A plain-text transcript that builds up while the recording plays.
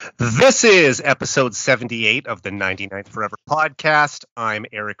This is episode 78 of the 99th Forever podcast. I'm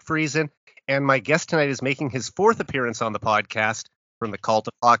Eric Friesen, and my guest tonight is making his fourth appearance on the podcast from the Cult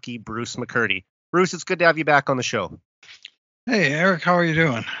of Hockey, Bruce McCurdy. Bruce, it's good to have you back on the show. Hey, Eric, how are you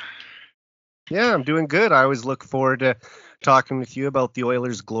doing? Yeah, I'm doing good. I always look forward to talking with you about the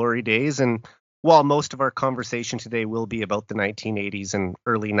Oilers' glory days, and while most of our conversation today will be about the 1980s and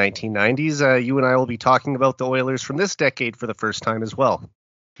early 1990s, you and I will be talking about the Oilers from this decade for the first time as well.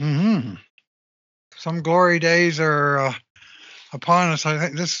 Mm-hmm. Some glory days are upon us. I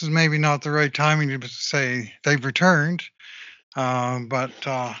think this is maybe not the right timing to say they've returned, but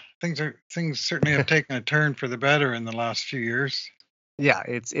things certainly have taken a turn for the better in the last few years. Yeah,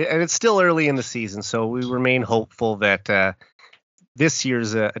 it's still early in the season, so we remain hopeful that this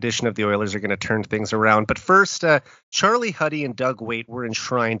year's edition of the Oilers are going to turn things around. But first, Charlie Huddy and Doug Weight were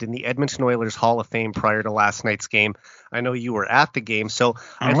enshrined in the Edmonton Oilers Hall of Fame prior to last night's game. I know you were at the game, so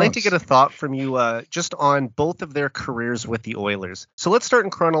I'd like to get a thought from you just on both of their careers with the Oilers. So let's start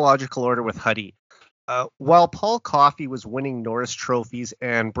in chronological order with Huddy. While Paul Coffey was winning Norris trophies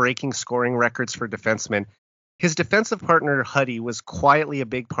and breaking scoring records for defensemen, his defensive partner Huddy was quietly a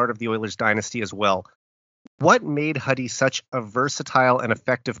big part of the Oilers dynasty as well. What made Huddy such a versatile and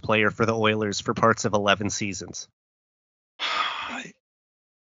effective player for the Oilers for parts of 11 seasons?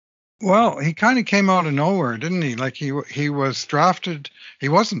 Well, he kind of came out of nowhere, didn't he? Like he was drafted. He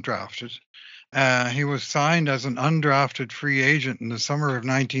wasn't drafted. He was signed as an undrafted free agent in the summer of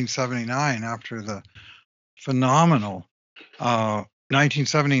 1979 after the phenomenal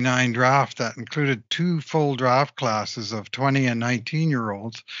 1979 draft that included two full draft classes of 20 and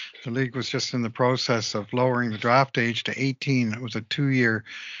 19-year-olds. The league was just in the process of lowering the draft age to 18. It was a 2-year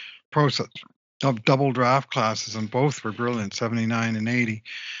process of double draft classes, and both were brilliant, 79 and 80.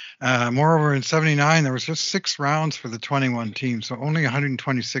 Moreover, in 79, there was just 6 rounds for the 21 teams, so only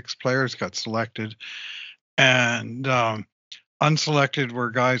 126 players got selected. And unselected were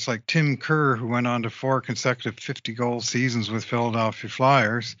guys like Tim Kerr, who went on to 4 consecutive 50-goal seasons with Philadelphia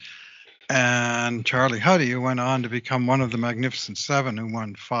Flyers, and Charlie Huddy, who went on to become one of the Magnificent Seven, who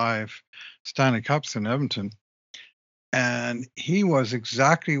won 5 Stanley Cups in Edmonton. And he was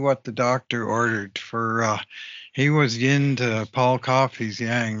exactly what the doctor ordered for. He was yin to Paul Coffey's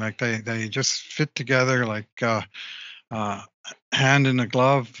yang. Like they just fit together like hand in a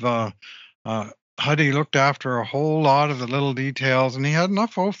glove. Huddy looked after a whole lot of the little details, and he had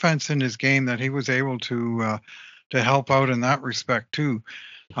enough offense in his game that he was able to help out in that respect too.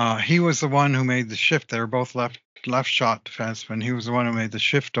 He was the one who made the shift. They were both left shot defensemen. He was the one who made the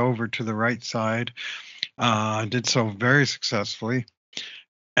shift over to the right side. Did so very successfully,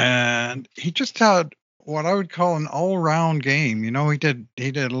 and he just had what I would call an all-round game. You know, he did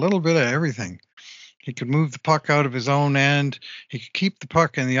a little bit of everything. He could move the puck out of his own end. He could keep the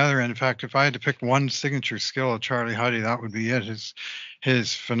puck in the other end. In fact, if I had to pick one signature skill of Charlie Huddy, that would be it.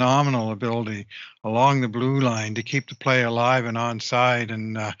 His phenomenal ability along the blue line to keep the play alive and onside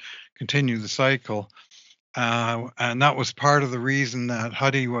and continue the cycle. And that was part of the reason that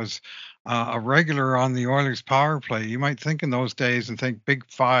Huddy was a regular on the Oilers' power play. You might think in those days and think Big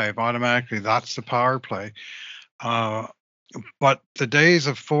Five, automatically that's the power play. But the days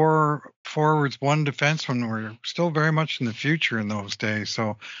of 4 forwards, 1 defenseman were still very much in the future in those days.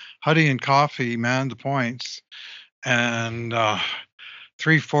 So Huddy and Coffey manned the points, and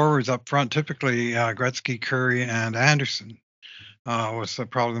 3 forwards up front, typically Gretzky, Curry, and Anderson, was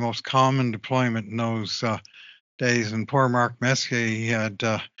probably the most common deployment in those days. And poor Mark Messier,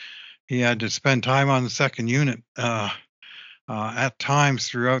 he had to spend time on the second unit at times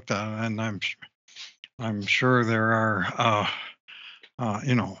throughout that, and I'm sure there are,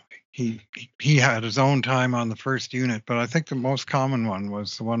 he had his own time on the first unit, but I think the most common one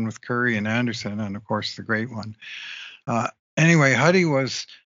was the one with Curry and Anderson, and of course the great one. Anyway, Huddy was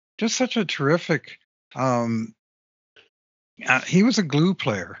just such a terrific. He was a glue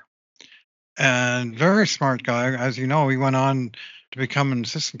player and very smart guy. As you know, he went on to become an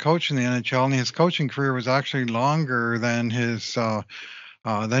assistant coach in the NHL, and his coaching career was actually longer than his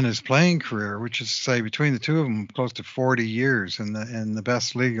playing career, which is to say between the two of them, close to 40 years in the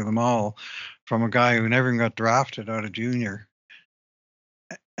best league of them all, from a guy who never even got drafted out of junior.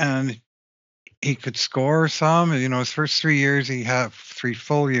 And he could score some. You know, his first 3 years, 3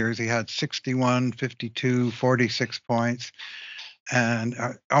 full years, he had 61, 52, 46 points. And,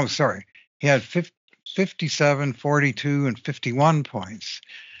 he had 57, 42, and 51 points.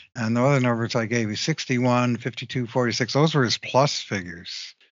 And the other numbers I gave you, 61, 52, 46, those were his plus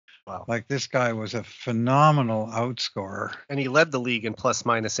figures. Wow. Like, this guy was a phenomenal outscorer. And he led the league in plus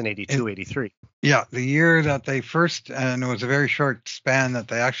minus in 82, 83. Yeah, the year that they first, and it was a very short span that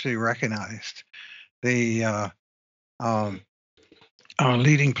they actually recognized the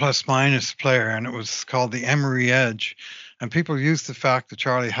leading plus minus player, and it was called the Emery Edge. And people used the fact that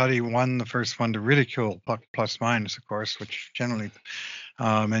Charlie Huddy won the first one to ridicule plus minus, of course, which generally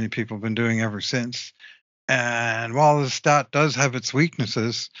many people have been doing ever since. And while the stat does have its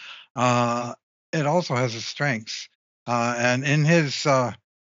weaknesses, it also has its strengths. And in the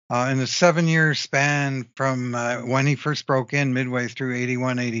 7-year span from when he first broke in midway through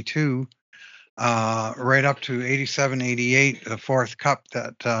 81, 82, right up to 87, 88, the fourth cup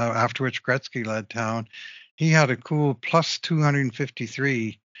that after which Gretzky led town, he had a cool plus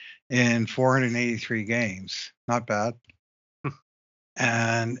 253 in 483 games. Not bad.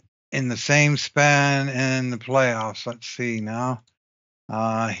 And in the same span in the playoffs, let's see now,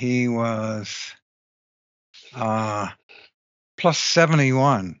 he was plus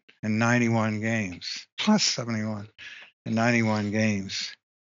 71 in 91 games. Plus 71 in 91 games.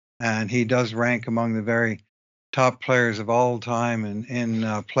 And he does rank among the very top players of all time in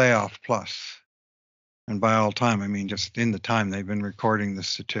playoff plus. And by all time, I mean just in the time they've been recording the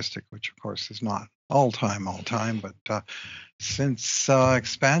statistic, which of course is not all time, but since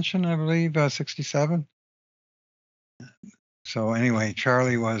expansion, I believe, 67. So anyway,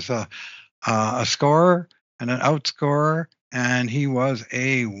 Charlie was a scorer and an outscorer, and he was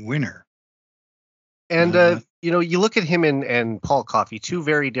a winner. And you look at him and Paul Coffey, two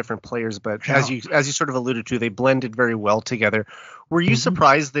very different players, but Yeah. as you sort of alluded to, they blended very well together. Were you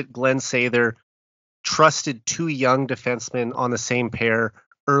surprised that Glenn Sather trusted two young defensemen on the same pair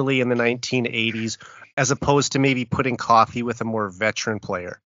early in the 1980s, as opposed to maybe putting Coffey with a more veteran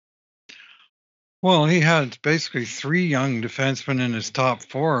player? Well, he had basically three young defensemen in his top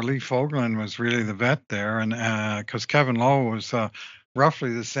four. Lee Fogland was really the vet there, and because Kevin Lowe was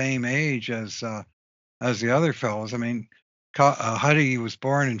roughly the same age as the other fellows. I mean, Huddy was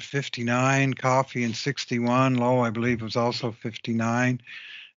born in 59, Coffey in 61, Lowe, I believe, was also 59.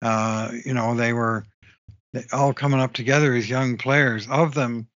 They were all coming up together as young players. Of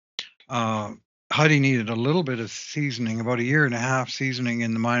them, Huddy needed a little bit of seasoning, about a year and a half seasoning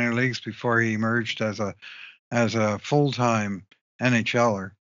in the minor leagues before he emerged as a full-time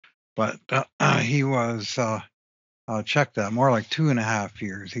NHLer. But he was check that, more like 2.5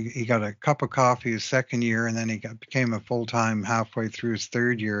 years. He got a cup of coffee his second year, and then he became a full-time halfway through his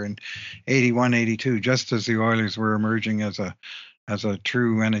third year in 81, 82, just as the Oilers were emerging as a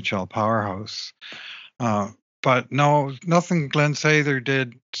true NHL powerhouse. But no, nothing Glenn Sather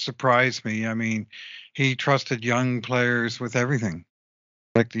did surprise me. I mean, he trusted young players with everything.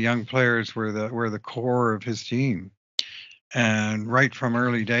 Like, the young players were the core of his team. And right from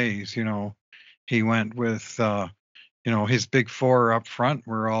early days, he went with his big four up front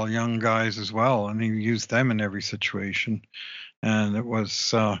were all young guys as well, and he used them in every situation. And it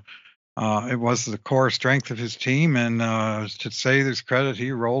was the core strength of his team, and to Sather's credit,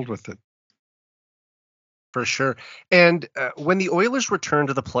 he rolled with it. For sure. And when the Oilers returned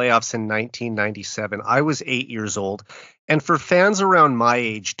to the playoffs in 1997, I was 8 years old. And for fans around my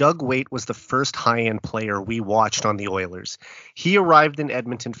age, Doug Weight was the first high-end player we watched on the Oilers. He arrived in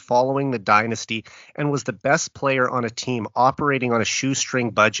Edmonton following the dynasty and was the best player on a team operating on a shoestring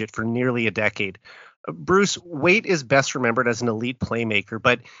budget for nearly a decade. Bruce, Weight is best remembered as an elite playmaker,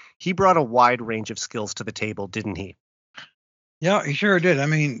 but he brought a wide range of skills to the table, didn't he? Yeah, he sure did. I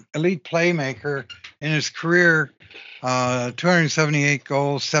mean, elite playmaker in his career, 278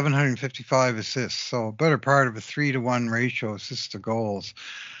 goals, 755 assists. So a better part of a 3-to-1 ratio, assists to goals,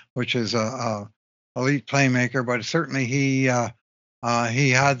 which is a elite playmaker. But certainly he had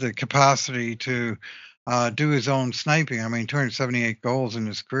the capacity to do his own sniping. I mean, 278 goals in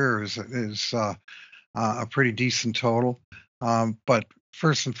his career is a pretty decent total. But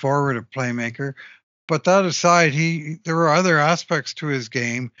first and forward, a playmaker. But that aside, there were other aspects to his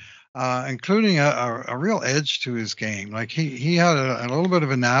game, including a real edge to his game. Like, he had a little bit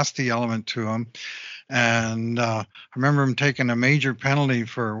of a nasty element to him. And I remember him taking a major penalty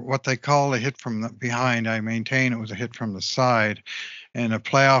for what they call a hit from behind. I maintain it was a hit from the side in a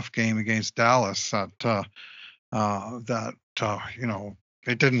playoff game against Dallas. That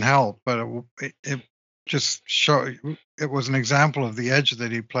it didn't help, but it just showed. It was an example of the edge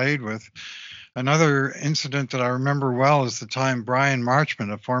that he played with. Another incident that I remember well is the time Brian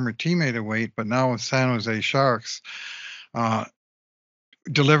Marchment, a former teammate of Weight, but now with San Jose Sharks,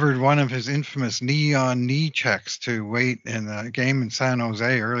 delivered one of his infamous knee-on-knee checks to Weight in a game in San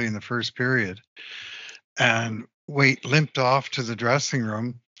Jose early in the first period. And Weight limped off to the dressing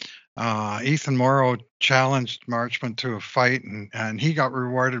room, Ethan Morrow challenged Marchment to a fight, and he got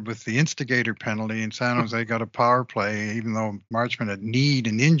rewarded with the instigator penalty, and San Jose got a power play, even though Marchment had kneed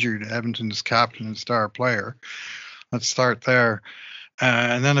and injured Edmonton's captain and star player. Let's start there.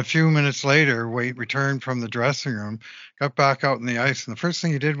 And then a few minutes later, Waite returned from the dressing room, got back out on the ice, and the first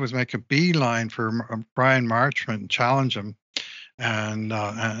thing he did was make a beeline for Brian Marchment and challenge him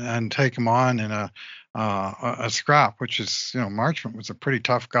and take him on in a scrap, which is, Marchment was a pretty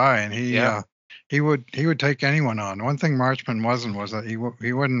tough guy, and he would take anyone on. One thing Marchment wasn't was that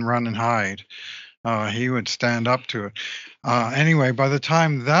he wouldn't run and hide. He would stand up to it. Anyway, by the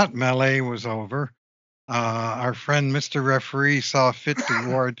time that melee was over, our friend Mr. Referee saw fit to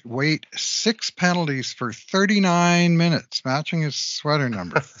award Waite 6 penalties for 39 minutes, matching his sweater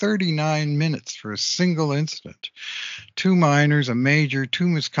number. 39 minutes for a single incident. 2 minors, a major, 2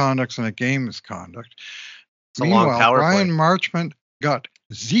 misconducts, and a game misconduct. It's a long power Brian play. Marchment got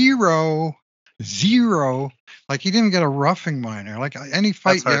zero. Like, he didn't get a roughing minor. Like, any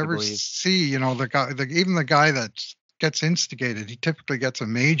fight you ever see, the guy that gets instigated, he typically gets a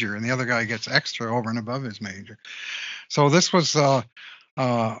major, and the other guy gets extra over and above his major. So this was,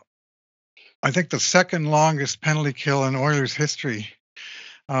 I think, the second longest penalty kill in Oilers history,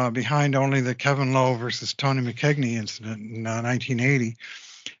 behind only the Kevin Lowe versus Tony McKegney incident in 1980.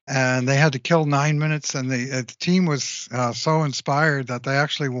 And they had to kill 9 minutes, and the team was so inspired that they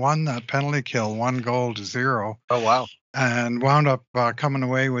actually won that penalty kill, 1-0. Oh, wow. And wound up coming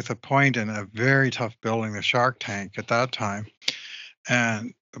away with a point in a very tough building, the Shark Tank at that time.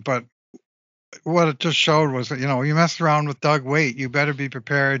 But what it just showed was that, you mess around with Doug Waite, you better be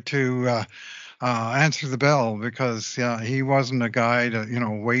prepared to answer the bell, because he wasn't a guy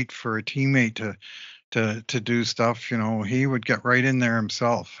to wait for a teammate to do stuff. He would get right in there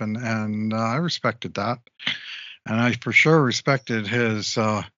himself, and I respected that, and I for sure respected his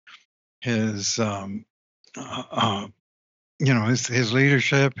his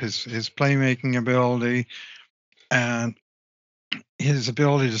leadership, his playmaking ability, and his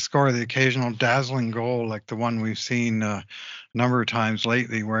ability to score the occasional dazzling goal, like the one we've seen a number of times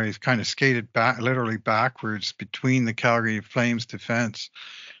lately, where he's kind of skated literally backwards between the Calgary Flames defense,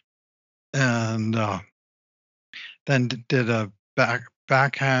 and then did a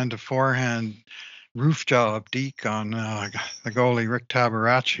backhand to forehand roof job deke on the goalie Rick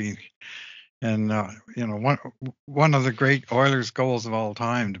Tabarachi. And one of the great Oilers goals of all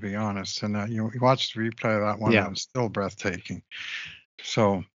time, to be honest. And you watch the replay of that one, and it's still breathtaking.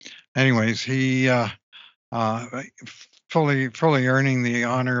 So, anyways, he fully earning the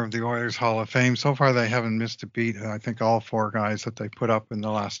honor of the Oilers Hall of Fame. So far, they haven't missed a beat. I think all 4 guys that they put up in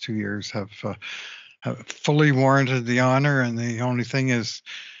the last 2 years have fully warranted the honor. And the only thing is,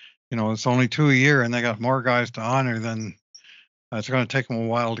 it's only 2 a year, and they got more guys to honor than. It's going to take them a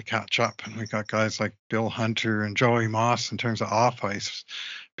while to catch up. And we got guys like Bill Hunter and Joey Moss in terms of off-ice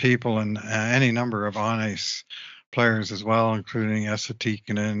people, and any number of on-ice players as well, including Esa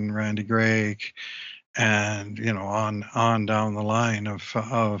Tikkanen, Randy Gregg, and on down the line of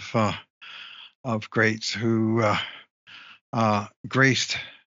greats who graced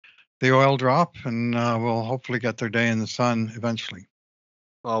the oil drop, and will hopefully get their day in the sun eventually.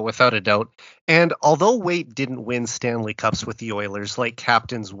 Well, without a doubt. And although Waite didn't win Stanley Cups with the Oilers like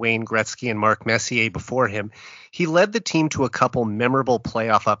captains Wayne Gretzky and Mark Messier before him, he led the team to a couple memorable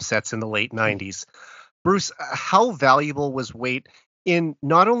playoff upsets in the late 90s. Bruce, how valuable was Waite in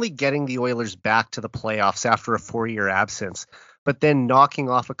not only getting the Oilers back to the playoffs after a 4-year absence, but then knocking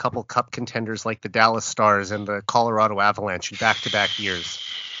off a couple cup contenders like the Dallas Stars and the Colorado Avalanche in back-to-back years?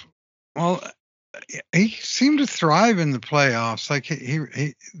 Well, he seemed to thrive in the playoffs. Like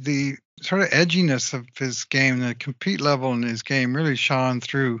he the sort of edginess of his game, the compete level in his game really shone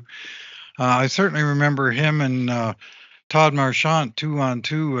through. I certainly remember him and Todd Marchant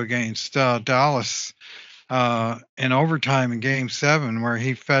 2-on-2 against Dallas in overtime in Game 7, where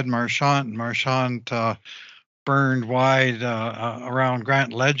he fed Marchant, and Marchant burned wide around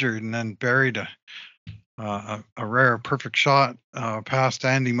Grant Ledger, and then buried a rare perfect shot past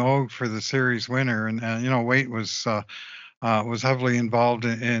Andy Moog for the series winner. And Waite was heavily involved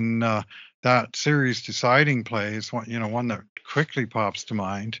in that series deciding plays. One that quickly pops to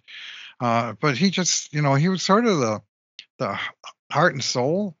mind. But he just, he was sort of the heart and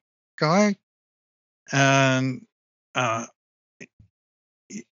soul guy, and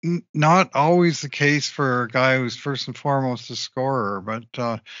not always the case for a guy who's first and foremost a scorer, but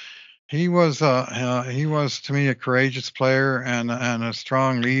he was to me a courageous player and a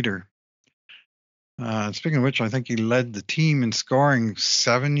strong leader. Speaking of which, I think he led the team in scoring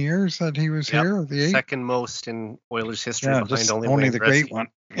 7 years that he was here. Second most in Oilers history, behind only the great one.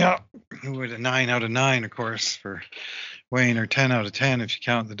 Yeah, with a 9 out of 9, of course, for Wayne, or 10 out of 10 if you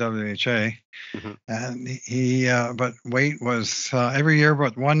count the WHA. Mhm. And but Waite was every year,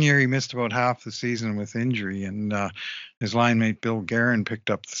 but 1 year he missed about half the season with injury, and his line mate Bill Guerin picked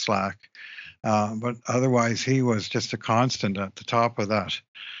up the slack. But otherwise, he was just a constant at the top of that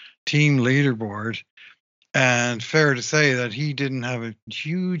team leaderboard. And fair to say that he didn't have a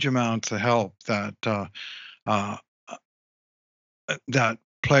huge amounts of help that uh, that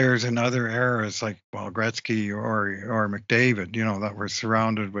players in other eras like Gretzky or McDavid, that were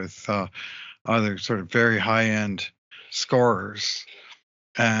surrounded with other sort of very high end scorers.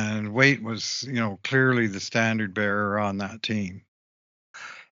 And Waite was, clearly the standard bearer on that team.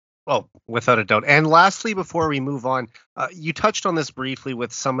 Well, without a doubt. And lastly, before we move on, you touched on this briefly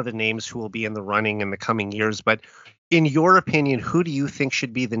with some of the names who will be in the running in the coming years. But in your opinion, who do you think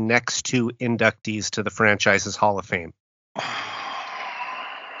should be the next two inductees to the franchise's Hall of Fame?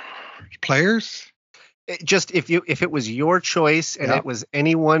 Players? Just if it was your choice and it was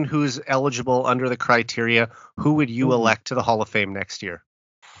anyone who's eligible under the criteria, who would you elect to the Hall of Fame next year?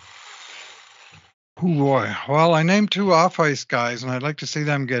 Oh boy. Well, I named two off-ice guys, and I'd like to see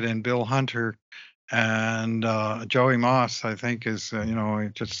them get in. Bill Hunter and Joey Moss, I think, is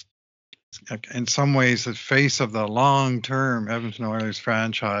just in some ways the face of the long-term Edmonton Oilers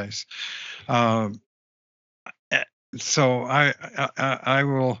franchise. So I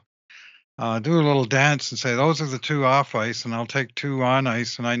will do a little dance and say those are the two off ice, and I'll take two on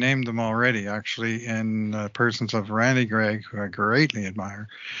ice, and I named them already, actually, in persons of Randy Gregg, who I greatly admire,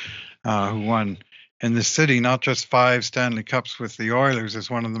 who won in the city not just 5 Stanley Cups with the Oilers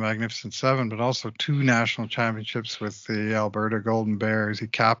as one of the Magnificent Seven, but also 2 national championships with the Alberta Golden Bears. He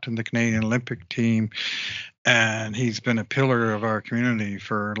captained the Canadian Olympic team, and he's been a pillar of our community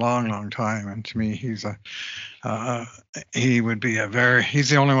for a long, long time. And to me, he would be he's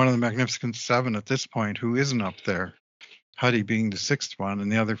the only one of the Magnificent Seven at this point who isn't up there. Huddy being the 6th one,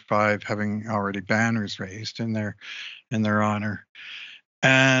 and the other 5 having already banners raised in their honor.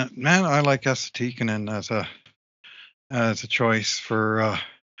 And man, I like Esa Tikkanen as a choice for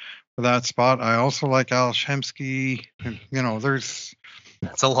that spot. I also like Al Shemsky.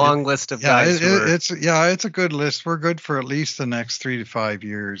 It's a long list of guys. It's a good list. We're good for at least the next 3 to 5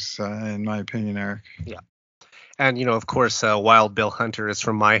 years, in my opinion, Eric. Yeah. And, of course, Wild Bill Hunter is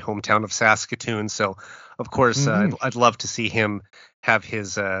from my hometown of Saskatoon. So, of course, I'd love to see him have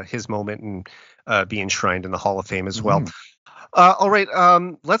his moment and be enshrined in the Hall of Fame as well. All right,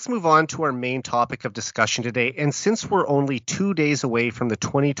 let's move on to our main topic of discussion today. And since we're only 2 days away from the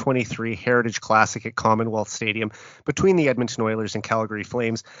 2023 Heritage Classic at Commonwealth Stadium between the Edmonton Oilers and Calgary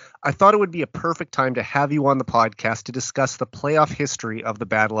Flames, I thought it would be a perfect time to have you on the podcast to discuss the playoff history of the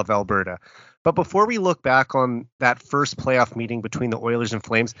Battle of Alberta. But before we look back on that first playoff meeting between the Oilers and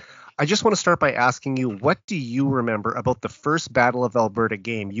Flames, I just want to start by asking you, what do you remember about the first Battle of Alberta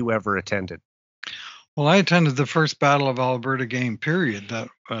game you ever attended? Well, I attended the first Battle of Alberta game, period, that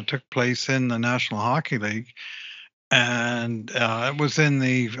took place in the National Hockey League. And it was in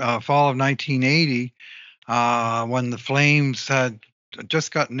the fall of 1980 when the Flames had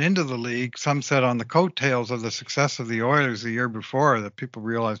just gotten into the league. Some said on the coattails of the success of the Oilers the year before that people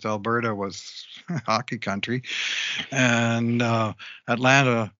realized Alberta was hockey country. And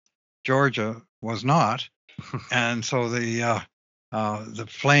Atlanta, Georgia was not. And so the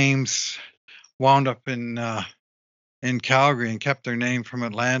Flames wound up in Calgary and kept their name from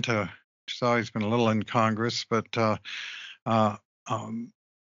Atlanta, which has always been a little incongruous. But the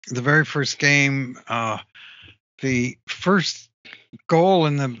very first game, the first goal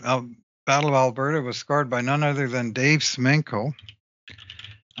in the Battle of Alberta was scored by none other than Dave Semenko,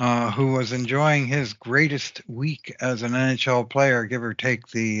 who was enjoying his greatest week as an NHL player, give or take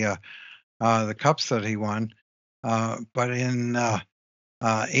the cups that he won. But in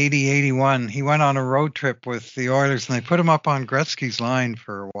 80-81, he went on a road trip with the Oilers, and they put him up on Gretzky's line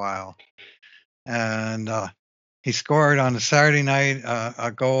for a while. And he scored on a Saturday night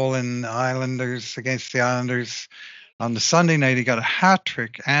a goal in Islanders against the Islanders. On the Sunday night, he got a hat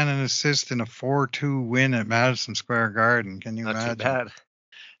trick and an assist in a 4-2 win at Madison Square Garden. Can you imagine? Not too bad.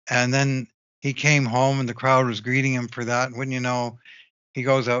 And then he came home, and the crowd was greeting him for that. And wouldn't you know, he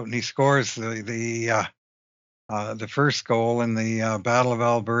goes out and he scores the first goal in the Battle of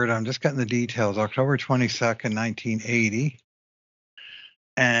Alberta. I'm just getting the details. October 22nd, 1980.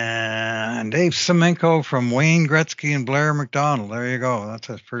 And Dave Semenko from Wayne Gretzky and Blair McDonald. There you go. That's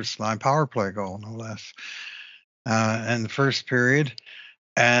a first line power play goal, no less. In the first period.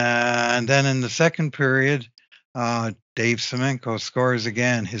 And then in the second period, Dave Semenko scores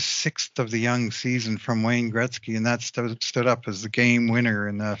again, his 6th of the young season from Wayne Gretzky, and that stood up as the game winner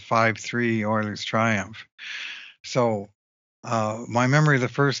in the 5-3 Oilers triumph. So my memory of the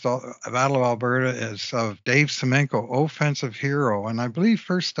first Battle of Alberta is of Dave Semenko, offensive hero, and I believe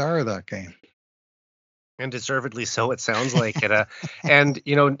first star of that game. And deservedly so, it sounds like it. And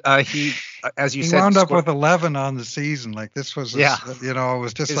he, as you said, he wound up with 11 on the season. Like this was, it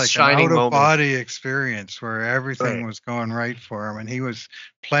was just his like shining an out of body moment. experience where everything was going right for him, and he was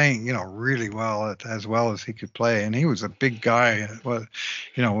playing, really well as well as he could play. And he was a big guy,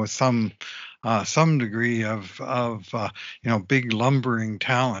 with some degree of big lumbering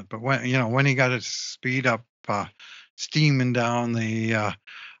talent. But when he got his speed up, steaming down the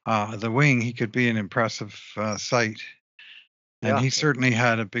wing, he could be an impressive sight. And he certainly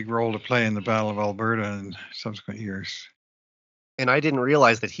had a big role to play in the Battle of Alberta in subsequent years. And I didn't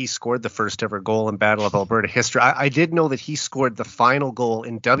realize that he scored the first ever goal in Battle of Alberta history. I did know that he scored the final goal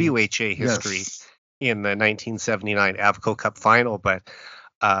in WHA history in the 1979 Avco Cup final. But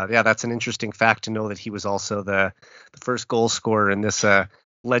that's an interesting fact to know that he was also the first goal scorer in this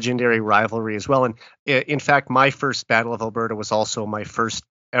legendary rivalry as well. And in fact, my first Battle of Alberta was also my first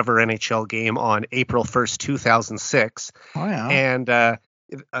ever NHL game on April 1st, 2006. Oh, yeah. And I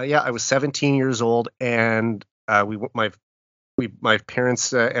was 17 years old, and my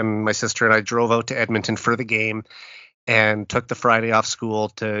parents and my sister and I drove out to Edmonton for the game and took the Friday off school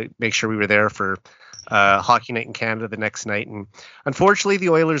to make sure we were there for Hockey Night in Canada the next night. And unfortunately,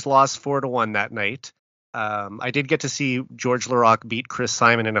 the Oilers lost 4-1 that night. I did get to see George Larocque beat Chris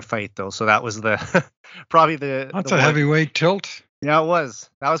Simon in a fight, though, so that was probably the. That's a heavyweight tilt. Yeah, it was.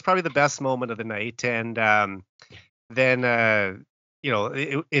 That was probably the best moment of the night. And then, although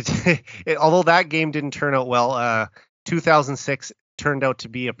that game didn't turn out well, 2006 turned out to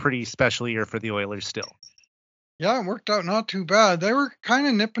be a pretty special year for the Oilers still. Yeah, it worked out not too bad. They were kind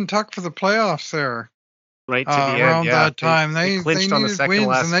of nip and tuck for the playoffs there. Right to the end, around that time. They clinched they on the needed second wins,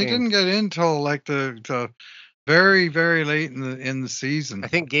 last and they game. didn't get in till like the very, very late in the season. I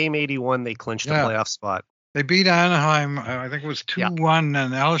think game 81 they clinched a playoff spot. They beat Anaheim. I think it was 2-1,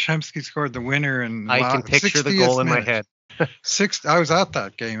 and Alashemsky scored the winner. And I can picture the goal in my head. I was at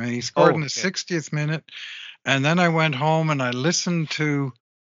that game, and he scored in the 60th minute. And then I went home and I listened to,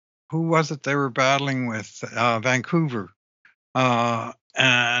 who was it they were battling with? Vancouver.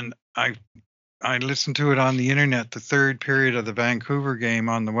 And I listened to it on the internet, the third period of the Vancouver game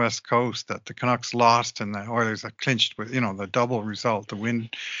on the West Coast that the Canucks lost, and the Oilers clinched with, the double result, the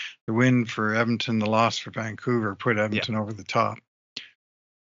win for Edmonton, the loss for Vancouver put Edmonton over the top.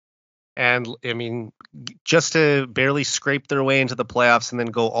 And I mean, just to barely scrape their way into the playoffs and then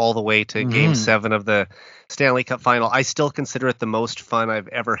go all the way to Game 7 of the Stanley Cup final, I still consider it the most fun I've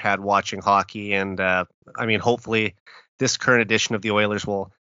ever had watching hockey. And hopefully this current edition of the Oilers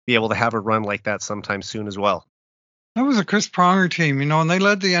will be able to have a run like that sometime soon as well. That was a Chris Pronger team, and they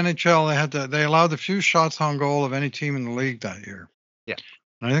led the NHL. They allowed the few shots on goal of any team in the league that year. Yeah.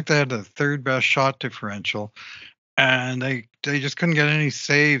 And I think they had the third best shot differential. And they just couldn't get any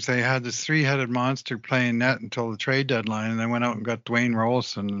saves. They had this three-headed monster playing net until the trade deadline, and they went out and got Dwayne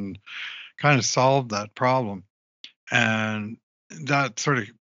Rolison and kind of solved that problem. And that sort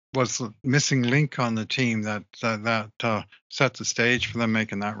of was the missing link on the team that set the stage for them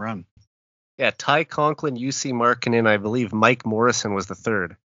making that run. Yeah, Ty Conklin, UC Markkinen, I believe Mike Morrison was the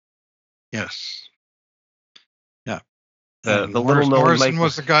third. Yes. Yeah. The little known Morrison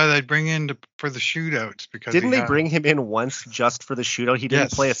was the guy they'd bring in for the shootouts because didn't they bring him in once just for the shootout? He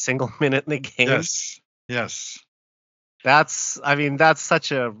didn't play a single minute in the game. Yes. That's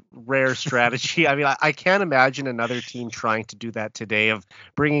such a rare strategy. I mean, I can't imagine another team trying to do that today, of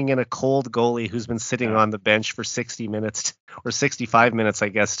bringing in a cold goalie who's been sitting on the bench for 60 minutes or 65 minutes, I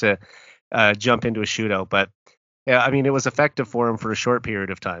guess, to jump into a shootout. But yeah, I mean, it was effective for him for a short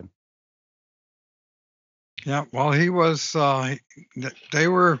period of time. Yeah, well, he was. They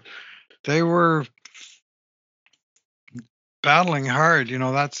were battling hard.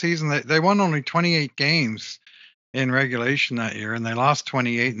 That season they won only 28 games in regulation that year, and they lost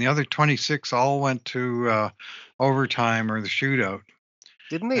 28, and the other 26 all went to overtime or the shootout.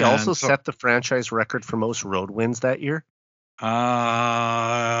 Didn't they also set the franchise record for most road wins that year?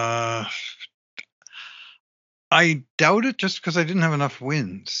 I doubt it, just because I didn't have enough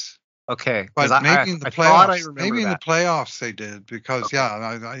wins. Okay, but maybe in the playoffs they did, because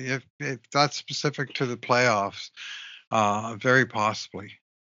if that's specific to the playoffs, very possibly.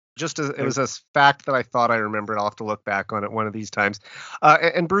 It was a fact that I thought I remembered. I'll have to look back on it one of these times.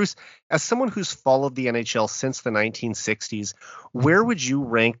 And Bruce, as someone who's followed the NHL since the 1960s, where would you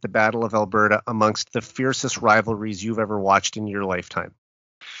rank the Battle of Alberta amongst the fiercest rivalries you've ever watched in your lifetime?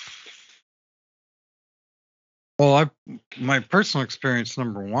 Well, my personal experience,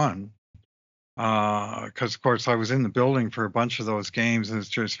 number one, because of course I was in the building for a bunch of those games, and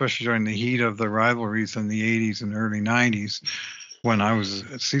especially during the heat of the rivalries in the 80s and early 90s when I was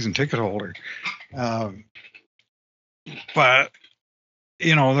a season ticket holder. But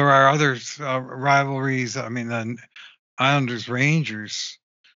there are other rivalries. I mean, the Islanders Rangers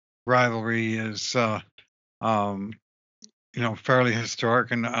rivalry is fairly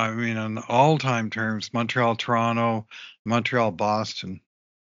historic, and I mean, in all-time terms, Montreal Toronto, Montreal Boston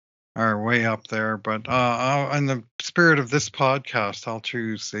are way up there. But in the spirit of this podcast, I'll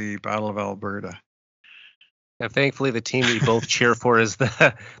choose the Battle of Alberta. And thankfully, the team we both cheer for is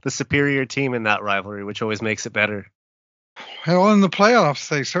the superior team in that rivalry, which always makes it better. Well, in the playoffs,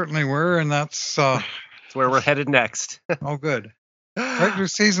 they certainly were, and that's where we're headed next. Oh, good. Regular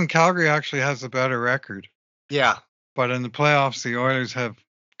season, Calgary actually has a better record. Yeah. But in the playoffs, the Oilers have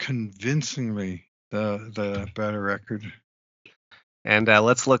convincingly the better record. And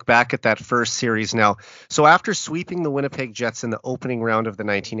let's look back at that first series now. So after sweeping the Winnipeg Jets in the opening round of the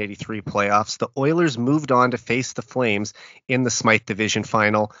 1983 playoffs, the Oilers moved on to face the Flames in the Smythe Division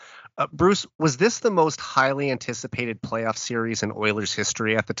final. Bruce, was this the most highly anticipated playoff series in Oilers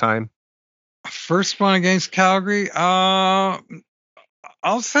history at the time? First one against Calgary?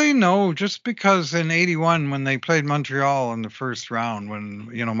 I'll say no, just because in 81, when they played Montreal in the first round,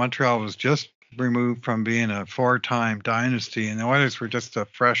 when, Montreal was just removed from being a 4-time dynasty, and the Oilers were just a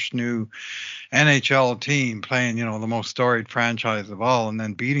fresh new NHL team playing, the most storied franchise of all, and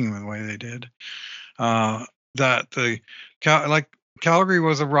then beating them the way they did. Calgary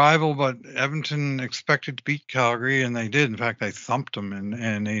was a rival, but Edmonton expected to beat Calgary, and they did. In fact, they thumped them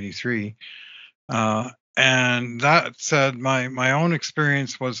in 83. And that said, my own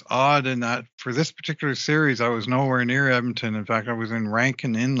experience was odd in that for this particular series, I was nowhere near Edmonton. In fact, I was in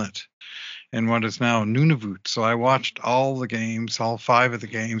Rankin Inlet in what is now Nunavut. So I watched all the games, all 5 of the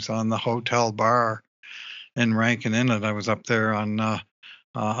games on the hotel bar in Rankin Inlet. I was up there on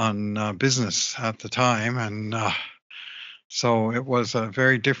business at the time, and so it was a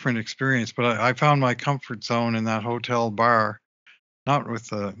very different experience. But I found my comfort zone in that hotel bar, not with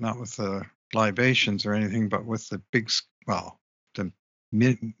the libations or anything, but with the the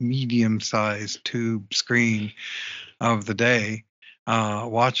medium-sized tube screen of the day,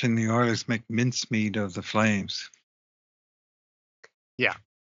 watching the Oilers make mincemeat of the Flames. Yeah.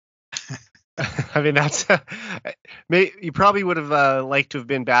 I mean, that's you probably would have liked to have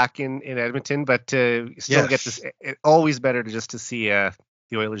been back in Edmonton, but still yes. Get this. Always better to see the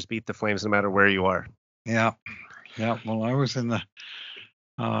Oilers beat the Flames no matter where you are. Yeah. Well, I was in the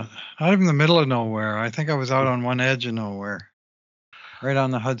not even the middle of nowhere. I think I was out on one edge of nowhere, right on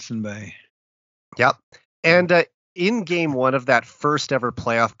the Hudson Bay. Yep. And in game 1 of that first ever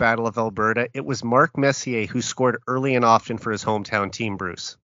playoff Battle of Alberta, it was Mark Messier who scored early and often for his hometown team,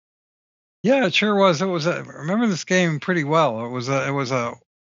 Bruce. Yeah, it sure was. I remember this game pretty well. It was a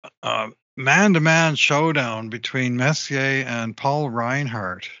man-to-man showdown between Messier and Paul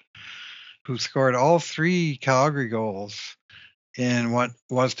Reinhart, who scored all 3 Calgary goals in what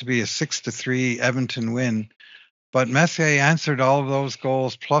was to be a 6-3 Edmonton win. But Messier answered all of those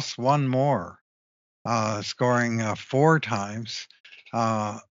goals plus one more, scoring 4 times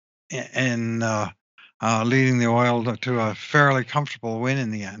and leading the Oil to a fairly comfortable win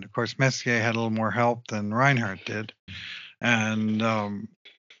in the end. Of course, Messier had a little more help than Reinhart did. And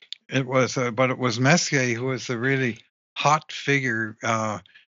it was Messier who was the really hot figure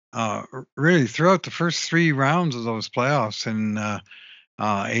really throughout the first 3 rounds of those playoffs in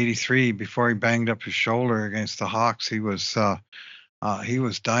 83. Before he banged up his shoulder against the Hawks, he was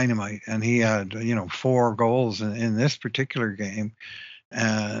dynamite, and he had 4 goals in this particular game.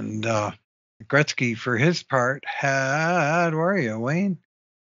 And Gretzky, for his part, had, where are you, Wayne?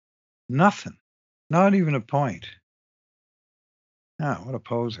 Nothing, not even a point. What a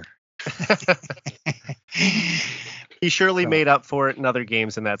poser. He surely made up for it in other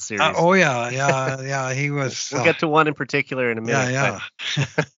games in that series. Yeah. He was. We'll get to one in particular in a minute.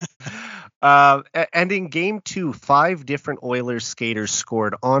 Yeah. And in game 2, 5 different Oilers skaters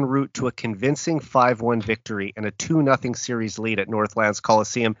scored en route to a convincing 5-1 victory and a 2-0 series lead at Northlands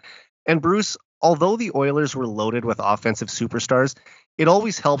Coliseum. And Bruce, although the Oilers were loaded with offensive superstars, it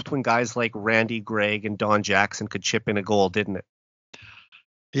always helped when guys like Randy Gregg and Don Jackson could chip in a goal, didn't it?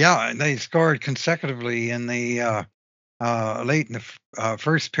 Yeah, they scored consecutively in the late in the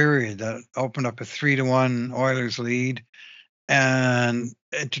first period that opened up a 3-1 Oilers lead, and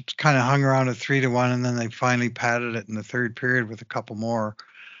it just kind of hung around at 3-1, and then they finally padded it in the third period with a couple more.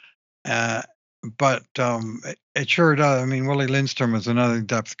 But it sure does. I mean, Willie Lindstrom was another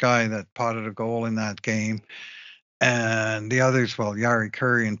depth guy that potted a goal in that game. And the others, well, Yari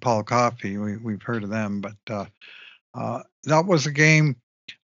Curry and Paul Coffey, we've heard of them. But that was a game.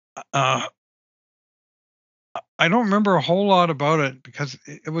 I don't remember a whole lot about it because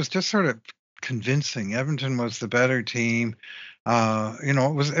it was just sort of convincing. Edmonton was the better team.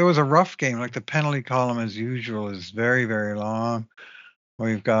 It was a rough game. Like the penalty column, as usual, is very, very long.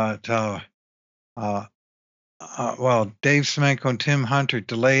 We've got Dave Semenko and Tim Hunter,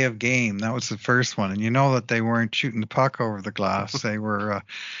 delay of game. That was the first one. And you know that they weren't shooting the puck over the glass. They were a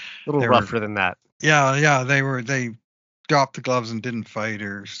little rougher than that. Yeah, they dropped the gloves and didn't fight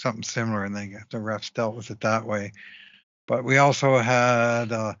or something similar, and the refs dealt with it that way. But we also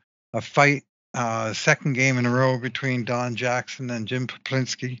had a fight, second game in a row between Don Jackson and Jim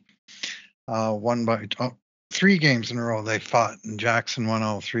Poplinski. Won by 3 games in a row they fought, and Jackson won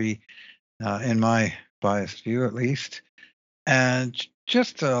all 3, in my biased view at least. And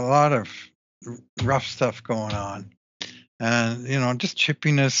just a lot of rough stuff going on. And, just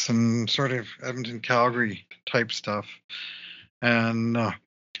chippiness and sort of Edmonton Calgary type stuff. And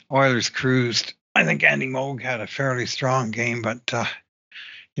Oilers cruised. I think Andy Moog had a fairly strong game, but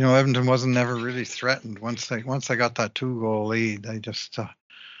Edmonton wasn't never really threatened. Once they got that 2-goal lead, they just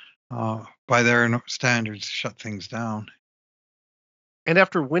by their standards shut things down. And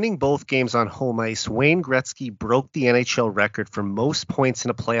after winning both games on home ice, Wayne Gretzky broke the NHL record for most points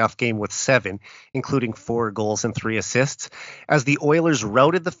in a playoff game with 7, including 4 goals and 3 assists, as the Oilers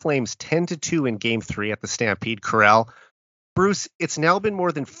routed the Flames 10-2 in Game 3 at the Stampede Corral. Bruce, it's now been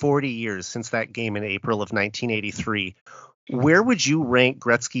more than 40 years since that game in April of 1983. Where would you rank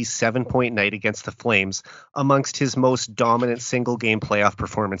Gretzky's 7-point night against the Flames amongst his most dominant single-game playoff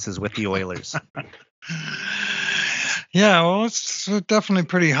performances with the Oilers? Yeah, well, it's definitely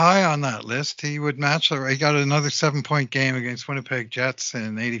pretty high on that list. He would match. He got another 7-point game against Winnipeg Jets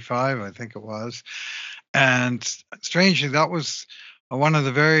in '85, I think it was. And strangely, that was one of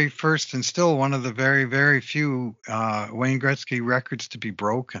the very first and still one of the very, very few Wayne Gretzky records to be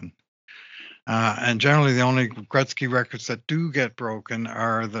broken. And generally, the only Gretzky records that do get broken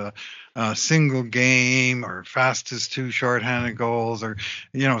are the single game or fastest 2 shorthanded goals, or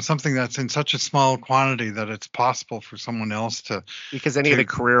something that's in such a small quantity that it's possible for someone else to. Because any of the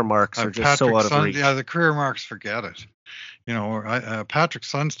career marks are just so out of reach. Yeah, the career marks, forget it. Patrick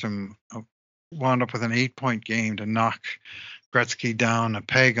Sundstrom wound up with an 8-point game to knock Gretzky down a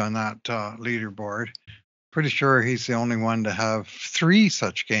peg on that leaderboard. Pretty sure he's the only one to have 3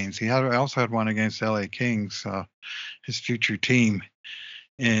 such games. He also had one against LA Kings, his future team,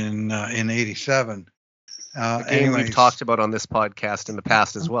 in '87. We've talked about on this podcast in the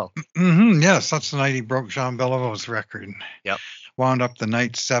past as well. Yes, that's the night he broke Jean Beliveau's record. Yep. Wound up the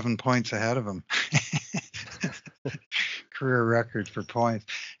night 7 points ahead of him. Career record for points.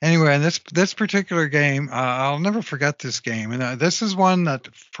 Anyway, in this particular game, I'll never forget this game. And this is one that,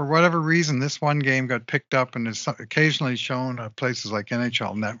 for whatever reason, this one game got picked up and is occasionally shown at places like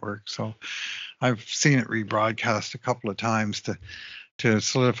NHL Network. So I've seen it rebroadcast a couple of times to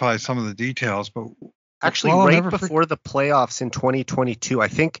solidify some of the details. But actually, right before the playoffs in 2022, I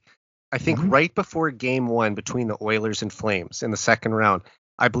think right before Game 1 between the Oilers and Flames in the second round,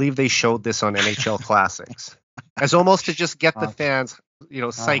 I believe they showed this on NHL Classics. As almost to just get the fans,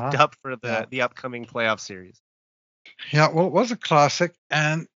 psyched up for the upcoming playoff series. Yeah, well, it was a classic,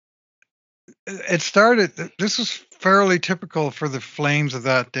 and it started. This was fairly typical for the Flames of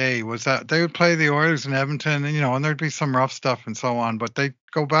that day. Was that they would play the Oilers in Edmonton, and and there'd be some rough stuff and so on, but they'd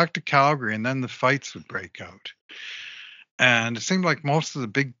go back to Calgary, and then the fights would break out. And it seemed like most of the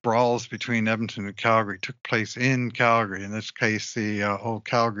big brawls between Edmonton and Calgary took place in Calgary. In this case, the old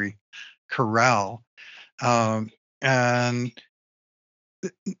Calgary Corral. And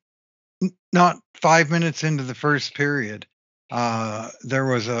not 5 minutes into the first period, there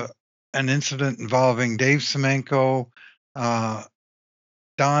was an incident involving Dave Semenko,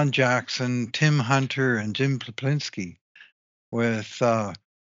 Don Jackson, Tim Hunter, and Jim Poplinski, with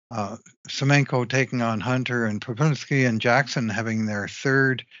Semenko taking on Hunter and Poplinski and Jackson having their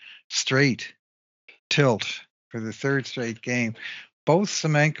 3rd straight tilt for the 3rd straight game. Both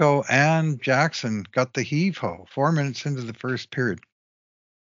Semenko and Jackson got the heave-ho 4 minutes into the first period.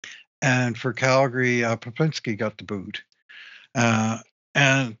 And for Calgary, Poplinski got the boot. And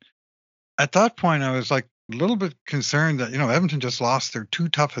at that point, I was like, a little bit concerned that, Edmonton just lost their two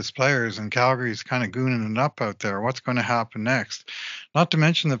toughest players and Calgary's kind of gooning it up out there. What's going to happen next? Not to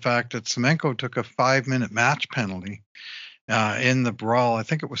mention the fact that Semenko took a 5-minute match penalty in the brawl. I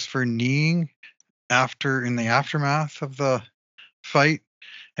think it was for kneeing in the aftermath of the fight.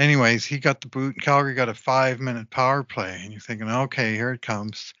 Anyways, he got the boot. Calgary got a 5-minute power play, and you're thinking, okay, here it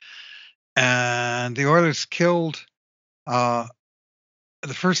comes. And the Oilers killed the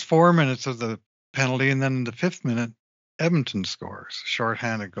first 4 minutes of the penalty, and then in the 5th minute, Edmonton scores a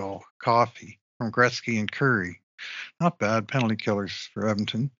shorthanded goal, Coffey from Gretzky and Curry. Not bad penalty killers for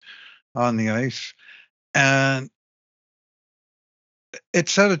Edmonton on the ice, and it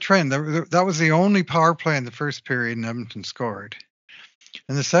set a trend. That was the only power play in the first period, and Edmonton scored.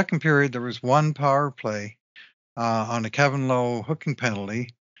 In the second period, there was one power play on a Kevin Lowe hooking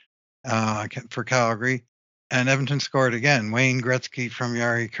penalty for Calgary, and Edmonton scored again. Wayne Gretzky from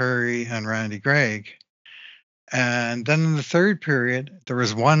Yari Curry and Randy Gregg. And then in the third period, there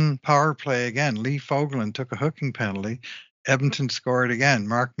was one power play again. Lee Fogland took a hooking penalty. Edmonton scored again.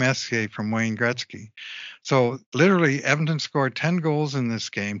 Mark Messier from Wayne Gretzky. So literally, Edmonton scored 10 goals in this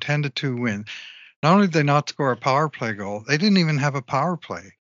game, 10-2 win. Not only did they not score a power play goal, they didn't even have a power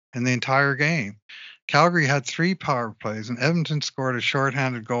play in the entire game. Calgary had 3 power plays, and Edmonton scored a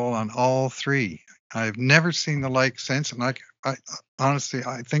shorthanded goal on all 3. I've never seen the like since, and I honestly,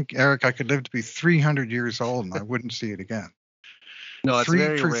 I think, Eric, I could live to be 300 years old, and I wouldn't see it again. No, it's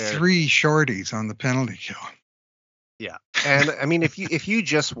very rare. 3 shorties on the penalty kill. Yeah, and I mean, if you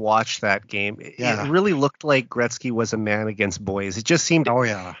just watch that game, it really looked like Gretzky was a man against boys. It just seemed,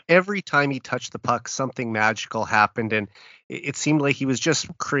 every time he touched the puck, something magical happened, and it seemed like he was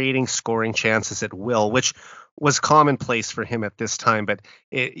just creating scoring chances at will, which was commonplace for him at this time. But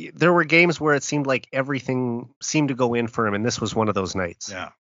there were games where it seemed like everything seemed to go in for him, and this was one of those nights.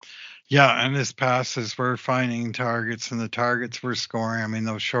 Yeah, and his passes were finding targets, and the targets were scoring. I mean,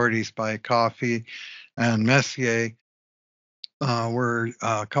 those shorties by Coffey and Messier were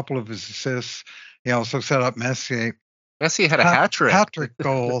a couple of his assists. He also set up Messier. Messier had a hat trick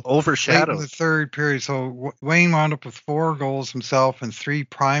goal overshadowed late in the third period. So Wayne wound up with 4 goals himself and 3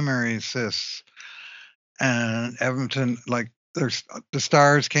 primary assists. And Edmonton, the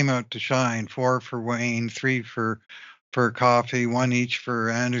stars came out to shine. 4 for Wayne, 3 for Coffey, 1 each for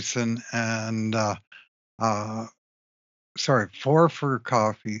Anderson, and 4 for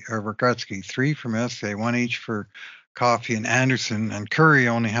Coffey or Gretzky, 3 for Messier, 1 each for Coffey and Anderson, and Curry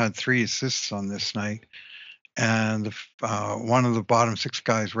only had 3 assists on this night. And one of the bottom 6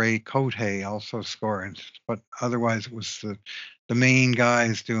 guys, Ray Cote, also scored. But otherwise, it was the main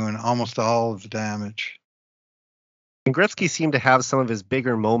guys doing almost all of the damage. And Gretzky seemed to have some of his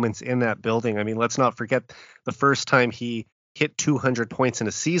bigger moments in that building. I mean, let's not forget the first time he hit 200 points in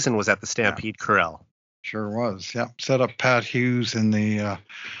a season was at the Stampede Corral. Sure was. Yeah, set up Pat Hughes in the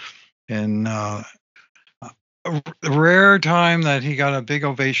a rare time that he got a big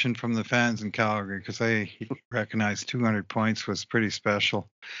ovation from the fans in Calgary, because he recognized 200 points was pretty special.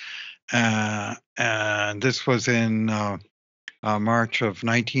 And this was in March of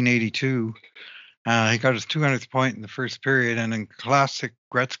 1982. He got his 200th point in the first period, and in classic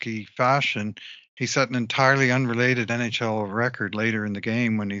Gretzky fashion, he set an entirely unrelated NHL record later in the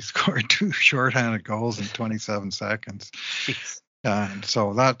game when he scored 2 shorthanded goals in 27 seconds. Jeez. And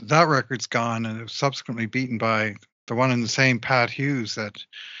so that record's gone, and it was subsequently beaten by the one in the same Pat Hughes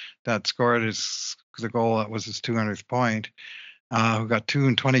that scored the goal that was his 200th point, who got 2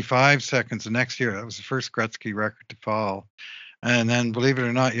 in 25 seconds the next year. That was the first Gretzky record to fall. And then, believe it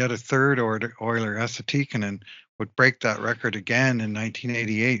or not, yet a third Oiler, Esa Tikkanen, would break that record again in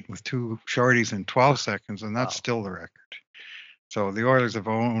 1988 with 2 shorties in 12 seconds, and that's still the record. So the Oilers of the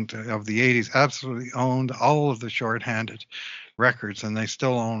 80s absolutely owned all of the shorthanded records, and they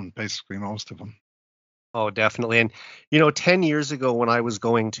still own basically most of them. Oh, definitely. And, 10 years ago when I was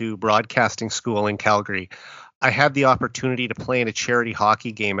going to broadcasting school in Calgary, I had the opportunity to play in a charity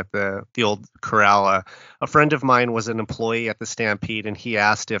hockey game at the old corral. A friend of mine was an employee at the Stampede, and he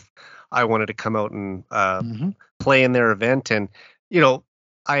asked if I wanted to come out and play in their event. And,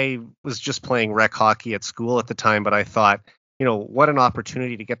 I was just playing rec hockey at school at the time, but I thought, what an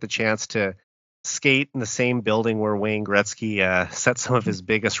opportunity to get the chance to skate in the same building where Wayne Gretzky set some of his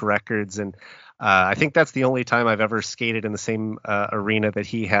biggest records. And I think that's the only time I've ever skated in the same arena that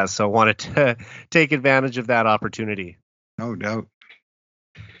he has. So I wanted to take advantage of that opportunity. No doubt.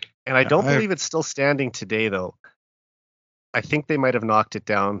 And I don't believe it's still standing today, though. I think they might have knocked it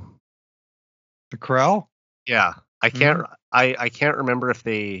down. The corral? Yeah. I can't I can't remember if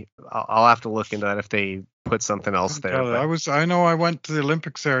I'll have to look into that if they put something else there. I know I went to the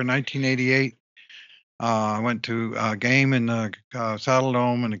Olympics there in 1988. I went to a game in the Saddle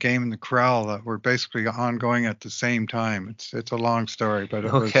Dome and a game in the Corral that were basically ongoing at the same time. It's a long story, but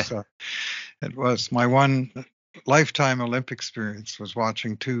Okay. it was my one lifetime Olympic experience was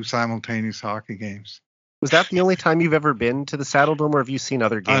watching two simultaneous hockey games. Was that the only time you've ever been to the Saddle Dome, or have you seen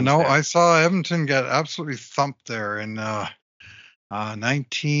other games No, there? I saw Edmonton get absolutely thumped there in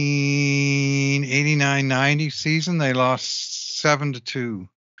 1989-90 season. They lost 7-2.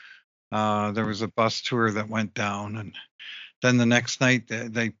 There was a bus tour that went down, and then the next night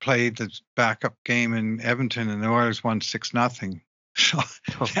they played the backup game in Edmonton, and the Oilers won 6-0. So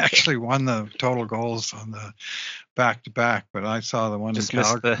they actually won the total goals on the back-to-back, but I saw the one Just in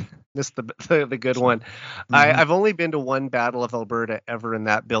Calgary. missed the good one. Mm-hmm. I've only been to one Battle of Alberta ever in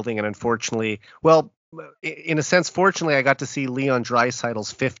that building, and unfortunately, well, in a sense, fortunately, I got to see Leon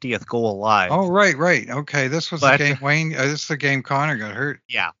Draisaitl's 50th goal live. Oh, right. Okay, this was the game Wayne. This is the game Connor got hurt.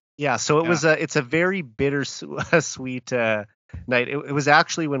 Yeah. So it's a very bittersweet night. It was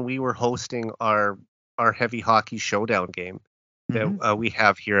actually when we were hosting our heavy hockey showdown game that we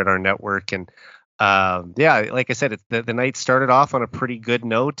have here at our network, and like I said, the night started off on a pretty good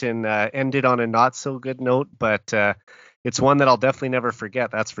note and ended on a not so good note, but it's one that I'll definitely never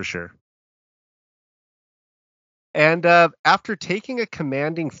forget. That's for sure. And after taking a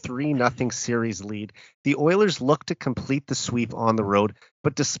commanding 3-0 series lead, the Oilers looked to complete the sweep on the road,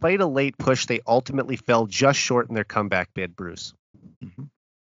 but despite a late push, they ultimately fell just short in their comeback bid, Bruce. Mm-hmm.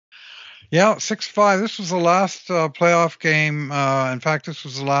 Yeah, 6-5. This was the last playoff game. In fact, this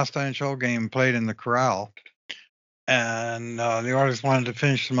was the last NHL game played in the Corral. And the Oilers wanted to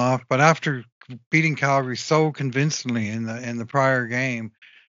finish them off. But after beating Calgary so convincingly in the prior game,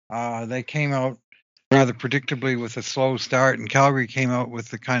 they came out rather predictably with a slow start. And Calgary came out with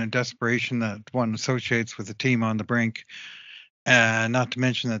the kind of desperation that one associates with a team on the brink. And not to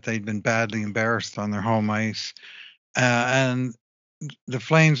mention that they'd been badly embarrassed on their home ice. And the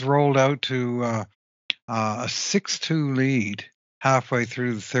Flames rolled out to a 6-2 lead halfway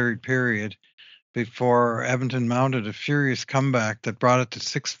through the third period before Edmonton mounted a furious comeback that brought it to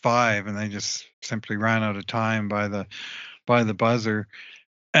 6-5, and they just simply ran out of time by the buzzer.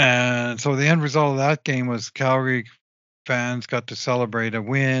 And so the end result of that game was Calgary fans got to celebrate a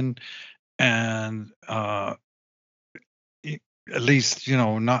win and at least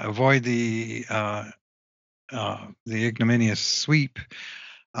not avoid the ignominious sweep.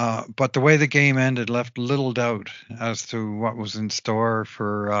 But the way the game ended left little doubt as to what was in store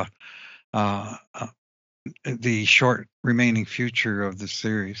for the short remaining future of the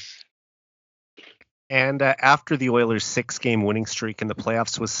series. And after the Oilers' 6-game winning streak in the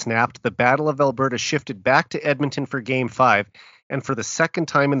playoffs was snapped, the Battle of Alberta shifted back to Edmonton for Game 5. And for the second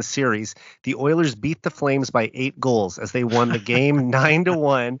time in the series, the Oilers beat the Flames by 8 goals as they won the game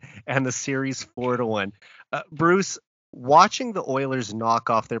 9-1 and the series 4-1. Bruce, watching the Oilers knock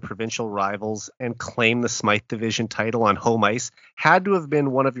off their provincial rivals and claim the Smythe Division title on home ice had to have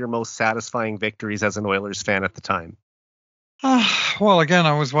been one of your most satisfying victories as an Oilers fan at the time. Well, again,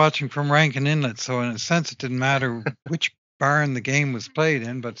 I was watching from Rankin Inlet, so in a sense it didn't matter which barn the game was played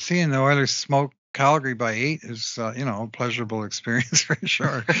in, but seeing the Oilers smoke Calgary by 8 is, a pleasurable experience for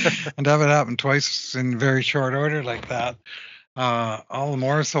sure. And to have it happen twice in very short order like that, all the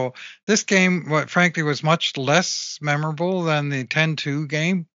more so. This game, frankly, was much less memorable than the 10-2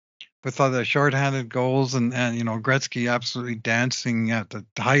 game with all the shorthanded goals and Gretzky absolutely dancing at the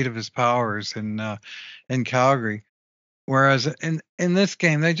height of his powers in Calgary. Whereas in this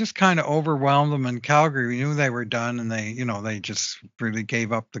game, they just kind of overwhelmed them. In Calgary, we knew they were done, and they just really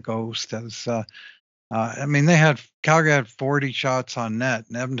gave up the ghost. As Calgary had 40 shots on net,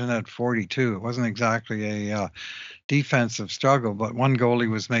 and Edmonton had 42. It wasn't exactly a defensive struggle, but one goalie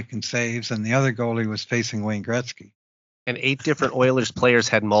was making saves, and the other goalie was facing Wayne Gretzky. And 8 different Oilers players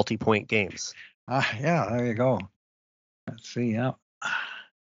had multi-point games. Yeah, there you go. Let's see, yeah.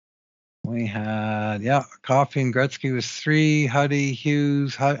 We had, Coffey and Gretzky was 3, Huddy,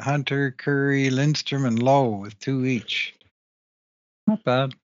 Hughes, Hunter, Curry, Lindstrom, and Lowe with 2 each. Not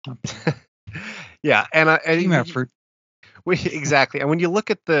bad. Yeah, and team effort. Exactly. And when you look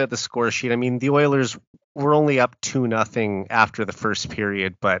at the score sheet, I mean, the Oilers were only up 2-0 after the first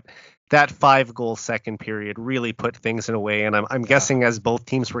period, but that 5-goal second period really put things in a way. And I'm guessing as both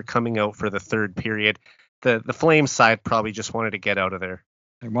teams were coming out for the third period, the Flames side probably just wanted to get out of there.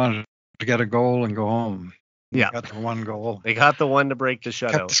 They wanted to get a goal and go home. Yeah. They got the one goal. They got the one to break the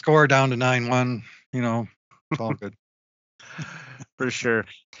shutout. Kept the score down to 9-1. It's all good. For sure.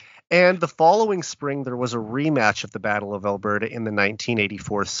 And the following spring, there was a rematch of the Battle of Alberta in the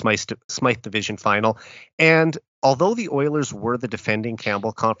 1984 Smythe Division final. And Although the Oilers were the defending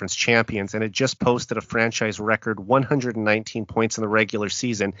Campbell Conference champions and had just posted a franchise record 119 points in the regular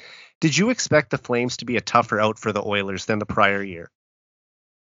season, did you expect the Flames to be a tougher out for the Oilers than the prior year?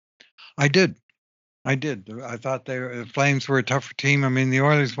 I did. I thought the Flames were a tougher team. I mean, the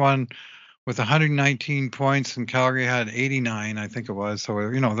Oilers won with 119 points and Calgary had 89, I think it was. So,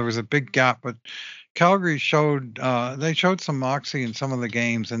 there was a big gap, but Calgary showed some moxie in some of the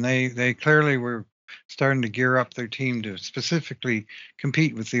games, and they clearly were starting to gear up their team to specifically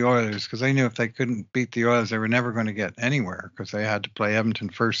compete with the Oilers, because they knew if they couldn't beat the Oilers, they were never going to get anywhere, because they had to play Edmonton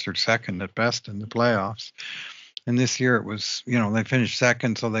first or second at best in the playoffs. And this year it was, they finished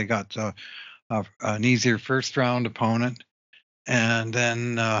second, so they got an easier first round opponent, and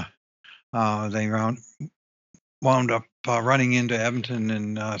then they wound up running into Edmonton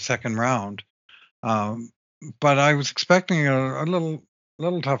in second round. But I was expecting a little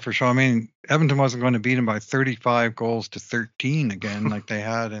tougher show. I mean, Edmonton wasn't going to beat them by 35 goals to 13 again, like they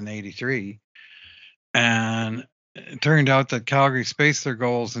had in '83. And it turned out that Calgary spaced their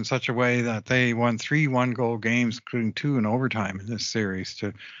goals in such a way that they won 3 one-goal games, including 2 in overtime in this series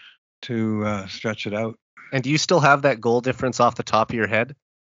to stretch it out. And do you still have that goal difference off the top of your head?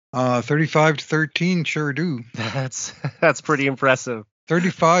 35 to 13, sure do. That's pretty impressive.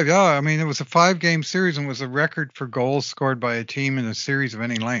 35, yeah. I mean, it was a 5-game series and was a record for goals scored by a team in a series of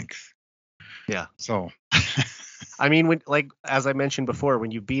any length. Yeah. So, I mean, as I mentioned before,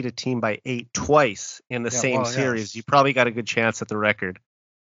 when you beat a team by 8 twice in the same series, you probably got a good chance at the record.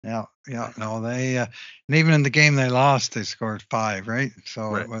 Yeah. No, they and even in the game they lost, they scored 5, right?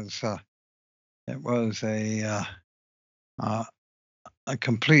 So right. It was a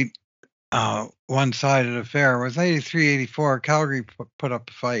complete one-sided affair. It was 83-84. Calgary put up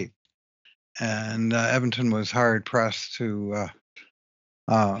a fight, and Edmonton was hard pressed to,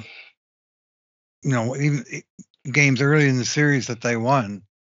 even games early in the series that they won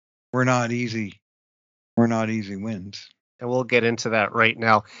were not easy wins. And we'll get into that right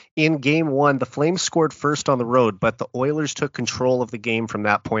now. In game 1, the Flames scored first on the road, but the Oilers took control of the game from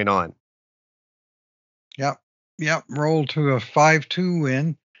that point on. Yep. Rolled to a 5-2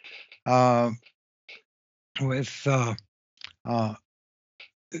 win. With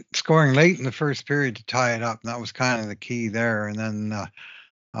scoring late in the first period to tie it up. And that was kind of the key there. And then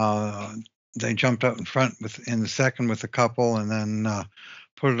they jumped out in front in the second with a couple, and then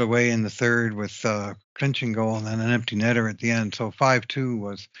put it away in the third with a clinching goal and then an empty netter at the end. So 5-2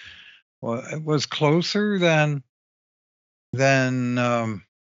 was closer than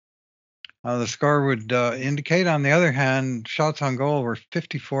the score would indicate. On the other hand, shots on goal were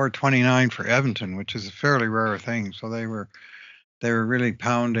 54-29 for Edmonton, which is a fairly rare thing. So they were really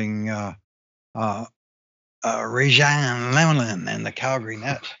pounding Réjean Lemelin in the Calgary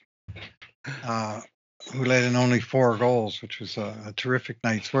net, who let in only 4 goals, which was a terrific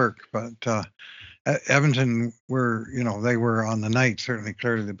night's work. But Edmonton they were on the night certainly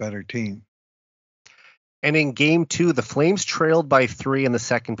clearly the better team. And in game 2, the Flames trailed by 3 in the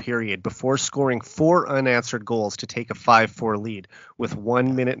second period before scoring 4 unanswered goals to take a 5-4 lead with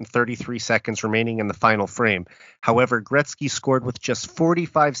 1 minute and 33 seconds remaining in the final frame. However, Gretzky scored with just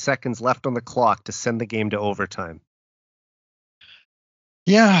 45 seconds left on the clock to send the game to overtime.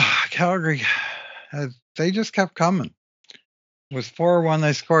 Yeah, Calgary, they just kept coming. It was 4-1.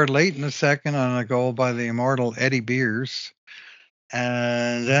 They scored late in the second on a goal by the immortal Eddie Beers.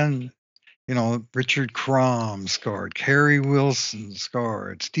 And then Richard Crom scored. Kerry Wilson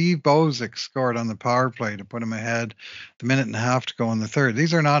scored. Steve Bozic scored on the power play to put him ahead. The minute and a half to go in the third.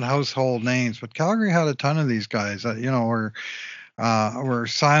 These are not household names, but Calgary had a ton of these guys that were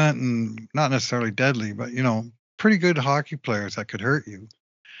silent and not necessarily deadly, but pretty good hockey players that could hurt you.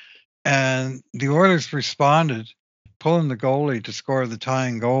 And the Oilers responded, pulling the goalie to score the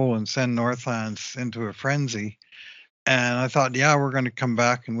tying goal and send Northlands into a frenzy. And I thought, we're going to come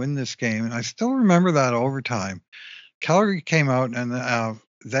back and win this game. And I still remember that overtime. Calgary came out and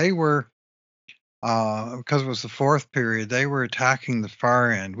they were, because it was the fourth period, they were attacking the far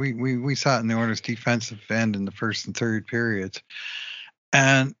end. We sat in the Oilers' defensive end in the first and third periods.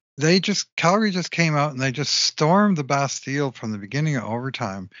 And Calgary just came out and they just stormed the Bastille from the beginning of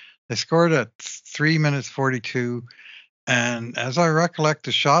overtime. They scored at 3 minutes 42. And as I recollect,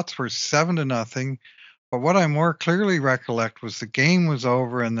 the shots were 7-0. But what I more clearly recollect was the game was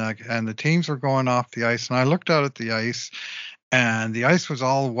over and the teams were going off the ice. And I looked out at the ice, and the ice was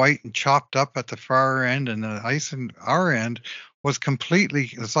all white and chopped up at the far end, and the ice in our end was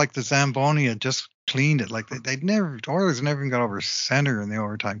it's like the Zamboni had just cleaned it. Like Oilers never even got over center in the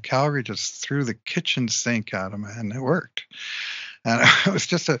overtime. Calgary just threw the kitchen sink at them, and it worked. And it was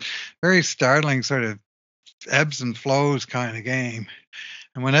just a very startling sort of ebbs and flows kind of game.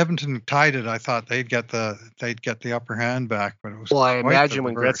 And when Edmonton tied it, I thought they'd get the upper hand back, but it was Well, I quite the imagine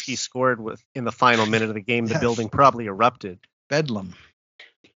when reverse. Gretzky scored in the final minute of the game, the Yes. building probably erupted. Bedlam.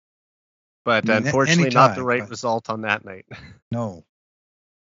 But I mean, unfortunately, any not the time, right but result on that night. no.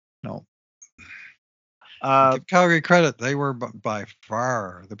 Uh, Give Calgary credit; they were by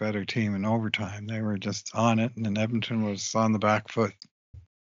far the better team in overtime. They were just on it, and then Edmonton was on the back foot.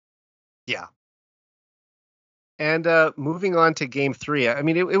 yeah. And moving on to Game 3, I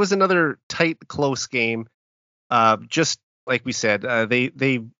mean, it was another tight, close game. Just like we said,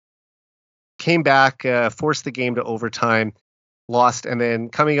 they came back, forced the game to overtime, lost, and then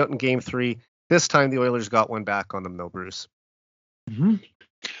coming out in Game 3, this time the Oilers got one back on them, though, Bruce. Mm-hmm.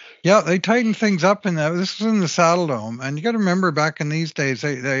 Yeah, they tightened things up in that. This was in the Saddle Dome, and you got to remember back in these days,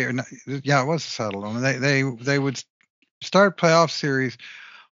 it was the Saddle Dome. They would start playoff series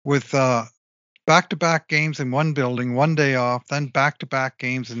with back-to-back games in one building, one day off, then back-to-back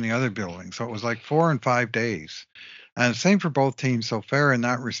games in the other building. So it was like 4 and 5 days, and same for both teams. So fair in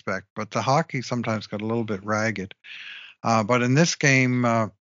that respect. But the hockey sometimes got a little bit ragged. But in this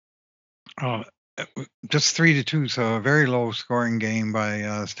game, just 3-2, so a very low scoring game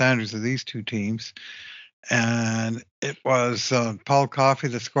by standards of these two teams. And it was Paul Coffey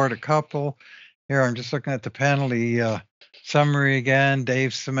that scored a couple. Here, I'm just looking at the penalty summary again. Dave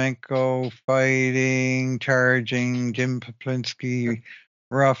Semenko fighting, charging, Jim Paplinski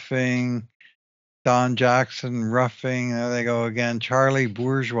roughing, Don Jackson roughing. There they go again. Charlie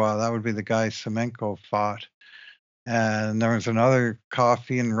Bourgeois, that would be the guy Semenko fought. And there was another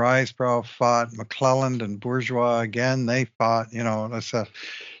Coffey and Risebrough fought. McClelland and Bourgeois again, they fought. That's a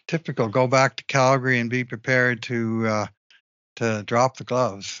typical go back to Calgary and be prepared to drop the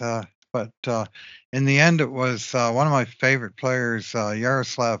gloves. But in the end, it was one of my favorite players,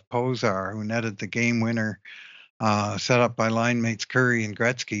 Yaroslav Pozar, who netted the game winner, set up by line mates Curry and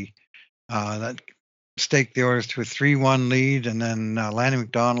Gretzky. That staked the Oilers to a 3-1 lead, and then Lanny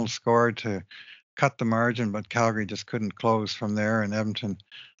McDonald scored to cut the margin, but Calgary just couldn't close from there, and Edmonton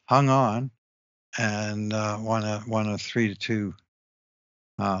hung on and won a 3-2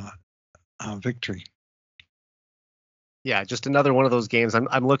 victory. Yeah, just another one of those games.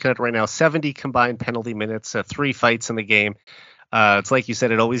 I'm looking at it right now. 70 combined penalty minutes, 3 fights in the game. It's like you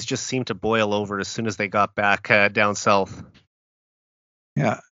said, it always just seemed to boil over as soon as they got back down south.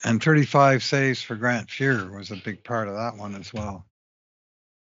 Yeah, and 35 saves for Grant Fuhr was a big part of that one as well.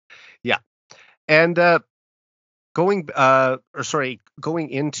 Yeah. And going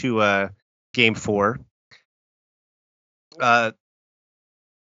into Game 4,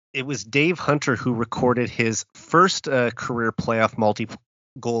 it was Dave Hunter who recorded his first career playoff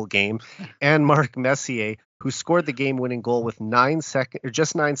multi-goal game, and Mark Messier, who scored the game-winning goal with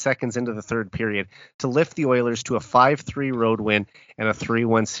just 9 seconds into the third period to lift the Oilers to a 5-3 road win and a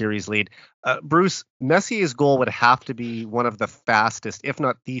 3-1 series lead. Bruce, Messier's goal would have to be one of the fastest, if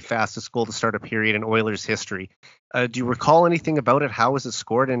not the fastest goal to start a period in Oilers history. Do you recall anything about it? How was it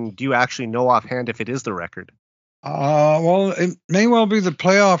scored? And do you actually know offhand if it is the record? Well, it may well be the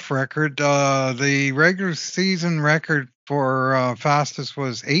playoff record. The regular season record for fastest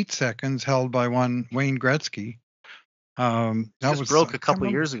was 8 seconds, held by one Wayne Gretzky. That was broke a couple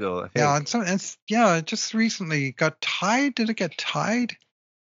years ago, I think. It just recently got tied. Did it get tied?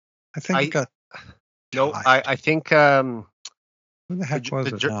 I think it got. No, tied. I think. Who the heck was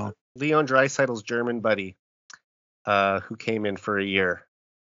it now? Leon Draisaitl's German buddy, who came in for a year.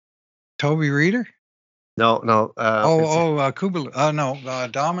 Toby Reeder? No. Kubel. No,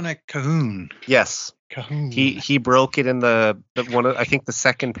 Dominic Cahoon. Yes. Cahoon. He broke it in the one of, I think, the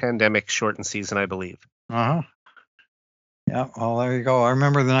second pandemic shortened season, I believe. Uh-huh. Yeah, well, there you go. I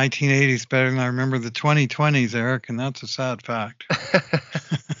remember the 1980s better than I remember the 2020s, Eric, and that's a sad fact.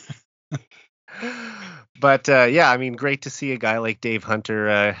 But, I mean, great to see a guy like Dave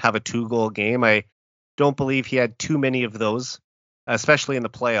Hunter have a 2-goal game. I don't believe he had too many of those, especially in the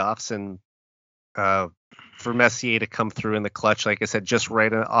playoffs. And for Messier to come through in the clutch, like I said, just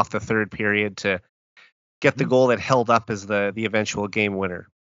right off the third period to get the goal that held up as the eventual game winner.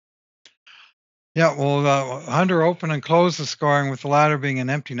 Yeah, well, Hunter opened and closed the scoring, with the latter being an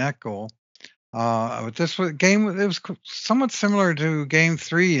empty net goal. But this game, it was somewhat similar to Game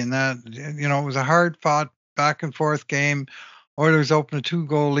 3 in that, it was a hard-fought back-and-forth game. Oilers opened a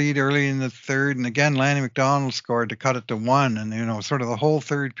 2-goal lead early in the third, and again, Lanny McDonald scored to cut it to 1. And, sort of the whole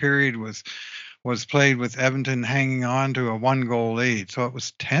third period was played with Edmonton hanging on to a 1-goal lead. So it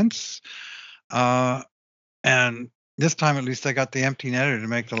was tense. And this time, at least, I got the empty netter to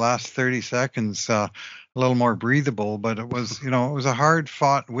make the last 30 seconds a little more breathable. But it was, it was a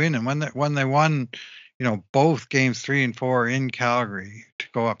hard-fought win. And when they won, both games 3 and 4 in Calgary to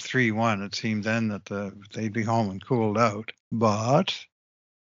go up 3-1. It seemed then that they'd be home and cooled out, but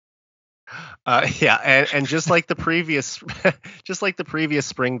yeah, and just like the previous, just like the previous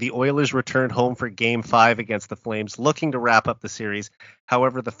spring, the Oilers returned home for Game 5 against the Flames, looking to wrap up the series.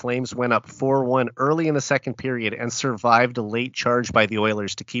 However, the Flames went up 4-1 early in the second period and survived a late charge by the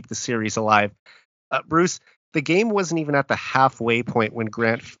Oilers to keep the series alive. Bruce, the game wasn't even at the halfway point when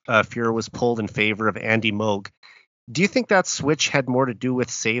Grant Fuhr was pulled in favor of Andy Moog. Do you think that switch had more to do with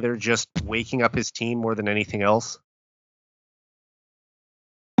Sather just waking up his team more than anything else?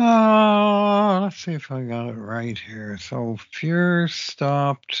 let's see if I got it right here. So Fuhr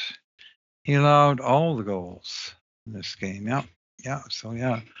stopped. He allowed all the goals in this game. Yeah. So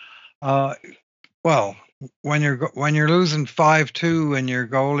yeah. Well, when you're losing 5-2 and your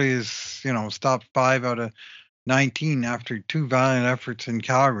goalie is stopped 5 out of 19 after 2 valiant efforts in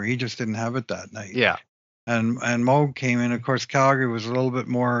Calgary, he just didn't have it that night. Yeah. And Moog came in. Of course, Calgary was a little bit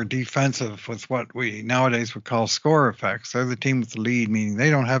more defensive with what we nowadays would call score effects. They're the team with the lead, meaning they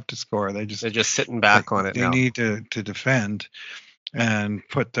don't have to score. They're just sitting back on it now. They need to defend and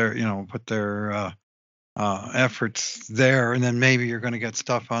put their efforts there, and then maybe you're going to get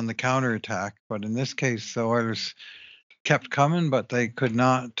stuff on the counterattack. But in this case, the Oilers kept coming, but they could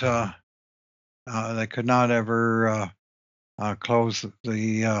not ever close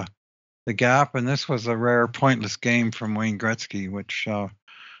the gap. And this was a rare pointless game from Wayne Gretzky, which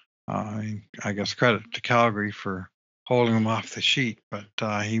I guess credit to Calgary for holding him off the sheet, but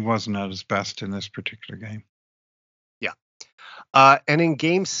he wasn't at his best in this particular game. Yeah. And in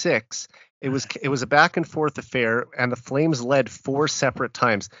Game 6, it was a back and forth affair, and the Flames led 4 separate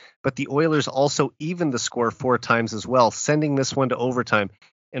times, but the Oilers also evened the score 4 times as well, sending this one to overtime.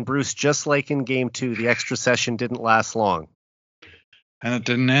 And Bruce, just like in Game 2, the extra session didn't last long. And it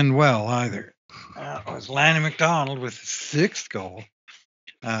didn't end well either. It was Lanny McDonald with his 6th goal,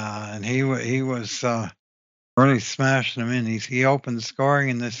 and he was really smashing them in. He opened the scoring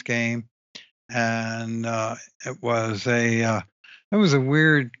in this game, and it was a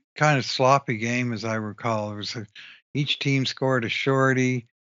weird kind of sloppy game, as I recall. Each team scored a shorty.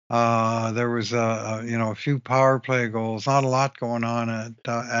 There was a few power play goals, not a lot going on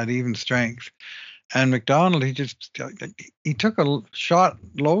at even strength. And McDonald, he took a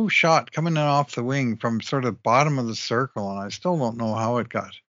low shot coming in off the wing from sort of bottom of the circle, and I still don't know how it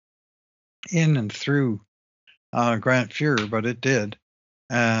got in and through Grant Fuhr, but it did.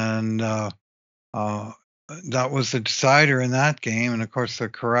 And that was the decider in that game. And of course, the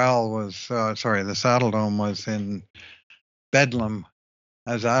Saddle Dome was in bedlam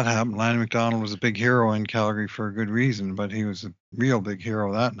as that happened. Lanny McDonald was a big hero in Calgary for a good reason, but he was a real big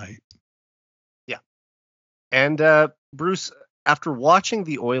hero that night. Yeah. And Bruce, after watching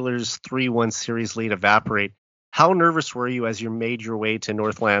the Oilers 3-1 series lead evaporate, how nervous were you as you made your way to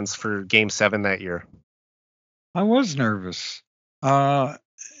Northlands for Game 7 that year? I was nervous. The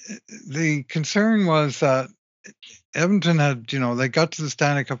concern was that Edmonton had, they got to the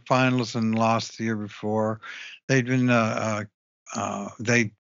Stanley Cup Finals and lost the year before. They'd been,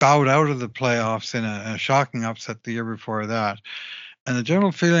 they bowed out of the playoffs in a shocking upset the year before that. And the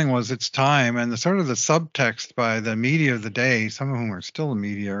general feeling was it's time. And the subtext by the media of the day, some of whom are still the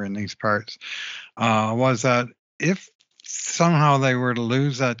media in these parts, was that if somehow they were to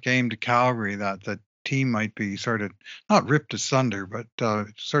lose that game to Calgary, that the team might be sort of not ripped asunder, but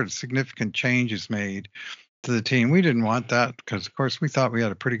sort of significant changes made to the team. We didn't want that because, of course, we thought we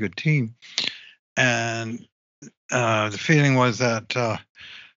had a pretty good team. And the feeling was that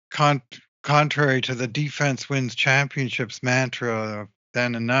contrary to the defense wins championships mantra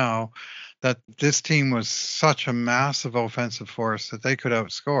then and now, that this team was such a massive offensive force that they could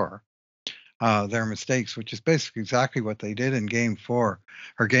outscore their mistakes, which is basically exactly what they did in Game 4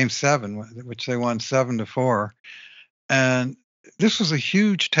 or Game 7, which they won 7-4. And this was a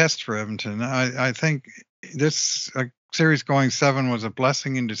huge test for Edmonton. I think this series going 7 was a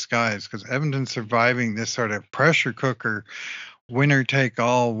blessing in disguise because Edmonton surviving this sort of pressure cooker, winner take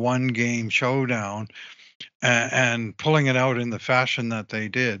all one game showdown and pulling it out in the fashion that they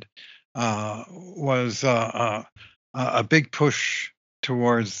did was a big push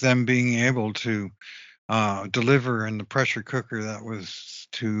towards them being able to deliver in the pressure cooker that was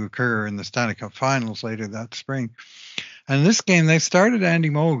to occur in the Stanley Cup Finals later that spring. And this game, they started Andy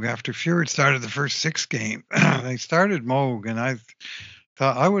Moog after Fuhr had started the first 6 game. They started Moog, and I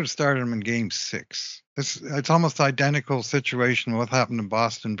thought I would have started him in Game 6. It's almost identical situation with what happened to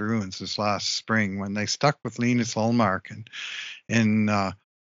Boston Bruins this last spring when they stuck with Linus Ullmark in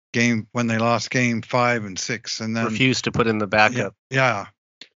game when they lost Game 5 and 6, and then refused to put in the backup. Yeah.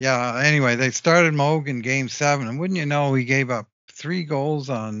 Yeah. Anyway, they started Moog in Game 7, and wouldn't you know, he gave up 3 goals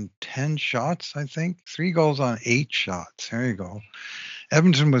on 10 shots. I think 3 goals on 8 shots. There you go.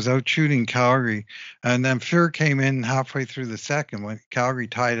 Edmonton was out shooting Calgary, and then Fuhr came in halfway through the second when Calgary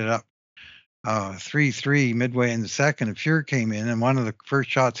tied it up 3-3 midway in the second. And Fuhr came in, and one of the first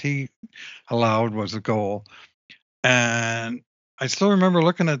shots he allowed was a goal. And I still remember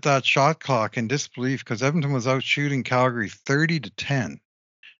looking at that shot clock in disbelief because Edmonton was out shooting Calgary 30-10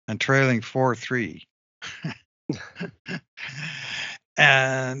 and trailing 4-3.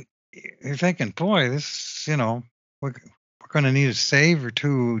 And you're thinking, boy, this, we're going to need a save or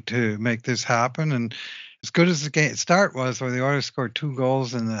two to make this happen. And as good as the game start was, where the Oilers scored 2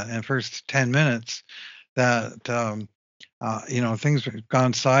 goals in the first 10 minutes, that things had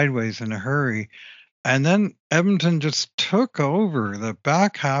gone sideways in a hurry. And then Edmonton just took over the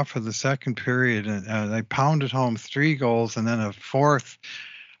back half of the second period, and they pounded home 3 goals, and then a fourth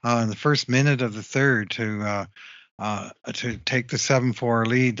in the first minute of the third to take the 7-4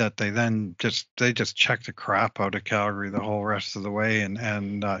 lead. That they just checked the crap out of Calgary the whole rest of the way,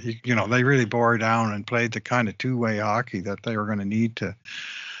 and they really bore down and played the kind of two-way hockey that they were going to need to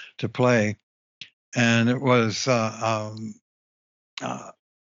play. And it was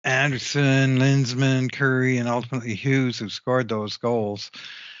Anderson, Linsman, Curry, and ultimately Hughes who scored those goals.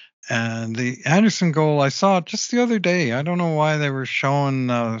 And the Anderson goal I saw just the other day. I don't know why they were showing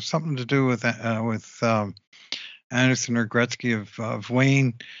something to do with Anderson or Gretzky of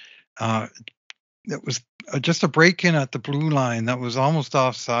Wayne. It was just a break-in at the blue line that was almost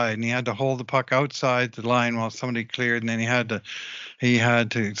offside, and he had to hold the puck outside the line while somebody cleared, and then he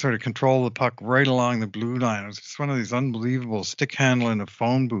had to sort of control the puck right along the blue line. It was just one of these unbelievable stick handling in a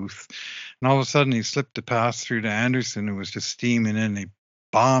phone booth, and all of a sudden he slipped a pass through to Anderson, who was just steaming in. He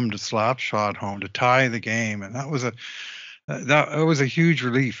bombed a slap shot home to tie the game, and that was a huge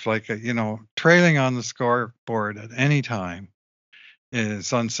relief. Like trailing on the scoreboard at any time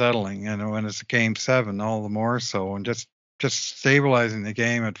is unsettling, and when it's a Game 7, all the more so. And just stabilizing the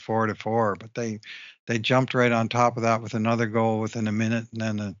game at 4-4, but they jumped right on top of that with another goal within a minute, and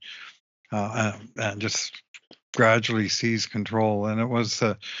then and just gradually seized control. And it was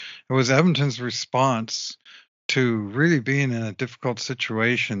Edmonton's response to really being in a difficult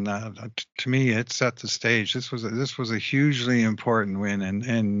situation that, to me, it set the stage. This was a hugely important win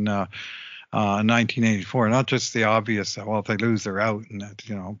in 1984. Not just the obvious that, well, if they lose, they're out, and that,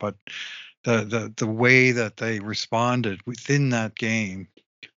 but the way that they responded within that game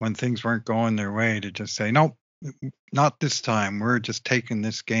when things weren't going their way, to just say, nope, not this time. We're just taking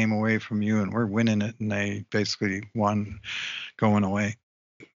this game away from you, and we're winning it. And they basically won going away.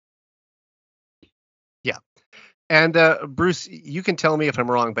 Yeah. And Bruce, you can tell me if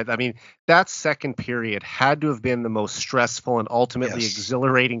I'm wrong, but I mean, that second period had to have been the most stressful and ultimately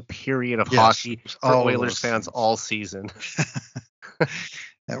exhilarating period of hockey for Oilers fans all season.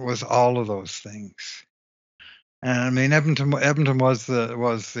 It was all of those things. And I mean, Edmonton was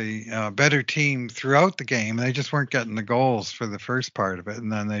the better team throughout the game. They just weren't getting the goals for the first part of it,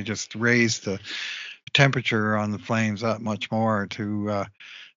 and then they just raised the temperature on the Flames that much more to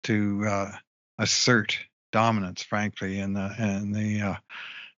assert dominance, frankly, in the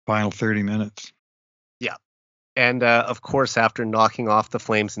final 30 minutes. Yeah. And of course, after knocking off the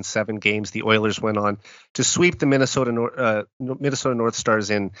Flames in 7 games, the Oilers went on to sweep the Minnesota North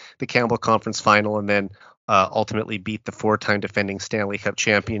Stars in the Campbell Conference Final, and then ultimately beat the 4-time defending Stanley Cup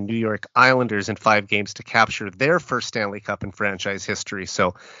champion New York Islanders in 5 games to capture their first Stanley Cup in franchise history.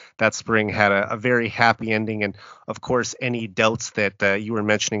 So that spring had a very happy ending. And of course, any doubts that you were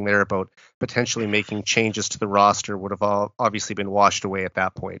mentioning there about potentially making changes to the roster would have obviously been washed away at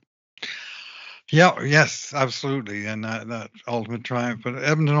that point. Yeah, yes, absolutely. And that ultimate triumph. But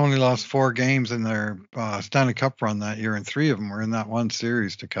Edmonton only lost 4 games in their Stanley Cup run that year, and 3 of them were in that one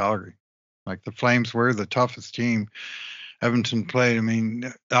series to Calgary. Like, the Flames were the toughest team Edmonton played. I mean,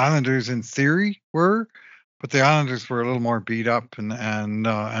 the Islanders in theory were, but the Islanders were a little more beat up, and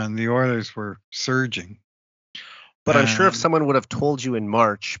the Oilers were surging. But I'm sure if someone would have told you in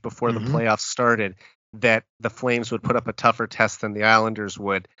March before the playoffs started that the Flames would put up a tougher test than the Islanders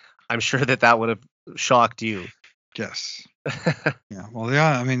would, I'm sure that would have shocked you. Yes. Yeah. Well, the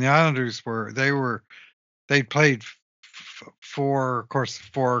Islanders they played 4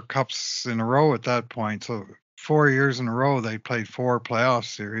 cups in a row at that point. So 4 years in a row, they played 4 playoff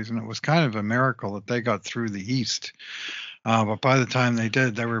series, and it was kind of a miracle that they got through the East. But by the time they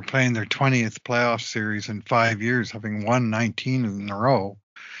did, they were playing their 20th playoff series in 5 years, having won 19 in a row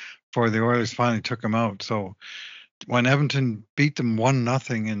before the Oilers finally took them out. So when Edmonton beat them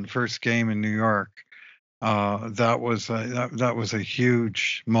 1-0 in the first game in New York, that was a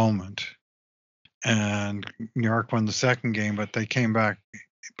huge moment. And New York won the second game, but they came back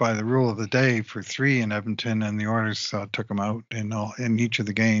by the rule of the day for 3 in Edmonton, and the Oilers took them out in each of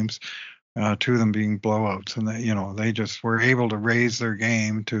the games. 2 of them being blowouts, and they just were able to raise their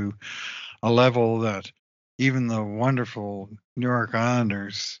game to a level that even the wonderful New York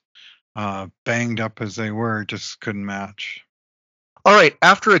Islanders, banged up as they were, just couldn't match. All right,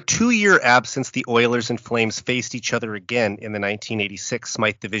 after a 2-year absence, the Oilers and Flames faced each other again in the 1986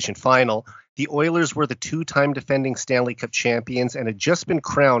 Smythe Division Final. The Oilers were the 2-time defending Stanley Cup champions and had just been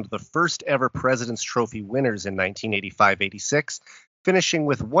crowned the first ever President's Trophy winners in 1985-86, finishing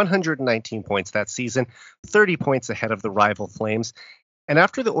with 119 points that season, 30 points ahead of the rival Flames. And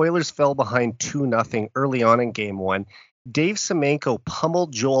after the Oilers fell behind 2-0 early on in Game 1, Dave Semenko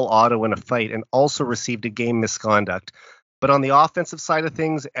pummeled Joel Otto in a fight and also received a game misconduct. But on the offensive side of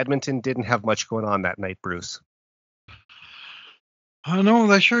things, Edmonton didn't have much going on that night, Bruce. No,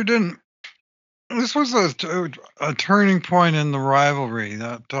 they sure didn't. This was a turning point in the rivalry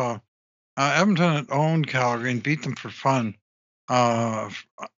that Edmonton had owned Calgary and beat them for fun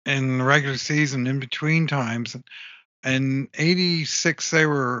in the regular season in between times. In 86, they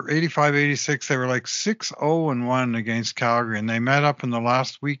were 85, 86, they were like 6-0-1 against Calgary, and they met up in the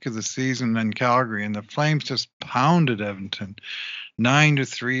last week of the season in Calgary, and the Flames just pounded Edmonton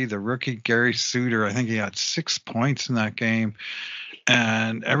 9-3. The rookie Gary Suter, I think he had 6 points in that game,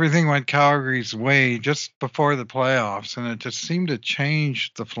 and everything went Calgary's way just before the playoffs, and it just seemed to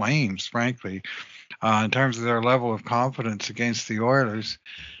change the Flames, frankly, in terms of their level of confidence against the Oilers.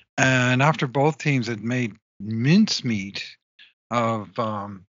 And after both teams had made mincemeat of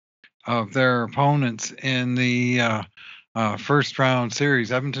their opponents in the first round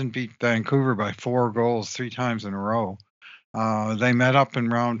series, Edmonton beat Vancouver by 4 goals 3 times in a row. They met up in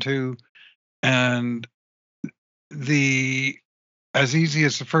round 2, and as easy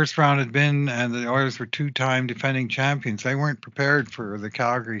as the first round had been, and the Oilers were 2-time defending champions, they weren't prepared for the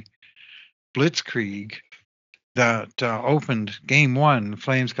Calgary blitzkrieg that opened Game 1. The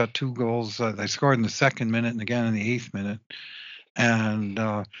Flames got 2 goals. They scored in the 2nd minute and again in the 8th minute. And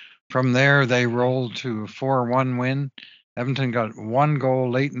from there, they rolled to a 4-1 win. Edmonton got 1 goal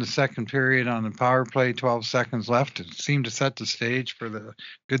late in the second period on the power play, 12 seconds left. It seemed to set the stage for the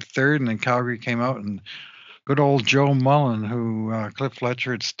good third, and then Calgary came out, and good old Joe Mullen, who Cliff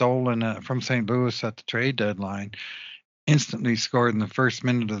Fletcher had stolen from St. Louis at the trade deadline, instantly scored in the first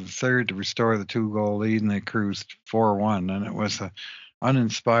minute of the third to restore the 2-goal lead, and they cruised 4-1. And it was a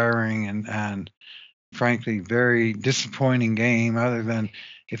uninspiring and frankly very disappointing game. Other than,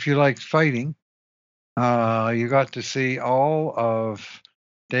 if you liked fighting, you got to see all of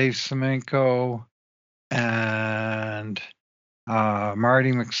Dave Semenko and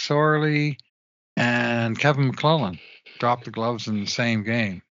Marty McSorley and Kevin McClellan drop the gloves in the same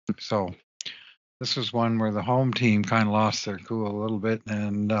game. So this was one where the home team kind of lost their cool a little bit,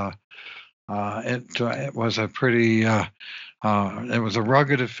 and it was a pretty it was a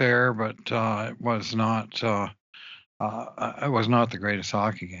rugged affair, but it was not the greatest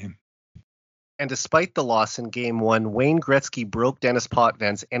hockey game. And despite the loss in Game 1, Wayne Gretzky broke Dennis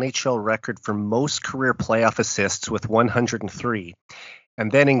Potvin's NHL record for most career playoff assists with 103.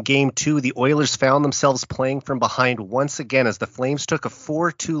 And then in Game 2, the Oilers found themselves playing from behind once again as the Flames took a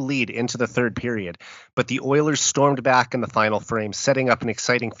 4-2 lead into the third period. But the Oilers stormed back in the final frame, setting up an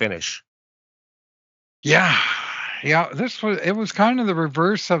exciting finish. Yeah, it was kind of the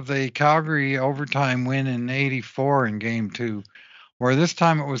reverse of the Calgary overtime win in 84 in Game 2, where this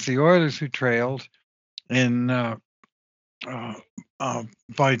time it was the Oilers who trailed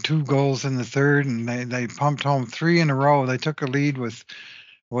by 2 goals in the third, and they pumped home 3 in a row. They took a lead with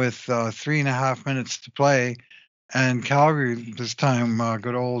 3.5 minutes to play, and Calgary this time,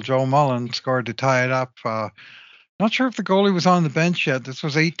 good old Joe Mullen scored to tie it up. Not sure if the goalie was on the bench yet. This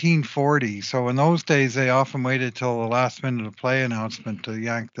was 1840, so in those days they often waited till the last minute of play announcement to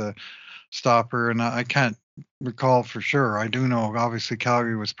yank the stopper, and I can't recall for sure. I do know obviously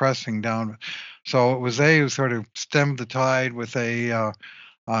Calgary was pressing down, so it was they who sort of stemmed the tide with a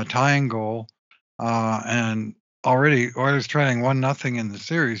tying goal, and already Oilers trailing 1-0 in the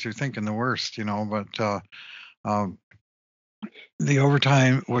series. You're thinking the worst, but the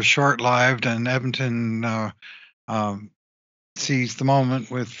overtime was short-lived, and Edmonton seized the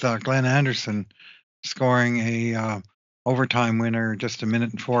moment with Glenn Anderson scoring a overtime winner just 1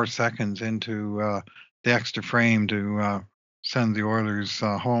 minute and 4 seconds into the extra frame to send the Oilers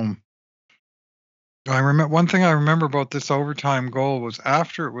home. One thing I remember about this overtime goal was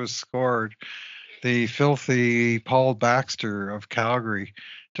after it was scored, the filthy Paul Baxter of Calgary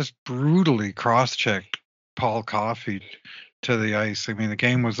just brutally cross-checked Paul Coffey to the ice. I mean, the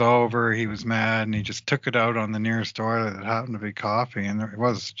game was over. He was mad, and he just took it out on the nearest oiler that happened to be Coffey, and there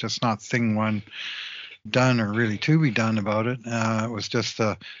was just not thing one done or really to be done about it. It was just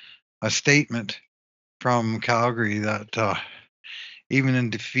a statement from Calgary that even in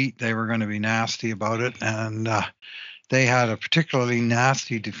defeat, they were going to be nasty about it, and they had a particularly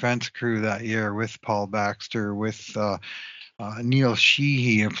nasty defense crew that year with Paul Baxter, with Neil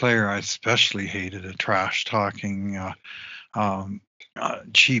Sheehy, a player I especially hated, a trash-talking,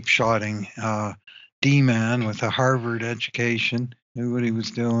 cheap shotting D-man with a Harvard education, knew what he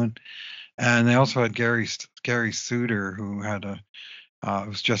was doing. And they also had Gary Suter, who had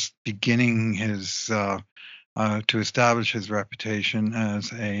was just beginning his to establish his reputation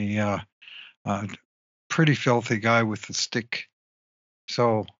as a pretty filthy guy with the stick.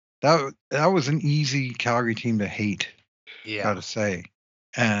 So that was an easy Calgary team to hate, gotta say.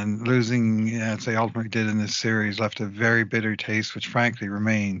 And losing, as they ultimately did in this series, left a very bitter taste, which frankly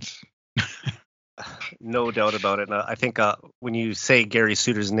remains. No doubt about it. And I think when you say Gary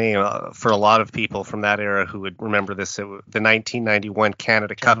Suter's name, for a lot of people from that era who would remember this, the 1991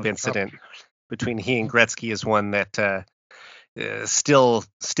 Canada Cup incident between he and Gretzky is one that still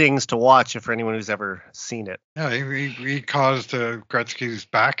stings to watch for anyone who's ever seen it. Yeah, he caused Gretzky's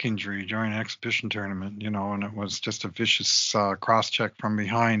back injury during an exhibition tournament, and it was just a vicious cross-check from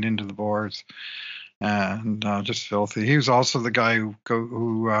behind into the boards, and just filthy. He was also the guy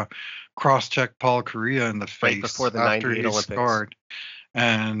who cross-checked Paul Kariya in the face right before the after he Olympics. scored,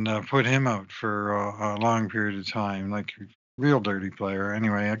 and put him out for a long period of time. Like, real dirty player.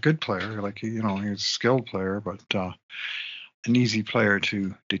 Anyway, a good player. Like, he was a skilled player, but an easy player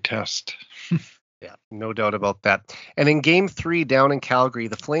to detest. Yeah, no doubt about that. And in Game 3 down in Calgary,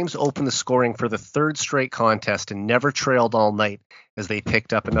 the Flames opened the scoring for the third straight contest and never trailed all night as they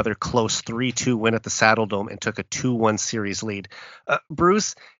picked up another close 3-2 win at the Saddledome and took a 2-1 series lead.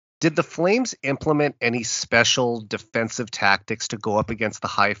 Bruce, did the Flames implement any special defensive tactics to go up against the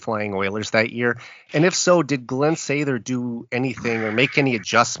high-flying Oilers that year? And if so, did Glenn Sather do anything or make any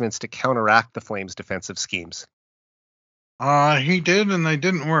adjustments to counteract the Flames' defensive schemes? He did, and they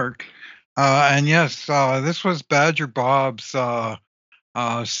didn't work. And yes, this was Badger Bob's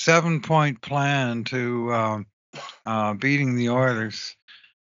 7-point plan to beating the Oilers.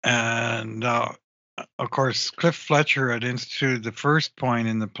 And of course, Cliff Fletcher had instituted the first point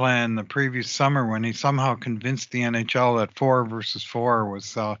in the plan the previous summer when he somehow convinced the NHL that 4 versus 4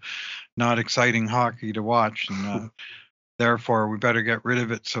 was not exciting hockey to watch. And therefore, we better get rid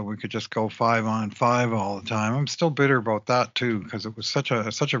of it so we could just go 5-on-5 all the time. I'm still bitter about that too, because it was such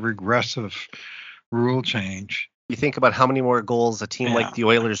a regressive rule change. You think about how many more goals a team like the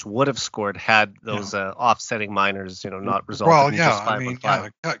Oilers would have scored had those offsetting minors, not resulted in just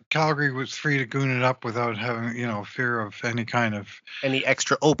 5-on-5. Calgary was free to goon it up without having, fear of any kind of any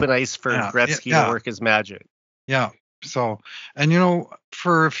extra open ice for Gretzky to work his magic. Yeah. So, and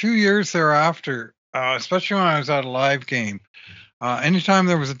for a few years thereafter, especially when I was at a live game, anytime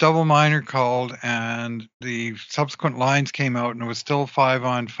there was a double minor called and the subsequent lines came out and it was still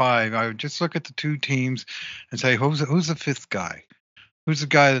 5-on-5, I would just look at the two teams and say, who's the fifth guy? Who's the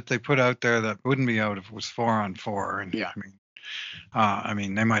guy that they put out there that wouldn't be out if it was 4-on-4? And I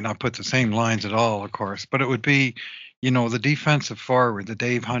mean, they might not put the same lines at all, of course, but it would be, the defensive forward, the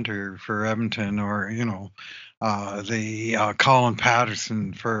Dave Hunter for Edmonton, or the Colin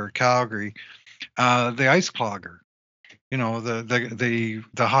Patterson for Calgary. The ice clogger, the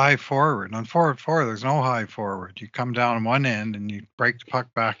high forward. On forward 4, there's no high forward. You come down on one end and you break the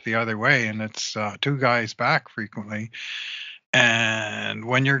puck back the other way, and it's 2 guys back frequently. And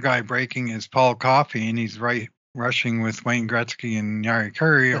when your guy breaking is Paul Coffey and he's rushing with Wayne Gretzky and Jari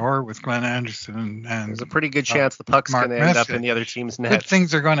Kurri, or with Glenn Anderson, and there's a pretty good chance the puck's going to end up in the other team's net. Good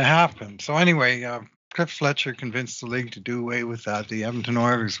things are going to happen. So anyway, Cliff Fletcher convinced the league to do away with that, the Edmonton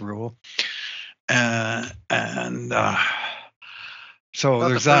Oilers rule. So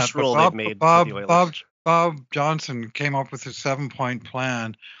there's that. Rule Bob, made Bob Johnson came up with a 7-point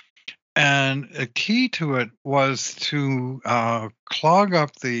plan, and a key to it was to clog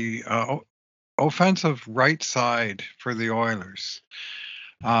up the offensive right side for the Oilers.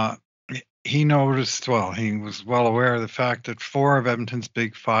 He noticed, he was well aware of the fact that 4 of Edmonton's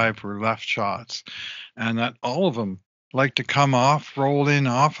big 5 were left shots, and that all of them like to come off, roll in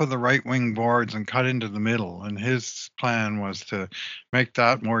off of the right wing boards and cut into the middle. And his plan was to make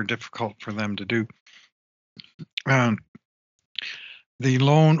that more difficult for them to do. The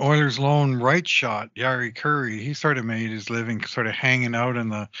Oilers' lone right shot, Jari Kurri, he sort of made his living sort of hanging out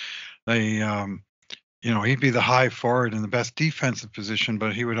in he'd be the high forward in the best defensive position,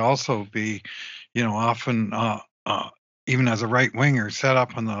 but he would also be, often even as a right winger, set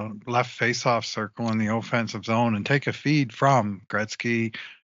up on the left face-off circle in the offensive zone and take a feed from Gretzky,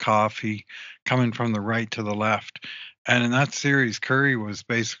 Coffey, coming from the right to the left. And in that series, Curry was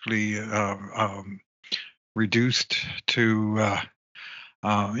basically reduced to,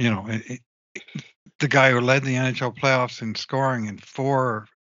 the guy who led the NHL playoffs in scoring in the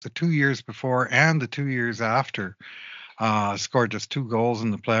 2 years before and the 2 years after. Scored just 2 goals in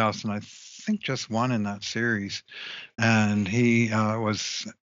the playoffs, and I think just one in that series. And he was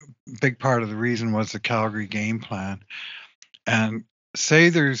a big part of the reason was the Calgary game plan. And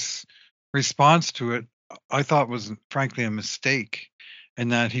Sather's response to it, I thought was frankly a mistake, in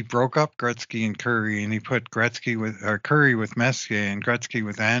that he broke up Gretzky and Curry, and he put Curry with Messier and Gretzky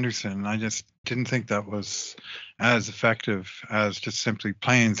with Anderson. I just didn't think that was as effective as just simply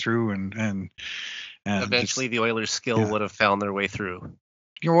playing through and eventually just, the Oilers' skill would have found their way through.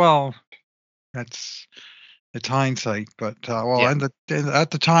 Well, it's hindsight, but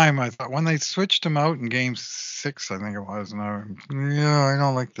at the time I thought when they switched him out in Game 6, I think it was, and I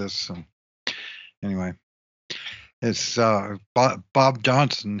don't like this. So anyway, it's Bob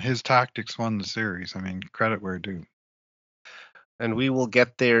Johnson. His tactics won the series. I mean, credit where due. And we will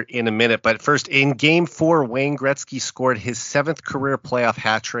get there in a minute. But first, in Game 4, Wayne Gretzky scored his 7th career playoff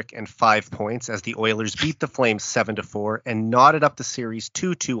hat trick and 5 points as the Oilers beat the Flames 7-4 and knotted up the series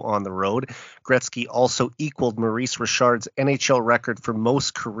 2-2 on the road. Gretzky also equaled Maurice Richard's NHL record for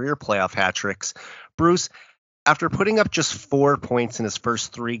most career playoff hat tricks. Bruce, after putting up just 4 points in his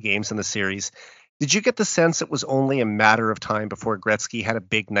first 3 games in the series, did you get the sense it was only a matter of time before Gretzky had a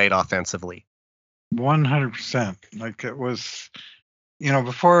big night offensively? 100%. Like it was,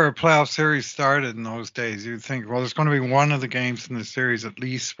 before a playoff series started in those days, you'd think, well, there's going to be one of the games in the series at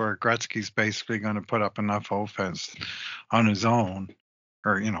least where Gretzky's basically going to put up enough offense on his own,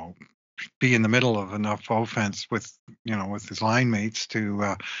 or be in the middle of enough offense with his line mates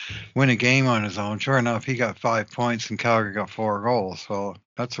to win a game on his own. Sure enough, he got 5 points and Calgary got 4 goals. So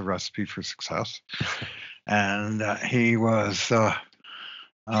that's a recipe for success. And he was.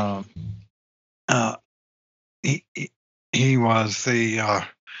 He was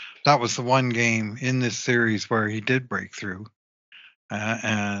that was the one game in this series where he did break through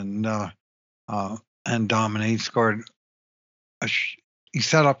and dominate. Scored he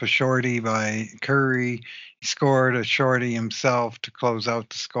set up a shorty by Curry. He scored a shorty himself to close out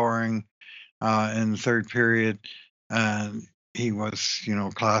the scoring in the third period, and he was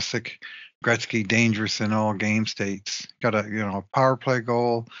classic Gretzky, dangerous in all game states. Got a power play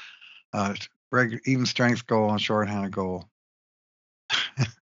goal, even strength goal, and shorthanded goal.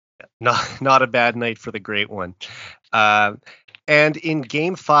 Not a bad night for the great one. And in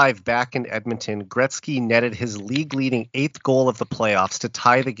Game 5 back in Edmonton, Gretzky netted his league-leading 8th goal of the playoffs to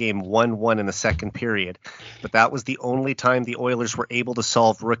tie the game 1-1 in the second period. But that was the only time the Oilers were able to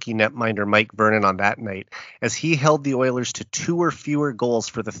solve rookie netminder Mike Vernon on that night, as he held the Oilers to 2 or fewer goals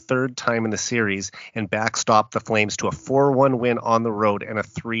for the third time in the series and backstopped the Flames to a 4-1 win on the road and a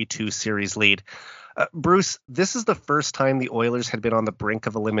 3-2 series lead. Bruce, this is the first time the Oilers had been on the brink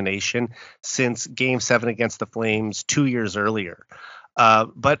of elimination since Game 7 against the Flames 2 years earlier.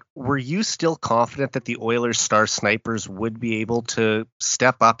 But were you still confident that the Oilers' star snipers would be able to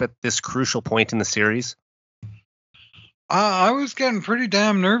step up at this crucial point in the series? I was getting pretty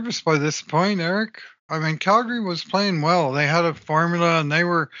damn nervous by this point, Eric. I mean, Calgary was playing well. They had a formula, and they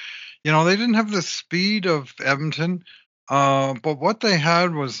were, they didn't have the speed of Edmonton, but what they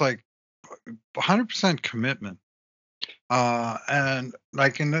had was like 100% commitment, and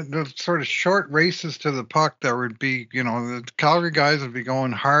like in the sort of short races to the puck, there would be, the Calgary guys would be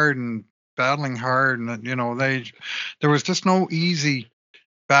going hard and battling hard, and there was just no easy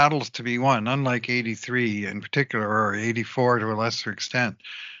battles to be won, unlike 83 in particular, or 84 to a lesser extent.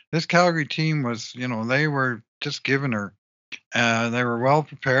 This Calgary team was, they were just giving her. They were well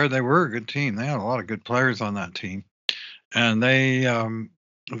prepared. They were a good team. They had a lot of good players on that team, and they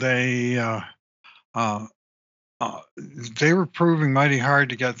were proving mighty hard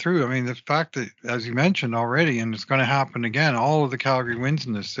to get through. I mean, the fact that, as you mentioned already, and it's going to happen again, all of the Calgary wins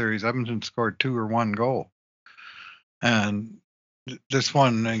in this series, Edmonton scored 2 or 1 goal. And this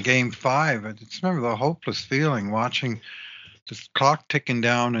one in Game 5, I just remember the hopeless feeling watching the clock ticking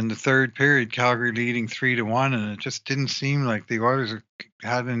down in the third period, Calgary leading 3-1, and it just didn't seem like the Oilers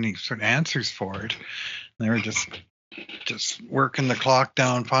had any sort of answers for it. They were just working the clock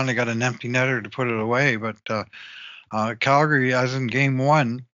down, finally got an empty netter to put it away. But Calgary, as in Game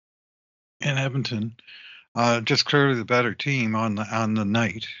 1 in Edmonton, just clearly the better team on the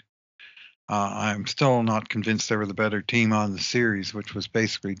night. I'm still not convinced they were the better team on the series, which was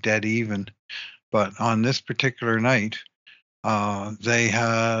basically dead even. But on this particular night, they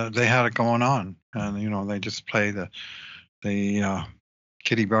had it going on, and they just play the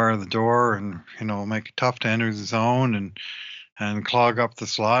kitty bar of the door, and make it tough to enter the zone, and clog up the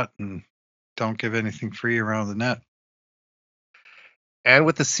slot, and don't give anything free around the net. And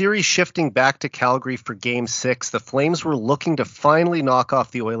with the series shifting back to Calgary for Game 6, the Flames were looking to finally knock off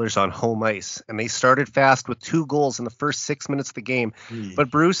the Oilers on home ice, and they started fast with 2 goals in the first 6 minutes of the game.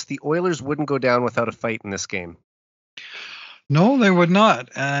 But Bruce, the Oilers wouldn't go down without a fight in this game. No, they would not.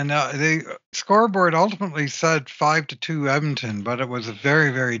 And the scoreboard ultimately said 5-2 Edmonton, but it was a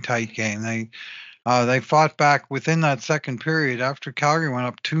very, very tight game. They fought back within that second period after Calgary went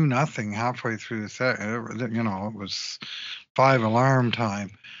up 2-0 halfway through the second. It was 5 alarm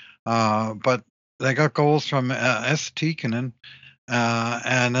time. But they got goals from Tikkanen,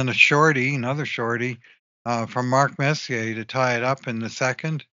 and then another shorty, from Mark Messier to tie it up in the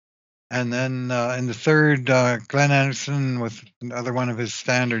second. And then in the third, Glenn Anderson with another one of his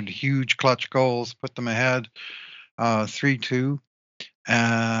standard huge clutch goals put them ahead 3-2.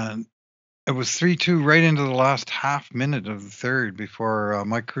 And it was 3-2 right into the last half minute of the third before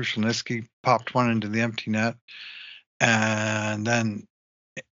Mike Krushelnyski popped one into the empty net. And then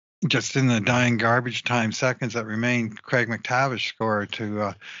just in the dying garbage time seconds that remained, Craig McTavish scored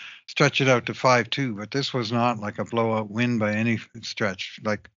to stretch it out to 5-2. But this was not like a blowout win by any stretch,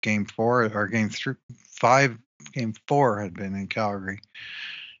 like Game 4 or Game 5. Game 4 had been in Calgary.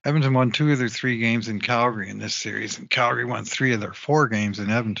 Edmonton won 2 of their 3 games in Calgary in this series, and Calgary won 3 of their 4 games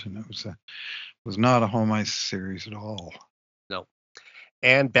in Edmonton. It was not a home ice series at all. No.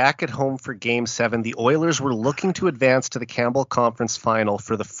 And back at home for Game 7, the Oilers were looking to advance to the Campbell Conference Final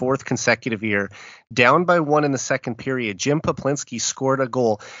for the 4th consecutive year. Down by 1 in the second period, Jim Poplinski scored a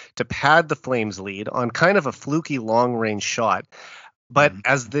goal to pad the Flames' lead on kind of a fluky long-range shot. But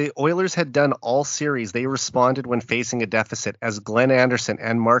as the Oilers had done all series, they responded when facing a deficit, as Glenn Anderson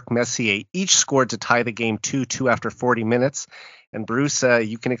and Mark Messier each scored to tie the game 2-2 after 40 minutes. And Bruce,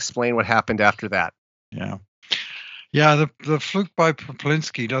 you can explain what happened after that. Yeah, the fluke by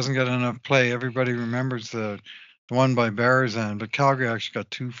Poplinski doesn't get enough play. Everybody remembers the one by Berezan, but Calgary actually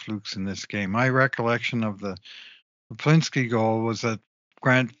got 2 flukes in this game. My recollection of the Poplinski goal was that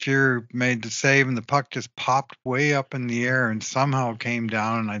Grant Fuhr made the save, and the puck just popped way up in the air and somehow came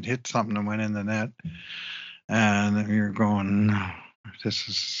down, and I'd hit something and went in the net. And you're going, no, this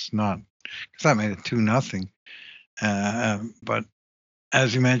is not, because that made it 2-0. But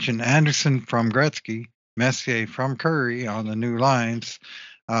as you mentioned, Anderson from Gretzky, Messier from Curry on the new lines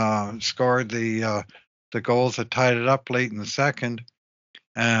scored the goals that tied it up late in the second.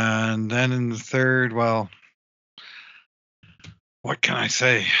 And then in the third, well, what can I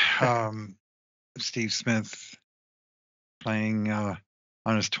say? Steve Smith playing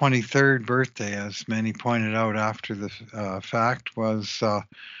on his 23rd birthday, as many pointed out after the fact, was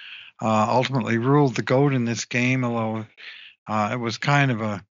ultimately ruled the GOAT in this game, although it was kind of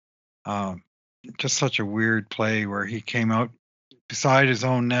a just such a weird play where he came out beside his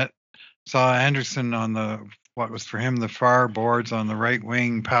own net, saw Anderson on what was for him the far boards on the right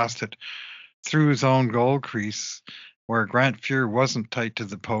wing, passed it through his own goal crease where Grant Fuhr wasn't tight to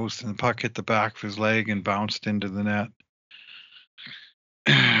the post, and the puck hit the back of his leg and bounced into the net.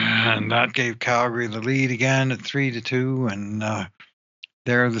 And that gave Calgary the lead again at 3-2, and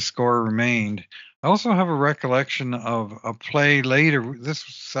there the score remained. I also have a recollection of a play later. This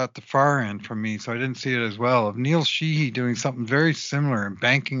was at the far end from me, so I didn't see it as well, of Neil Sheehy doing something very similar and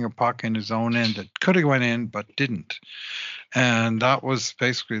banking a puck in his own end that could have went in but didn't. And that was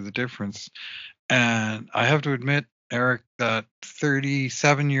basically the difference. And I have to admit, Eric, that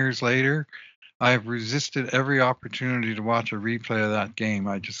 37 years later, I have resisted every opportunity to watch a replay of that game.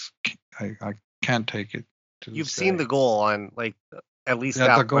 I can't take it. You've seen the goal on, like, at least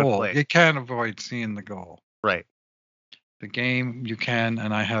that the goal. Play. You can't avoid seeing the goal. Right. The game you can,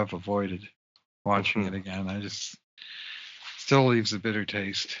 and I have avoided watching it again. I just still leaves a bitter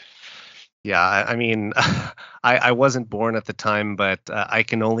taste. Yeah, I mean, I wasn't born at the time, but I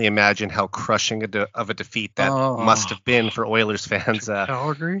can only imagine how crushing of a defeat that must have been for Oilers fans.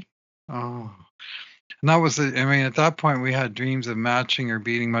 Calgary? Oh. And that was at that point we had dreams of matching or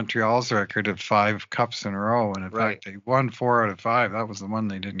beating Montreal's record of 5 cups in a row. And in fact, they won 4 out of 5. That was the one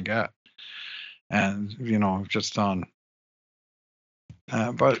they didn't get. And, just on.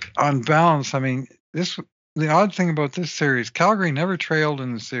 But on balance, the odd thing about this series, Calgary never trailed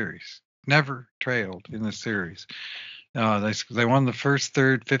in the series. Never trailed in the series. They won the first,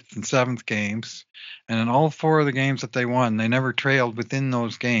 third, fifth, and seventh games, and in all 4 of the games that they won, they never trailed within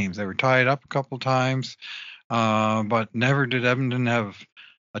those games. They were tied up a couple times, but never did Edmonton have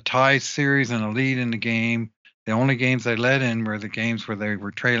a tie series and a lead in the game. The only games they led in were the games where they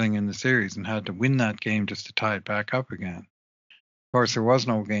were trailing in the series and had to win that game just to tie it back up again. Of course, there was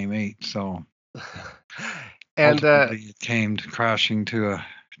no game 8, so and ultimately it came crashing to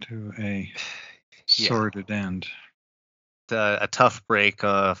a sordid end. A tough break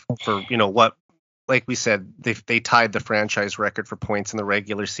for what, like we said, they tied the franchise record for points in the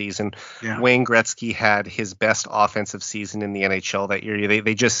regular season. Yeah. Wayne Gretzky had his best offensive season in the NHL that year.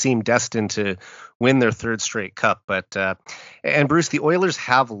 They just seemed destined to win their third straight cup. But and Bruce, the Oilers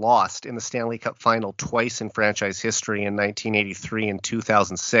have lost in the Stanley Cup final twice in franchise history, in 1983 and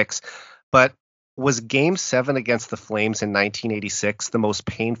 2006. But was Game 7 against the Flames in 1986 the most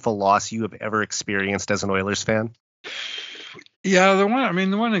painful loss you have ever experienced as an Oilers fan? Yeah, the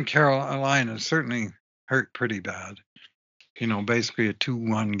one in Carolina certainly hurt pretty bad. Basically a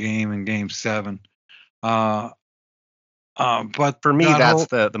 2-1 game in Game 7. But for me, that's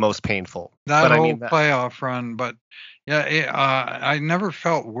the most painful. That whole playoff run, but yeah, I never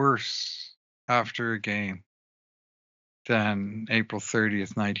felt worse after a game than April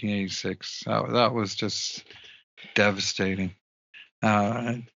 30th, 1986. That was just devastating.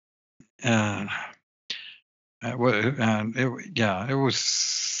 It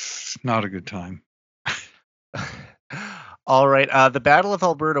was not a good time. All right. The Battle of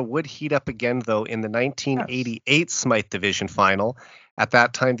Alberta would heat up again, though, in the 1988 Smythe Division final. At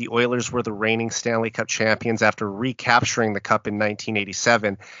that time, the Oilers were the reigning Stanley Cup champions after recapturing the cup in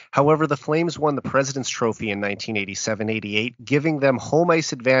 1987. However, the Flames won the President's Trophy in 1987-88, giving them home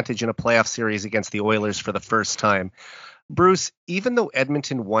ice advantage in a playoff series against the Oilers for the first time. Bruce, even though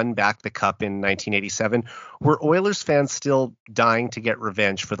Edmonton won back the cup in 1987, were Oilers fans still dying to get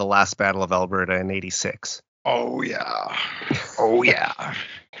revenge for the last Battle of Alberta in 86? Oh, yeah. Oh, yeah.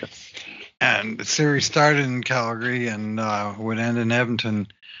 And the series started in Calgary and would end in Edmonton.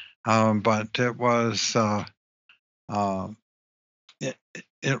 But it was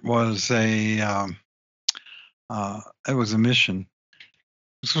it was a mission.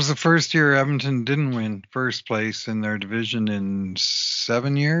 This was the first year Edmonton didn't win first place in their division in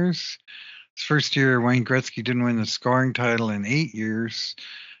 7 years. It's the first year Wayne Gretzky didn't win the scoring title in 8 years.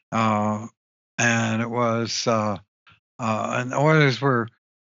 And it was and the Oilers were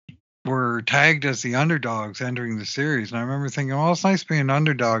tagged as the underdogs entering the series. And I remember thinking, well, it's nice being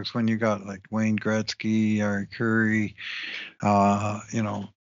underdogs when you got like Wayne Gretzky, Eric Friesen,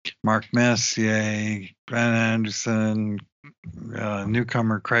 Mark Messier, Ben Anderson,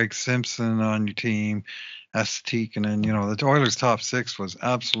 newcomer Craig Simpson on your team, Tikkanen. The Oilers' top 6 was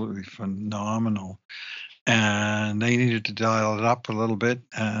absolutely phenomenal. And they needed to dial it up a little bit.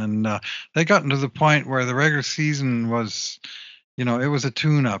 And they got into the point where the regular season was, it was a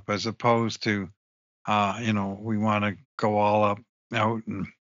tune-up as opposed to, we want to go all out. And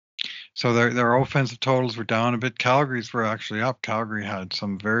so their offensive totals were down a bit. Calgary's were actually up. Calgary had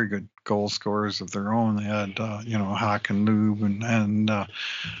some very good goal scorers of their own. They had, Hack and Lube and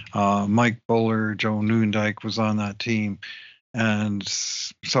Mike Buller, Joe Newendike was on that team. And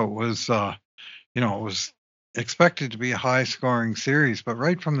so it was, it was expected to be a high-scoring series. But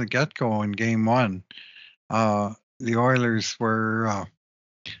right from the get-go in Game 1, the Oilers were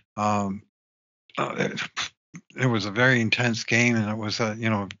it was a very intense game, and it was a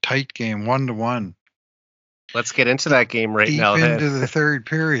tight game, 1-1. Let's get into that game right now. Deep into the third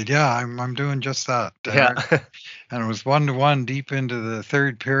period. Yeah, I'm doing just that. Yeah. And it was 1-1 deep into the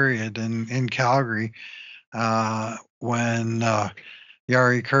third period in Calgary when Jari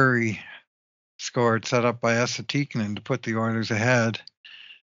Kurri scored, set up by Tikkanen to put the Oilers ahead.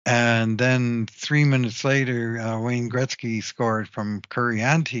 And then 3 minutes later, Wayne Gretzky scored from Kurri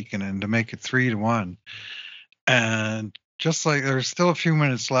and Tikkanen to make it 3-1. And just like there's still a few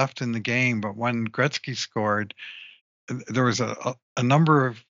minutes left in the game, but when Gretzky scored, there was a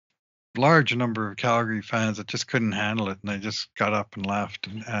large number of Calgary fans that just couldn't handle it, and they just got up and left.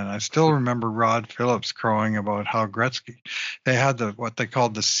 And I still remember Rod Phillips crowing about how Gretzky, they had what they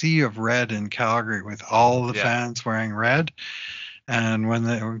called the Sea of Red in Calgary with all the fans wearing red. And when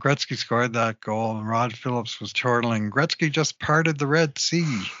Gretzky scored that goal, and Rod Phillips was chortling, Gretzky just parted the Red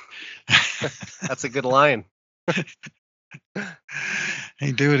Sea. That's a good line.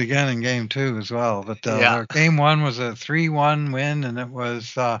 He'd do it again in Game 2 as well. But Game 1 was a 3-1 win, and it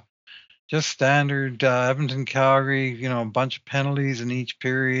was just standard Edmonton Calgary, a bunch of penalties in each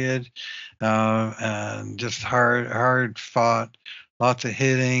period, and just hard fought, lots of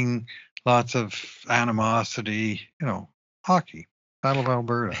hitting, lots of animosity, hockey. Battle of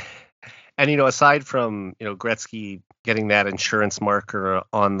Alberta. And, aside from, Gretzky getting that insurance marker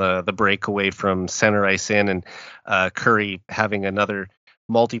on the breakaway from center ice in, and Kurri having another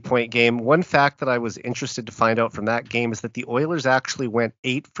multi-point game. One fact that I was interested to find out from that game is that the Oilers actually went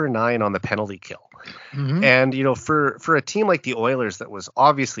 8 for 9 on the penalty kill. Mm-hmm. And, for a team like the Oilers that was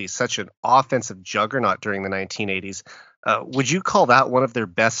obviously such an offensive juggernaut during the 1980s, would you call that one of their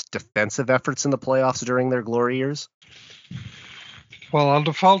best defensive efforts in the playoffs during their glory years? Well, I'll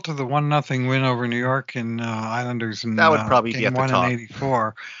default to the 1-0 win over New York and Islanders in That would probably be game at the one in top.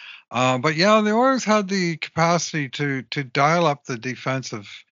 '84. But yeah, the Oilers had the capacity to dial up the defensive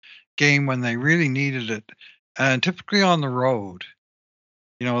game when they really needed it, and typically on the road.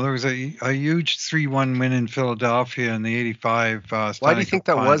 There was a huge 3-1 win in Philadelphia in the '85 Why do you Stanley think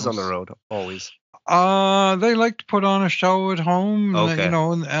Cup that was on the Finals. road always? They like to put on a show at home, Okay.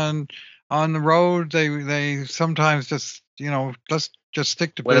 and on the road they sometimes just let's just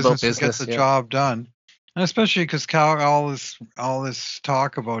stick to What about business and get business? the Yeah. job done. And especially because all this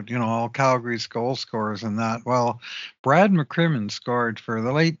talk about all Calgary's goal scorers and that. Well, Brad McCrimmon scored for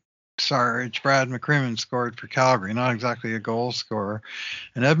the late Sarge. Brad McCrimmon scored for Calgary, not exactly a goal scorer.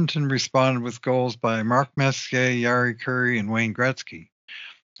 And Edmonton responded with goals by Mark Messier, Yari Curry, and Wayne Gretzky.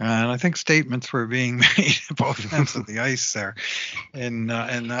 And I think statements were being made at both ends of the ice there in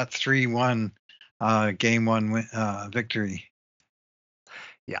that 3-1 game one victory.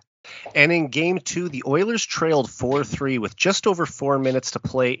 Yeah. And in game 2, the Oilers trailed 4-3 with just over 4 minutes to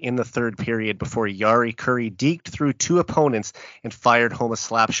play in the third period before Yari Curry deked through 2 opponents and fired home a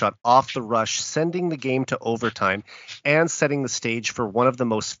slap shot off the rush, sending the game to overtime and setting the stage for one of the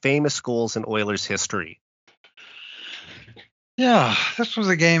most famous goals in Oilers history. Yeah, this was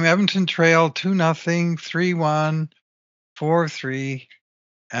a game. Edmonton trailed 2-0, 3-1, 4-3.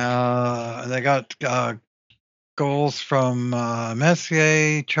 They got goals from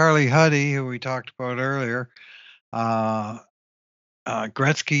Messier, Charlie Huddy, who we talked about earlier.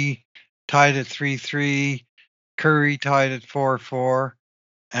 Gretzky tied at 3-3. Curry tied at 4-4.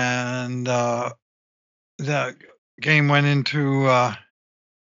 And the game went into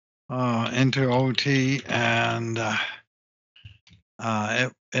OT, and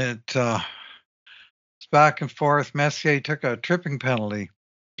it was back and forth. Messier took a tripping penalty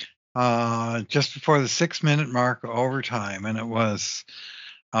just before the 6-minute mark of overtime, and it was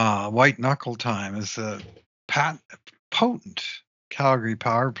white knuckle time as the potent Calgary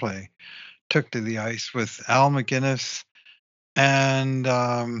power play took to the ice with Al McGuinness and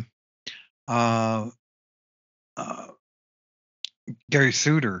Gary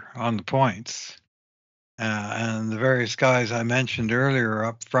Suter on the points. And the various guys I mentioned earlier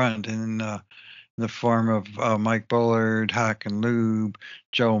up front in the form of Mike Bullard, Hack and Lube,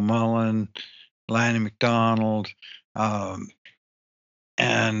 Joe Mullen, Lanny McDonald, and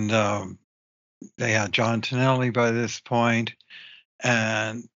they had John Tonelli by this point,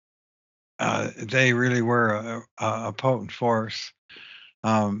 and they really were a potent force.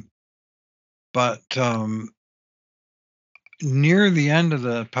 But near the end of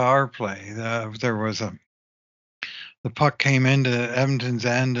the power play, there was the puck came into Edmonton's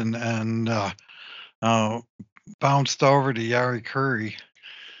end and bounced over to Yari Curry,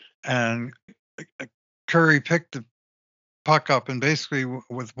 and Curry picked the puck up, and basically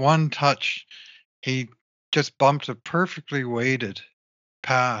with one touch, he just bumped a perfectly weighted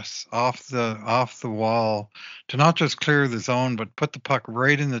pass off the wall to not just clear the zone, but put the puck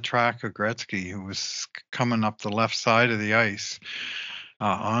right in the track of Gretzky, who was coming up the left side of the ice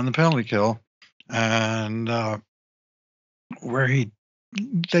on the penalty kill, and where he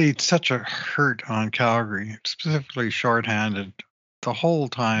laid such a hurt on Calgary, specifically shorthanded, the whole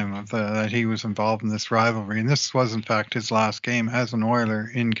time that he was involved in this rivalry. And this was, in fact, his last game as an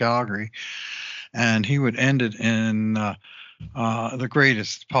Oiler in Calgary. And he would end it in the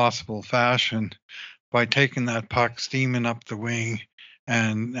greatest possible fashion by taking that puck, steaming up the wing,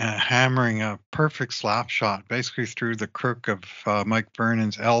 and hammering a perfect slap shot, basically through the crook of Mike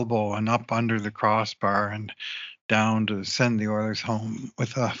Vernon's elbow and up under the crossbar and down to send the Oilers home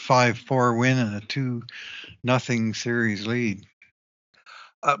with a 5-4 win and a 2-0 series lead.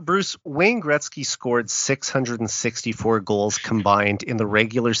 Bruce, Wayne Gretzky scored 664 goals combined in the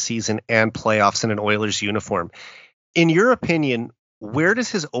regular season and playoffs in an Oilers uniform. In your opinion, where does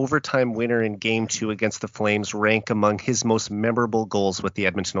his overtime winner in Game 2 against the Flames rank among his most memorable goals with the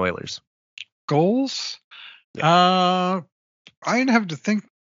Edmonton Oilers? Goals? Yeah. I'd have to think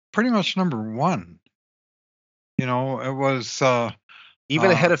pretty much number 1. It was even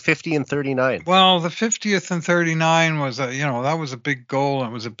ahead of 50 and 39. Well, the 50th and 39 was that was a big goal.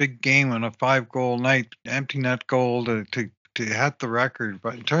 It was a big game on a 5-goal night, empty net goal to hit the record.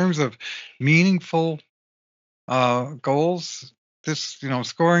 But in terms of meaningful goals, this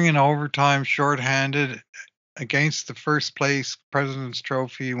scoring in overtime, shorthanded, against the first place President's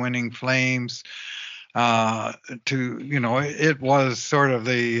Trophy winning Flames. It was sort of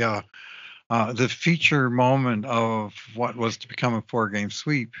the feature moment of what was to become a 4-game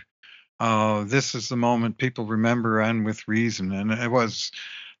sweep. This is the moment people remember, and with reason. And it was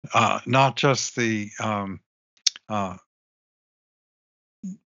not just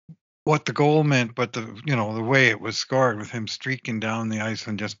what the goal meant, but the way it was scored, with him streaking down the ice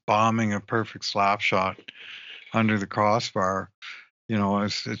and just bombing a perfect slap shot under the crossbar.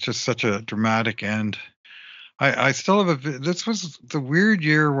 It's just such a dramatic end. I still have this was the weird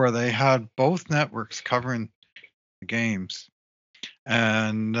year where they had both networks covering the games.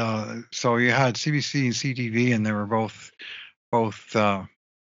 And so you had CBC and CTV, and they were both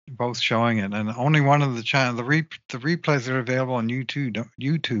showing it. And only one of the channel, the replays that are available on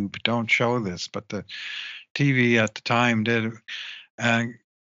YouTube don't show this, but the TV at the time did. And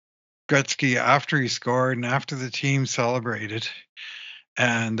Gretzky, after he scored and after the team celebrated,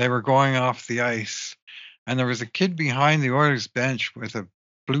 and they were going off the ice, and there was a kid behind the Oilers bench with a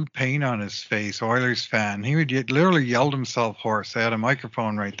blue paint on his face, Oilers fan. He literally yelled himself hoarse. They had a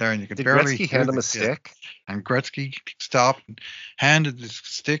microphone right there, and you could Did barely Gretzky hear hand him the a kid. stick? And Gretzky stopped and handed the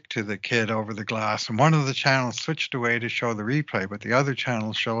stick to the kid over the glass. And one of the channels switched away to show the replay, but the other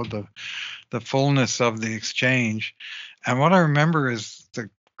channel showed the fullness of the exchange. And what I remember is the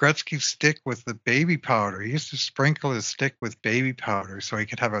Gretzky stick with the baby powder. He used to sprinkle his stick with baby powder so he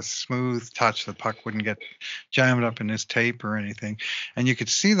could have a smooth touch. The puck wouldn't get jammed up in his tape or anything. And you could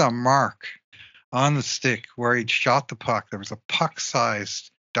see the mark on the stick where he'd shot the puck. There was a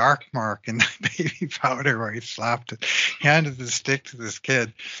puck-sized dark mark in the baby powder where he slapped it. He handed the stick to this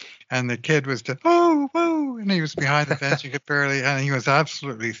kid, and the kid was just, oh, whoa, and he was behind the bench. You could barely, and he was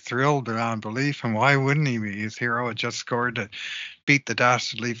absolutely thrilled beyond belief. And why wouldn't he be? His hero had just scored to beat the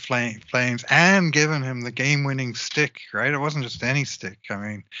Dastardly Flames and given him the game-winning stick, right? It wasn't just any stick. I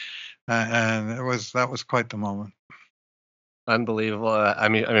mean, and that was quite the moment. Unbelievable.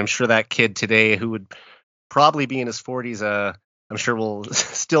 I'm sure that kid today, who would probably be in his 40s, I'm sure will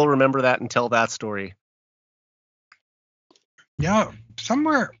still remember that and tell that story. Yeah,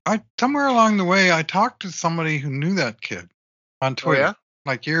 somewhere along the way, I talked to somebody who knew that kid on Twitter,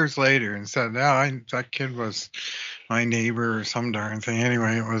 like years later, and said, "Yeah, that kid was my neighbor or some darn thing."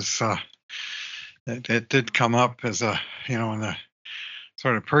 Anyway, it was it did come up as in the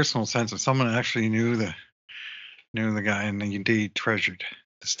sort of personal sense of someone who actually knew the guy and indeed treasured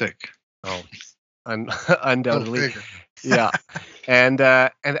the stick. Oh, undoubtedly. Yeah. And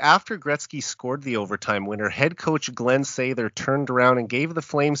after Gretzky scored the overtime winner, head coach Glenn Sather turned around and gave the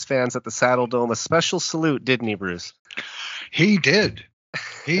Flames fans at the Saddle Dome a special salute, didn't he, Bruce? He did.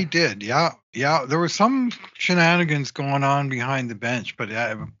 Yeah. There was some shenanigans going on behind the bench, but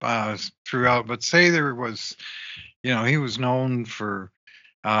throughout. But Sather was, he was known for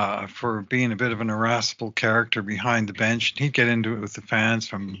being a bit of an irascible character behind the bench. He'd get into it with the fans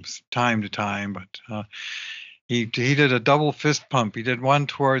from time to time, but he did a double fist pump. He did one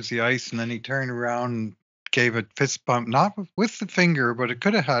towards the ice, and then he turned around and gave a fist pump, not with the finger, but it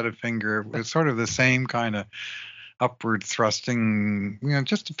could have had a finger. It was sort of the same kind of upward thrusting,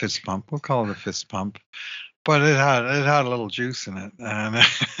 just a fist pump. We'll call it a fist pump. But it had a little juice in it.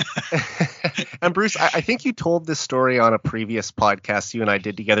 And Bruce, I think you told this story on a previous podcast you and I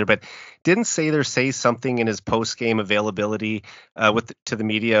did together, but didn't Sather say something in his post-game availability to the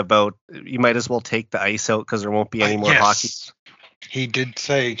media about you might as well take the ice out because there won't be any more hockey? He did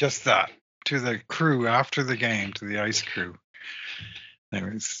say just that to the crew after the game, to the ice crew.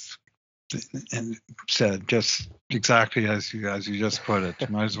 And said just exactly as you just put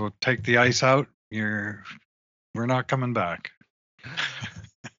it. Might as well take the ice out. We're not coming back.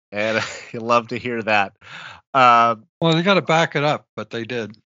 And you love to hear that. Well, they got to back it up, but they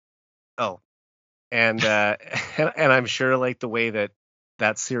did. Oh, and I'm sure like the way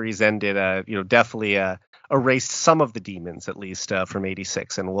that series ended, definitely erased some of the demons, at least from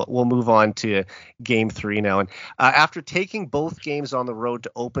 '86. And we'll move on to Game 3 now. And after taking both games on the road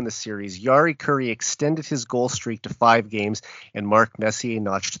to open the series, Jari Kurri extended his goal streak to 5 games, and Mark Messier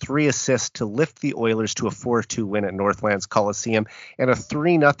notched 3 assists to lift the Oilers to a 4-2 win at Northlands Coliseum and a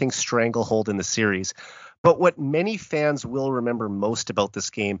 3-0 stranglehold in the series. But what many fans will remember most about this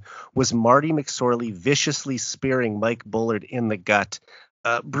game was Marty McSorley viciously spearing Mike Bullard in the gut.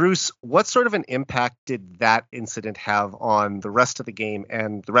 Bruce, what sort of an impact did that incident have on the rest of the game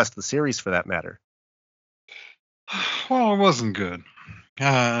and the rest of the series, for that matter? Well, it wasn't good.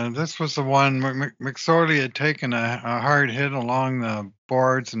 This was the one McSorley had taken a hard hit along the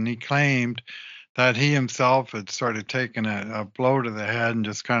boards, and he claimed that he himself had sort of taken a blow to the head and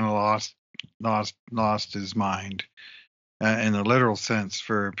just kind of lost his mind in a literal sense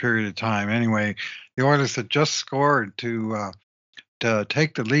for a period of time. Anyway, the Oilers had just scored to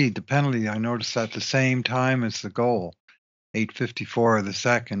take the lead. The penalty, I noticed, at the same time as the goal, 8:54 of the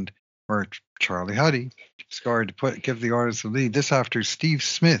second, where Charlie Huddy scored to give the Oilers the lead. This after Steve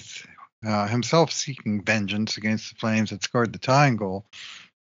Smith, himself seeking vengeance against the Flames, had scored the tying goal.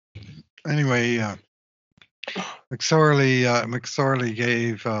 Anyway, McSorley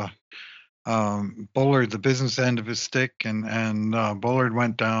gave Bullard the business end of his stick, and Bullard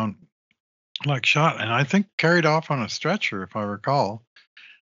went down like shot, and I think carried off on a stretcher, if I recall.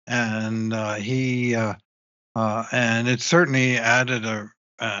 And and it certainly added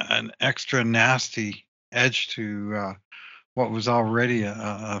an extra nasty edge to what was already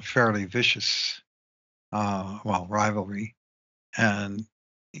a fairly vicious rivalry. And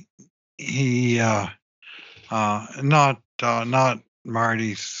he not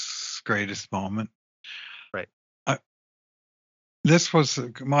Marty's greatest moment. Right. This is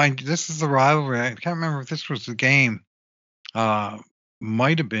the rivalry. I can't remember if this was the game.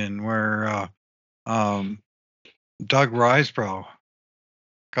 Might have been where Doug Risebrough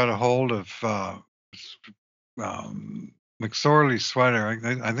got a hold of McSorley's sweater.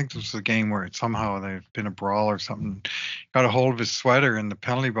 I think this was a game where somehow there'd been a brawl or something. Got a hold of his sweater in the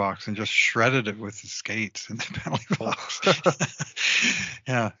penalty box and just shredded it with his skates in the penalty box.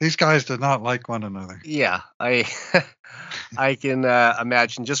 Yeah, these guys did not like one another. Yeah, I can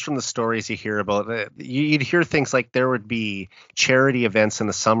imagine just from the stories you hear about it. You'd hear things like there would be charity events in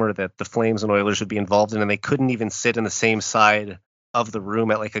the summer that the Flames and Oilers would be involved in, and they couldn't even sit in the same side of the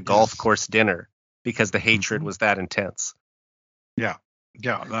room at like a golf course dinner because the hatred was that intense. Yeah,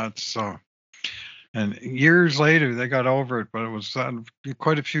 that's and years later they got over it, but it was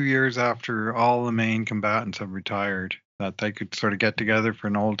quite a few years after all the main combatants have retired that they could sort of get together for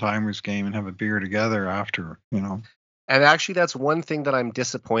an old timers game and have a beer together after, And actually, that's one thing that I'm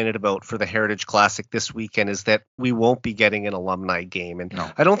disappointed about for the Heritage Classic this weekend is that we won't be getting an alumni game. And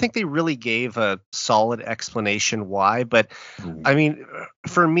I don't think they really gave a solid explanation why. But I mean,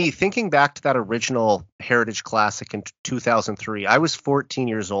 for me, thinking back to that original Heritage Classic in 2003, I was 14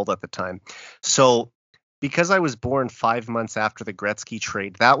 years old at the time. So because I was born 5 months after the Gretzky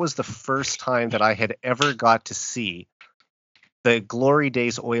trade, that was the first time that I had ever got to see the Glory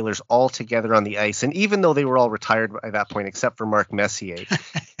Days Oilers all together on the ice. And even though they were all retired by that point, except for Mark Messier,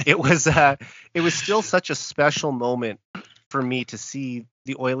 it was still such a special moment for me to see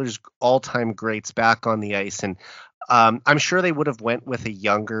the Oilers all-time greats back on the ice. And I'm sure they would have went with a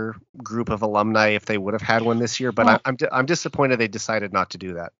younger group of alumni if they would have had one this year, but I'm disappointed they decided not to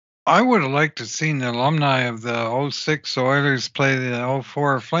do that. I would have liked to have seen the alumni of the 06 Oilers play the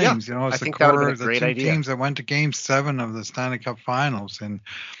 04 Flames. Yeah, it's the core of the two teams that went to Game 7 of the Stanley Cup Finals in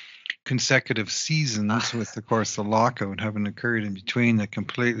consecutive seasons, with, of course, the lockout having occurred in between that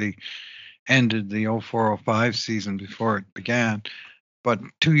completely ended the 04-05 season before it began. But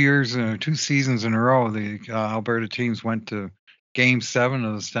 2 seasons in a row, the Alberta teams went to Game 7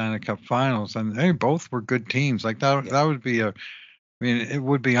 of the Stanley Cup Finals, and they both were good teams. Like that, that would be it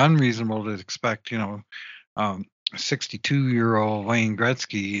would be unreasonable to expect, 62-year-old Wayne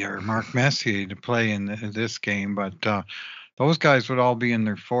Gretzky or Mark Messier to play in this game, but those guys would all be in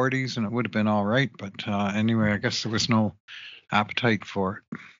their 40s, and it would have been all right. But anyway, I guess there was no appetite for it.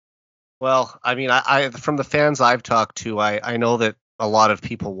 Well, I mean, I from the fans I've talked to, I know that a lot of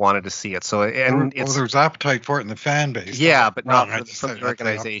people wanted to see it. So there's appetite for it in the fan base. Yeah, but not from the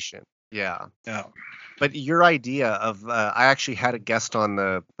organization. Yeah. But your idea of I actually had a guest on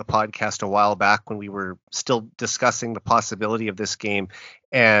the podcast a while back when we were still discussing the possibility of this game,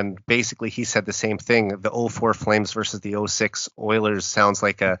 and basically he said the same thing. The 04 Flames versus the 06 Oilers sounds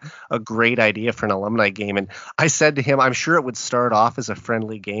like a great idea for an alumni game. And I said to him, I'm sure it would start off as a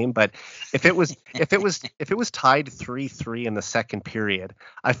friendly game, but if it was tied 3-3 in the second period,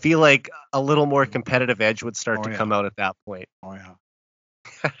 I feel like a little more competitive edge would start to come out at that point. Oh yeah.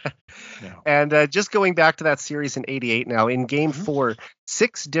 And just going back to that series in '88 now, in Game 4,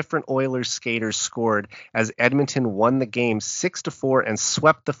 6 different Oilers skaters scored as Edmonton won the game 6-4 and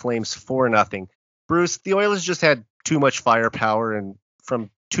swept the Flames 4-0. Bruce, the Oilers just had too much firepower and from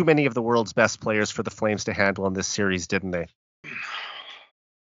too many of the world's best players for the Flames to handle in this series, didn't they?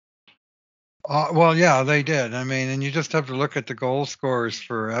 Well, yeah, they did. I mean, and you just have to look at the goal scorers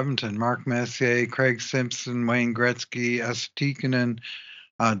for Edmonton: Mark Messier, Craig Simpson, Wayne Gretzky, Estikinen,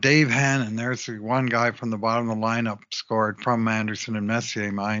 Dave Hannon. There's the one guy from the bottom of the lineup scored from Anderson and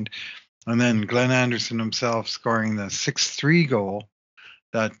Messier, mind. And then Glenn Anderson himself scoring the 6-3 goal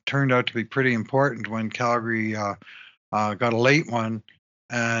that turned out to be pretty important when Calgary got a late one.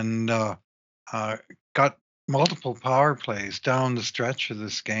 And got multiple power plays down the stretch of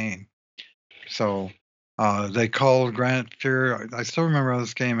this game. So they called Grant Fuhr. I still remember how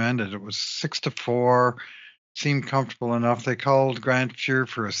this game ended. It was 6-4. Seemed comfortable enough. They called Grant Fuhr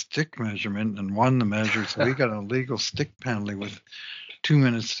for a stick measurement and won the measure. So he got an illegal stick penalty with 2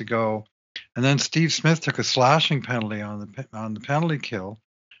 minutes to go. And then Steve Smith took a slashing penalty on the penalty kill.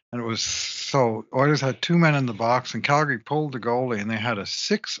 And it was so Oilers had 2 men in the box, and Calgary pulled the goalie, and they had a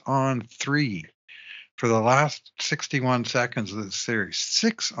 6-on-3 for the last 61 seconds of the series.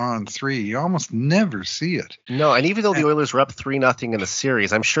 6-on-3. You almost never see it. No, and even though the Oilers were up 3-0 in the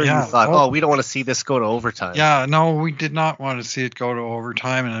series, I'm sure you thought, we don't want to see this go to overtime. Yeah, no, we did not want to see it go to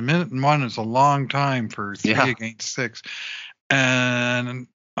overtime. And 1:01 is a long time for 3 against 6. And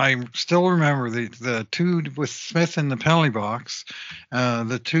I still remember the two with Smith in the penalty box.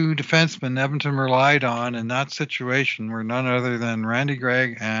 The two defensemen Edmonton relied on in that situation were none other than Randy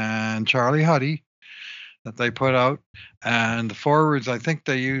Gregg and Charlie Huddy that they put out. And the forwards, I think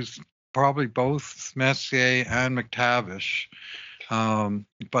they used probably both Messier and McTavish.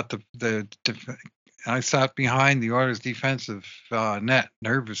 But I sat behind the Oilers defensive net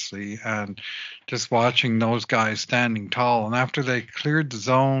nervously and just watching those guys standing tall. And after they cleared the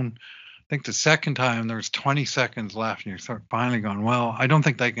zone, I think the second time there was 20 seconds left, and you're sort of finally going, well, I don't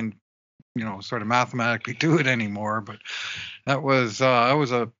think they can, sort of mathematically do it anymore. But that was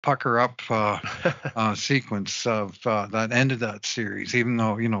a pucker up sequence of that ended that series, even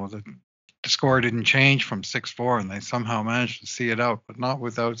though the score didn't change from 6-4, and they somehow managed to see it out, but not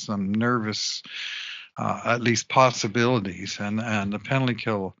without some nervous, at least possibilities. And the penalty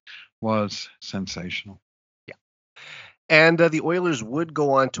kill was sensational. Yeah. And the Oilers would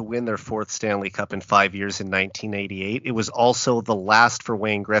go on to win their fourth Stanley Cup in 5 years in 1988. It was also the last for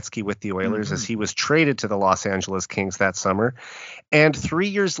Wayne Gretzky with the Oilers as he was traded to the Los Angeles Kings that summer. And 3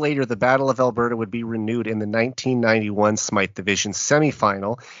 years later, the Battle of Alberta would be renewed in the 1991 Smythe Division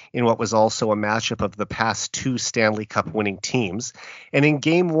semifinal in what was also a matchup of the past two Stanley Cup winning teams. And in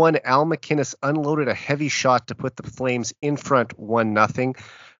Game 1, Al MacInnis unloaded a heavy shot to put the Flames in front 1-0.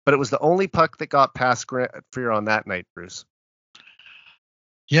 But it was the only puck that got past Grant Fuhr on that night, Bruce.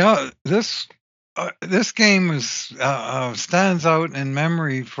 Yeah, this game stands out in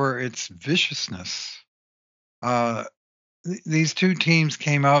memory for its viciousness. These two teams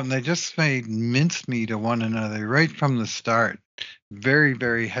came out and they just made mincemeat of one another right from the start. Very,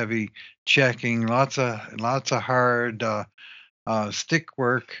 very heavy checking, lots of hard stick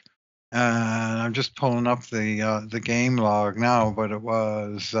work. And I'm just pulling up the game log now, but it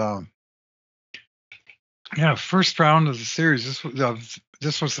was first round of the series.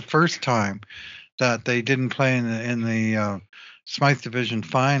 This was the first time that they didn't play in the Smythe Division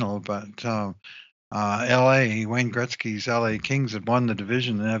final, but L.A. Wayne Gretzky's L.A. Kings had won the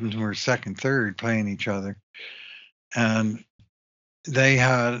division, and Edmonton were second, third, playing each other, and they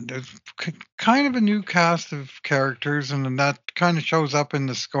had kind of a new cast of characters, and that kind of shows up in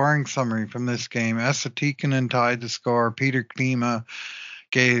the scoring summary from this game. Esa Tikkanen tied the score. Peter Klima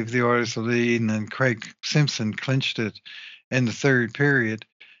gave the Oilers the lead, and then Craig Simpson clinched it in the third period.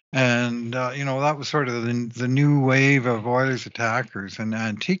 And, that was sort of the new wave of Oilers attackers. And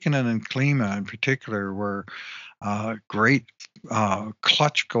Tikkanen and Klima in particular were great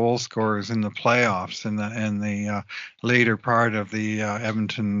clutch goal scorers in the playoffs in the later part of the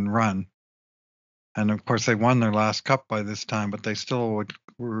Edmonton run. And of course, they won their last cup by this time, but they still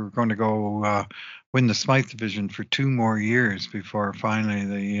were going to go win the Smythe Division for 2 more years before finally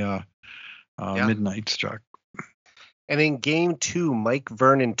the midnight struck. And in Game 2, Mike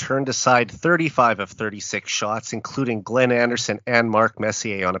Vernon turned aside 35 of 36 shots, including Glenn Anderson and Mark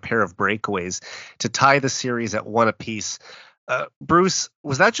Messier on a pair of breakaways to tie the series at 1 apiece. Bruce,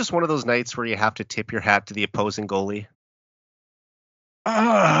 was that just one of those nights where you have to tip your hat to the opposing goalie?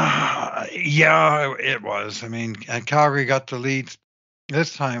 Yeah, it was. I mean, Calgary got the lead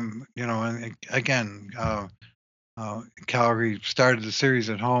this time, and again, Calgary started the series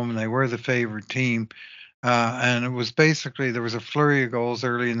at home and they were the favored team. And it was basically, there was a flurry of goals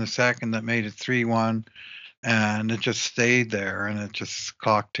early in the second that made it 3-1, and it just stayed there, and it just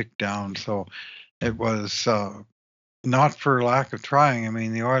clock ticked down. So it was not for lack of trying. I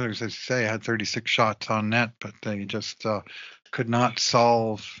mean, the Oilers, as you say, had 36 shots on net, but they just could not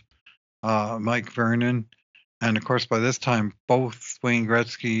solve Mike Vernon. And of course, by this time, both Wayne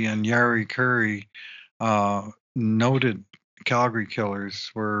Gretzky and Yari Curry, noted Calgary killers,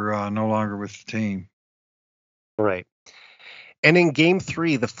 were no longer with the team. Right. And in Game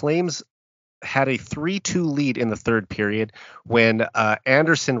 3, the Flames had a 3-2 lead in the third period when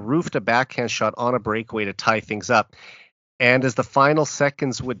Anderson roofed a backhand shot on a breakaway to tie things up. And as the final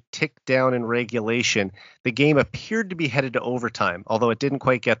seconds would tick down in regulation, the game appeared to be headed to overtime, although it didn't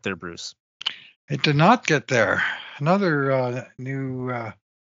quite get there, Bruce. It did not get there. Another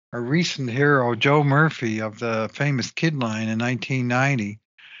a recent hero, Joe Murphy of the famous Kid Line in 1990.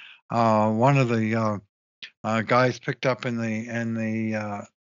 One of the guys picked up in the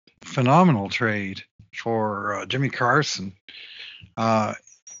phenomenal trade for Jimmy Carson,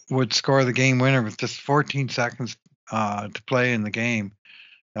 would score the game winner with just 14 seconds to play in the game,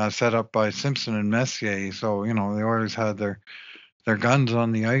 set up by Simpson and Messier. So the Oilers had their guns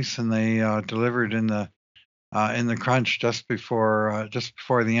on the ice, and they delivered in the crunch just before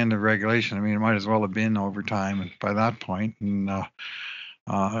the end of regulation. I mean, it might as well have been overtime by that point, and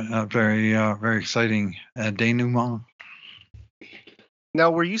a very exciting denouement.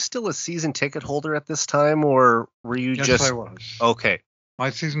 Now, were you still a season ticket holder at this time, or were you Yes, just? I was. Okay. My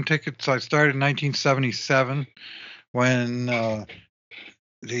season tickets, I started in 1977 when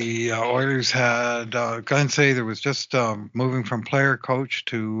the Oilers had, Gunsay, there was just moving from player coach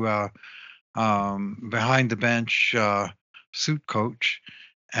to behind the bench suit coach.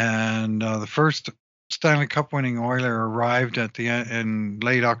 And the first Stanley Cup winning Oiler arrived in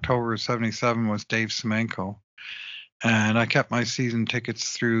late October of 77 was Dave Semenko. And I kept my season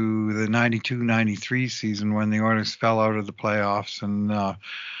tickets through the 92-93 season when the Oilers fell out of the playoffs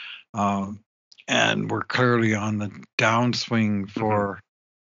and were clearly on the downswing for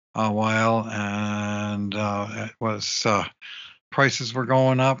a while. And it was prices were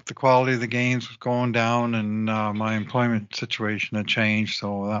going up, the quality of the games was going down, and my employment situation had changed.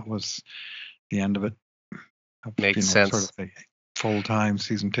 So that was the end of it. Makes sense. Sort of a full-time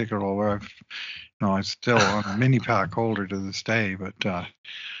season ticket holder. I'm still a mini pack holder to this day, but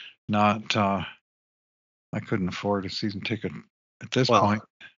not. I couldn't afford a season ticket at this point.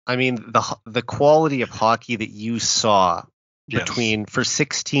 I mean, the quality of hockey that you saw Yes. for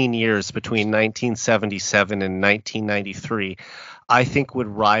 16 years between 1977 and 1993, I think would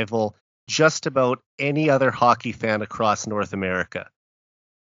rival just about any other hockey fan across North America.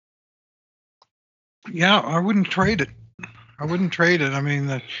 Yeah, I wouldn't trade it. I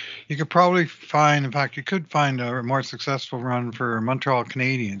mean, you could probably find, in fact, you could find a more successful run for Montreal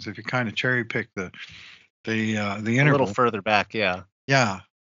Canadiens if you kind of cherry pick the interval. A little further back, yeah. Yeah,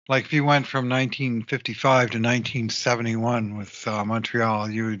 like if you went from 1955 to 1971 with Montreal,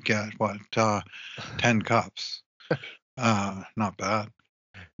 you would get 10 cups. Not bad.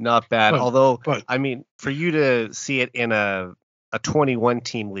 Not bad. But I mean, for you to see it in a 21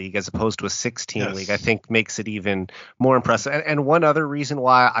 team league as opposed to a 16 league, I think makes it even more impressive. And one other reason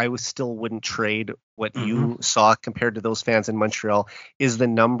why I still wouldn't trade what you saw compared to those fans in Montreal is the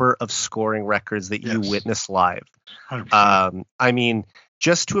number of scoring records that you witnessed live. I mean,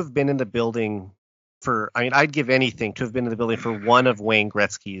 just to have been in the building I'd give anything to have been in the building for one of Wayne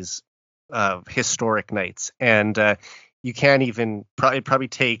Gretzky's historic nights. And you can't even probably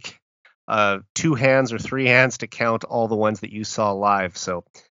take 2 hands or 3 hands to count all the ones that you saw live. So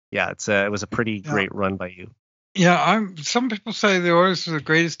yeah, it was a pretty great run by you. Yeah, some people say the Oilers are the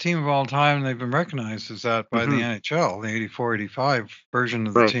greatest team of all time, and they've been recognized as that by the NHL, the 84-85 version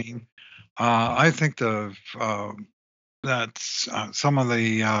of the team. I think that's some of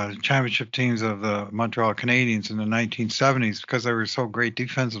the championship teams of the Montreal Canadiens in the 1970s, because they were so great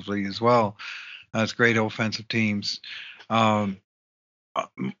defensively as well as great offensive teams.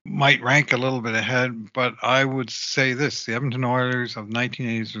 Might rank a little bit ahead, but I would say this: the Edmonton Oilers of the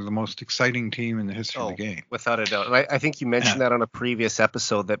 1980s are the most exciting team in the history of the game. Without a doubt. And I think you mentioned that on a previous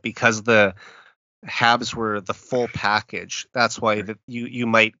episode, that because the Habs were the full package, that's why you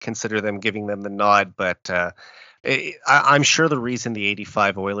might consider them giving them the nod. But I'm sure the reason the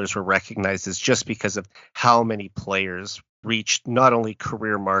 85 Oilers were recognized is just because of how many players reached not only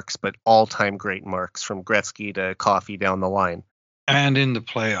career marks, but all-time great marks, from Gretzky to Coffey down the line. And in the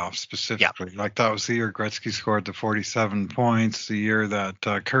playoffs specifically. Like that was the year Gretzky scored the 47 points, the year that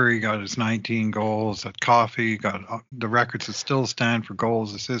Curry got his 19 goals, that Coffey got the records that still stand for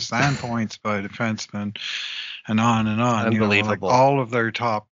goals, assists, and points by defensemen, and on and on. Unbelievable. All of their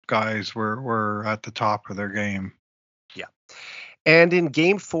top guys were at the top of their game. Yeah. And in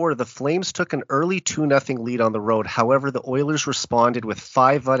Game 4, the Flames took an early 2-0 lead on the road. However, the Oilers responded with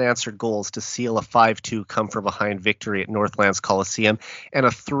 5 unanswered goals to seal a 5-2 come-from-behind victory at Northlands Coliseum and a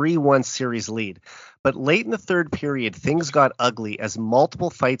 3-1 series lead. But late in the third period, things got ugly as multiple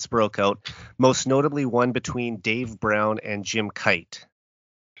fights broke out, most notably one between Dave Brown and Jim Kite.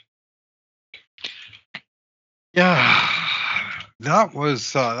 Yeah, that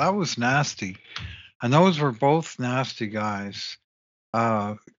was nasty. And those were both nasty guys.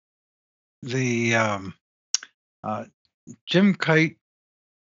 Jim Kite,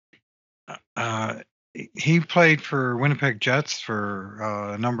 uh, he played for Winnipeg Jets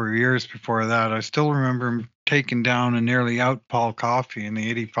for a number of years before that. I still remember him taking down a nearly out Paul Coffey in the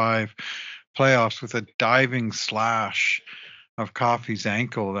 '85 playoffs with a diving slash of Coffey's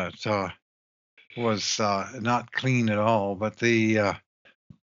ankle that was not clean at all. But the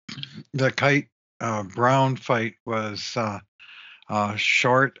Kite Brown fight was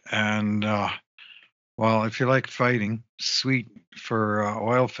short and well, if you like fighting, sweet for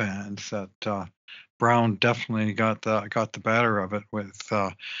oil fans. That Brown definitely got the better of it. With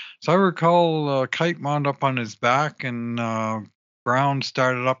so I recall Kite wound up on his back, and Brown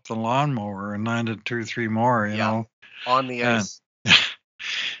started up the lawnmower and landed 2 or 3 more. You know, on the and ice.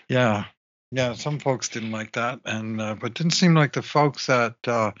 yeah, yeah. Some folks didn't like that, and but didn't seem like the folks at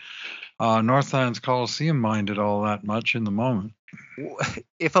Northlands Coliseum minded all that much in the moment.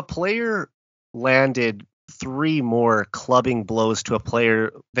 If a player landed 3 more clubbing blows to a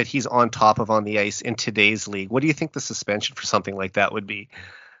player that he's on top of on the ice in today's league, what do you think the suspension for something like that would be?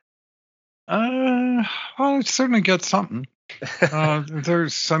 Well, it certainly gets something. I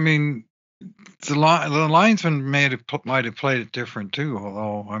mean, the linesman might have played it different too.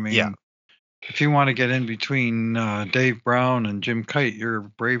 Although, I mean, if you want to get in between Dave Brown and Jim Kite, you're a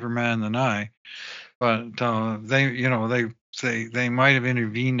braver man than I. But they might have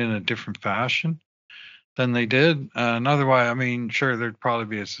intervened in a different fashion than they did. Otherwise, I mean, sure, there'd probably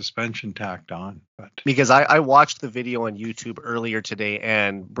be a suspension tacked on. But because I watched the video on YouTube earlier today,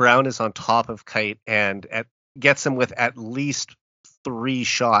 and Brown is on top of Kite and gets him with at least 3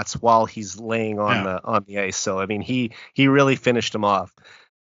 shots while he's laying on the ice. So I mean, he really finished him off.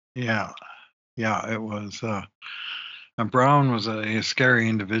 Yeah, it was. And Brown was a scary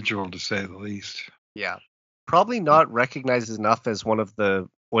individual, to say the least. Yeah, probably not recognized enough as one of the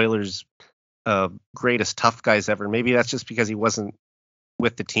Oilers' greatest tough guys ever. Maybe that's just because he wasn't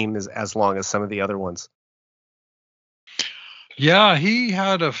with the team as long as some of the other ones. Yeah, he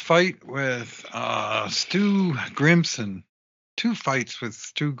had a fight with Stu Grimson. 2 fights with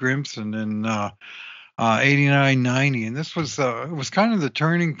Stu Grimson in 89-90, and this was it was kind of the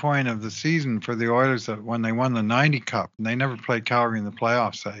turning point of the season for the Oilers when they won the 90 Cup, and they never played Calgary in the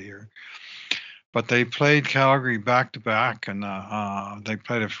playoffs that year. But they played Calgary back to back, and they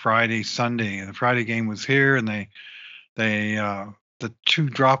played a Friday, Sunday. The Friday game was here, and they the 2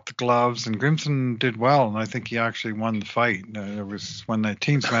 dropped the gloves, and Grimson did well, and I think he actually won the fight. There was when the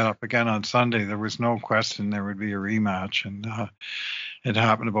teams met up again on Sunday, there was no question there would be a rematch, and it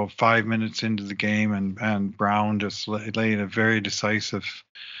happened about 5 minutes into the game, and Brown just laid a very decisive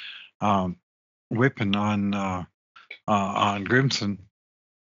whipping on Grimson,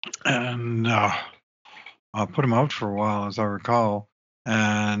 and put him out for a while, as I recall.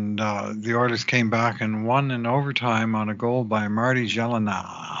 And the Oilers came back and won in overtime on a goal by Marty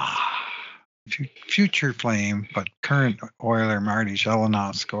Gelinas. Future Flame, but current Oiler Marty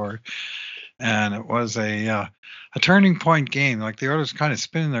Gelinas scored. And it was a turning point game. Like, the Oilers kind of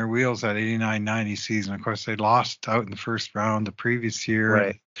spinning their wheels that 89-90 season. Of course, they lost out in the first round the previous year.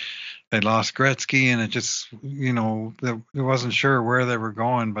 Right. They lost Gretzky, and it just, they wasn't sure where they were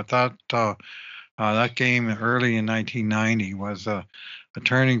going. But that game early in 1990 was a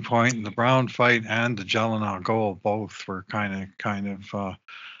turning point, and the Brown fight and the Gelinas goal both were kind of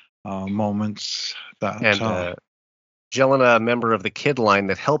moments that. And Jelena, a member of the kid line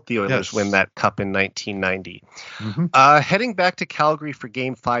that helped the Oilers win that cup in 1990. Mm-hmm. Heading back to Calgary for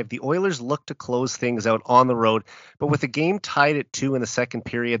Game 5, the Oilers looked to close things out on the road, but with the game tied at 2 in the second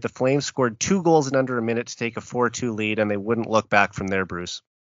period, the Flames scored 2 goals in under a minute to take a 4-2 lead, and they wouldn't look back from there, Bruce.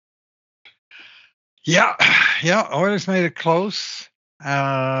 Yeah, Oilers made it close. It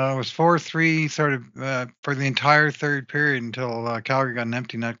was 4-3 sort of for the entire third period until Calgary got an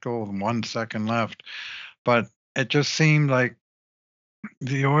empty net goal with 1 second left. But it just seemed like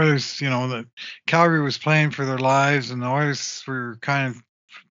the Oilers, that Calgary was playing for their lives, and the Oilers were kind of,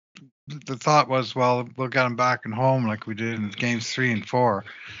 the thought was, well, we'll get them back and home like we did in games 3 and 4.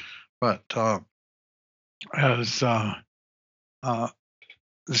 But as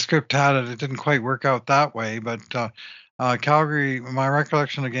the script had it didn't quite work out that way. But Calgary, my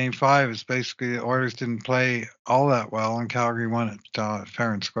recollection of Game 5 is basically the Oilers didn't play all that well, and Calgary won it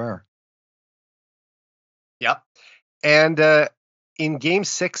fair and square. Yep. And in Game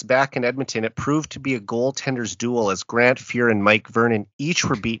 6 back in Edmonton, it proved to be a goaltender's duel as Grant Fuhr and Mike Vernon each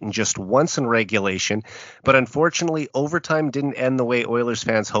were beaten just once in regulation. But unfortunately, overtime didn't end the way Oilers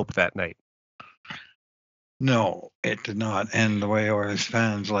fans hoped that night. No, it did not end the way Oilers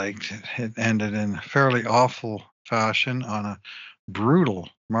fans liked. It ended in fairly awful fashion on a brutal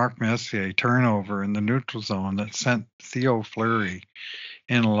Mark Messier turnover in the neutral zone that sent Theo Fleury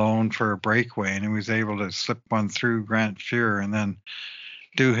in alone for a breakaway, and he was able to slip one through Grant Fuhr and then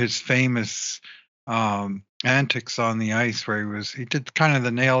do his famous antics on the ice where he did kind of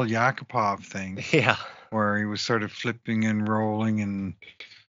the Nail Yakupov thing. Yeah. Where he was sort of flipping and rolling and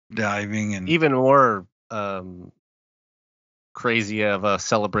diving and even more crazy of a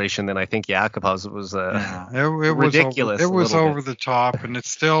celebration than I think Yakupov's was. It ridiculous. It was over the top, and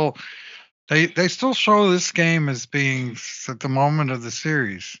it's still they still show this game as being at the moment of the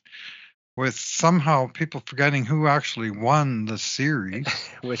series, with somehow people forgetting who actually won the series,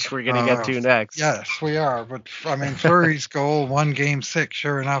 which we're going to get to next. Yes, we are. But I mean, Fleury's goal won Game 6,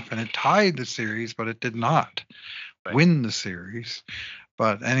 sure enough, and it tied the series, but it did not win the series.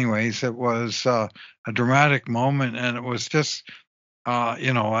 But anyways, it was a dramatic moment, and it was just,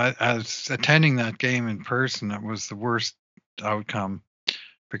 as attending that game in person, it was the worst outcome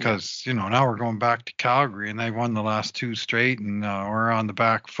because, now we're going back to Calgary, and they won the last 2 straight, and we're on the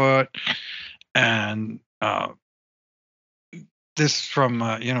back foot. And this from,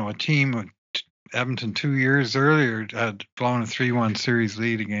 a team of Edmonton 2 years earlier had blown a 3-1 series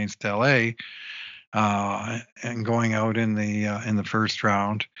lead against LA. And going out in the first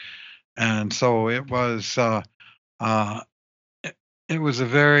round, and so it was it was a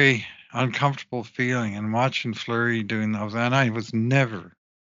very uncomfortable feeling. And watching Fleury doing those, and I was never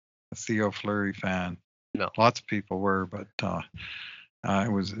a Theo Fleury fan. No, lots of people were, but I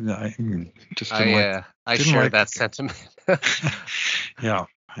was. I just I share that sentiment. Yeah.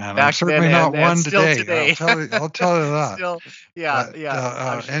 And back I'm certainly then not one today. I'll tell you that. Still,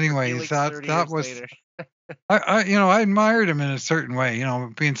 anyways, that was. I admired him in a certain way,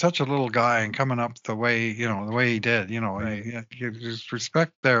 being such a little guy and coming up the way he did, right. There's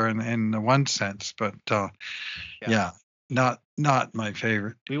respect there in the one sense, but not my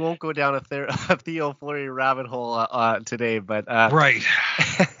favorite. We won't go down a Theo Fleury rabbit hole today, but right.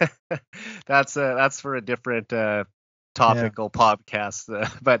 that's for a different topical podcast.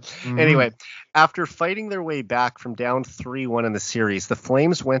 But anyway, after fighting their way back from down 3-1 in the series, the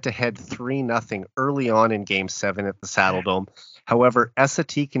Flames went ahead 3-0 early on in Game 7 at the Saddledome. However, Esa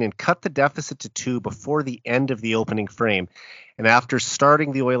Tikkanen cut the deficit to 2 before the end of the opening frame. And after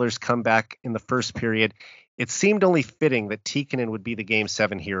starting the Oilers' comeback in the first period, it seemed only fitting that Tikkanen would be the Game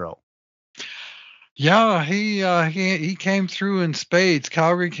 7 hero. Yeah, he came through in spades.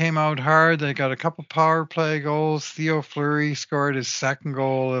 Calgary came out hard. They got a couple power play goals. Theo Fleury scored his second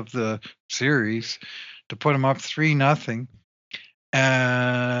goal of the series to put him up 3-0.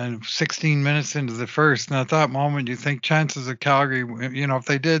 And 16 minutes into the first, and at that moment, you think chances of Calgary, if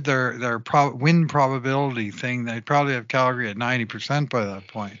they did their win probability thing, they'd probably have Calgary at 90% by that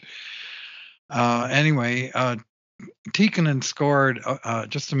point. Anyway, Tikkanen scored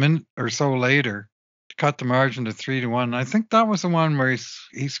just a minute or so later to cut the margin to 3-1. I think that was the one where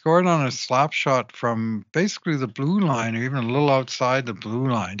he scored on a slap shot from basically the blue line, or even a little outside the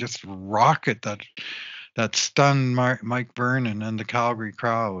blue line, just rocket that stunned Mike Vernon and the Calgary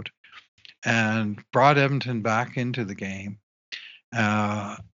crowd, and brought Edmonton back into the game.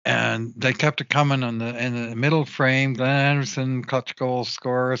 And they kept it coming in the middle frame. Glenn Anderson, clutch goal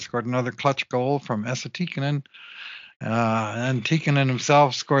scorer, scored another clutch goal from Esa Tikkanen. And Tikkanen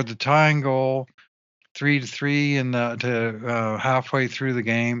himself scored the tying goal, 3-3 to halfway through the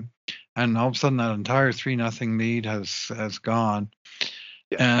game. And all of a sudden, that entire 3-0 lead has gone.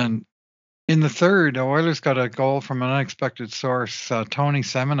 Yeah. And in the third, the Oilers got a goal from an unexpected source. Tony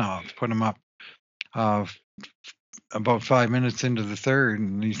Semenov put him up about 5 minutes into the third.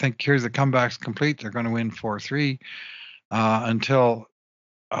 And you think, here's the comeback's complete. They're going to win 4-3 until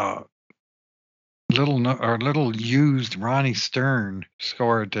little used Ronnie Stern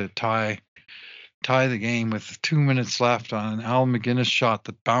scored to tie the game with 2 minutes left on an Al McGinnis shot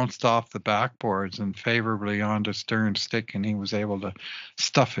that bounced off the backboards and favorably onto Stern's stick, and he was able to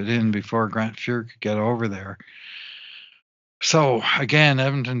stuff it in before Grant Fuhr could get over there. So again,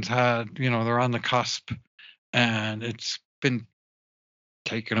 Edmonton's had, they're on the cusp, and it's been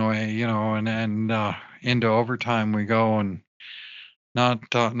taken away, and into overtime we go, and not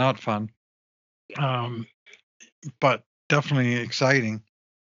fun. But definitely exciting.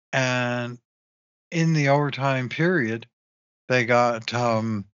 And in the overtime period, they got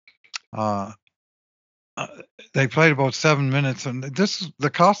they played about 7 minutes, and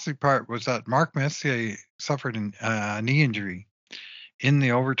the costly part was that Mark Messier suffered a knee injury in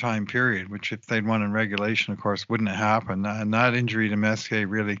the overtime period, which if they'd won in regulation, of course, wouldn't have happened. And that injury to Messier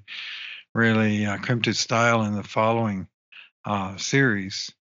really crimped his style in the following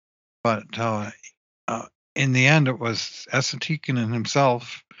series. But in the end, it was Esa Tikkanen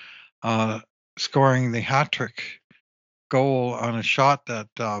himself scoring the hat trick goal on a shot that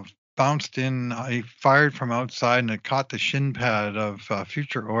bounced in. He fired from outside and it caught the shin pad of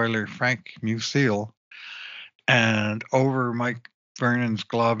future Oiler Frank Musial and over Mike Vernon's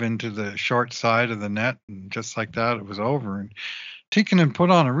glove into the short side of the net. And just like that, it was over. And Tikkanen put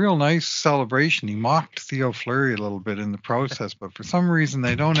on a real nice celebration. He mocked Theo Fleury a little bit in the process, but for some reason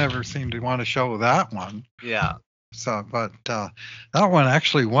they don't ever seem to want to show that one. Yeah. So, but that one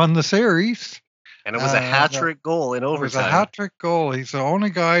actually won the series. And it was a hat trick goal in overtime. It was a hat trick goal. He's the only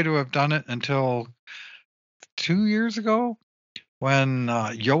guy to have done it until 2 years ago when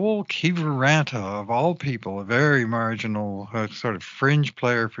Joel Kiviranta, of all people, a very marginal sort of fringe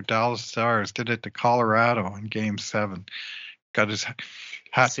player for Dallas Stars, did it to Colorado in Game 7. Got his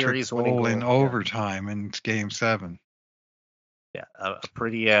hat trick goal in overtime in Game 7. Yeah, a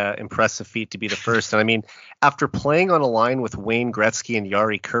pretty impressive feat to be the first. And I mean, after playing on a line with Wayne Gretzky and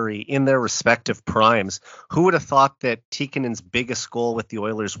Jari Kurri in their respective primes, who would have thought that Tikkanen's biggest goal with the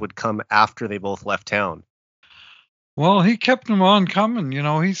Oilers would come after they both left town? Well, he kept them on coming. You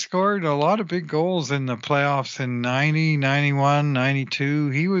know, he scored a lot of big goals in the playoffs in 90, 91,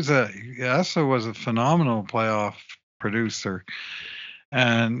 92. Esa was a phenomenal playoff producer.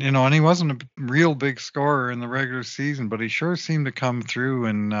 And, you know, and he wasn't a real big scorer in the regular season, but he sure seemed to come through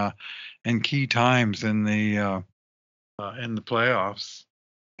in key times in the playoffs.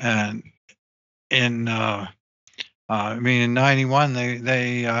 And in in 91,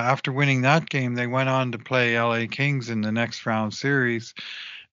 they after winning that game, they went on to play LA Kings in the next round series.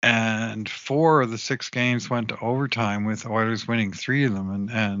 And 4 of the 6 games went to overtime, with Oilers winning 3 of them.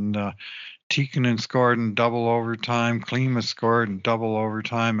 And Tikkanen scored in double overtime. Klima scored in double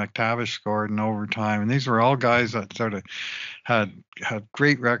overtime. McTavish scored in overtime. And these were all guys that sort of had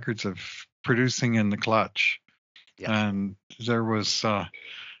great records of producing in the clutch. Yeah. And there was,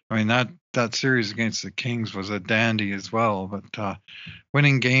 that series against the Kings was a dandy as well. But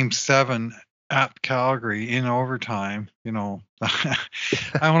winning Game 7 at Calgary in overtime, you know, I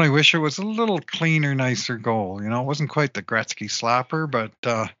only wish it was a little cleaner, nicer goal. You know, it wasn't quite the Gretzky slapper, but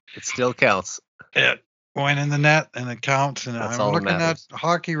it still counts. It went in the net and it counts. And that's I'm looking at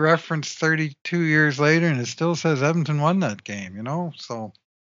Hockey Reference 32 years later, and it still says Edmonton won that game. You know, so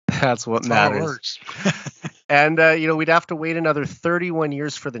that's what matters. How it works. And, we'd have to wait another 31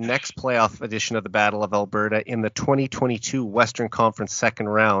 years for the next playoff edition of the Battle of Alberta in the 2022 Western Conference second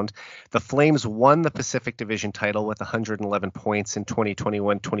round. The Flames won the Pacific Division title with 111 points in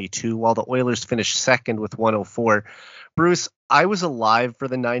 2021-22, while the Oilers finished second with 104. Bruce, I was alive for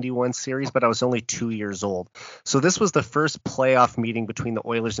the 91 series, but I was only 2 years old. So this was the first playoff meeting between the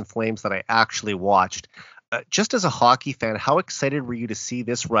Oilers and Flames that I actually watched. Just as a hockey fan, how excited were you to see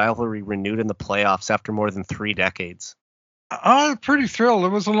this rivalry renewed in the playoffs after more than 3 decades? Pretty thrilled. It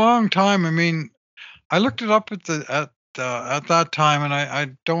was a long time. I mean, I looked it up at that time, and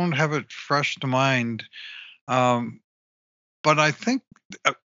I don't have it fresh to mind. But I think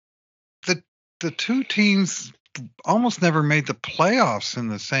the two teams almost never made the playoffs in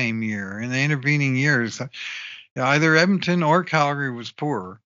the same year. In the intervening years, either Edmonton or Calgary was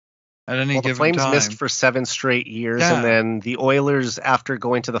poor. The Flames missed for 7 straight years, and then the Oilers, after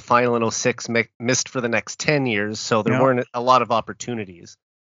going to the final in 2006, missed for the next 10 years, so there weren't a lot of opportunities.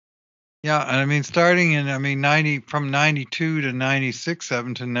 Yeah, and I mean, from 92 to 96,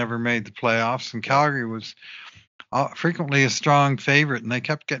 Edmonton never made the playoffs, and Calgary was frequently a strong favorite, and they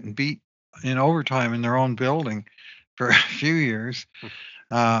kept getting beat in overtime in their own building for a few years.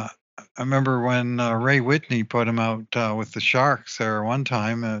 I remember when Ray Whitney put him out with the Sharks there one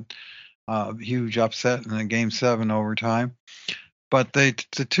time. Huge upset in the Game 7 overtime. But the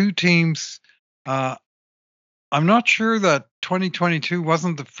two teams, I'm not sure that 2022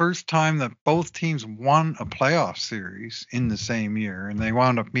 wasn't the first time that both teams won a playoff series in the same year, and they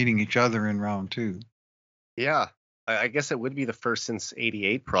wound up meeting each other in round 2. Yeah, I guess it would be the first since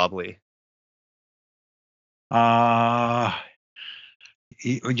 '88, probably. Yeah,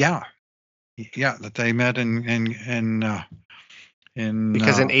 that they met in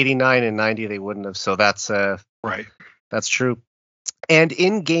because in '89 and '90 they wouldn't have. So that's right. That's true. And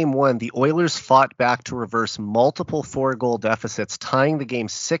in Game 1, the Oilers fought back to reverse multiple 4-goal deficits, tying the game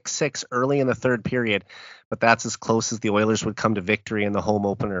 6-6 early in the third period. But that's as close as the Oilers would come to victory in the home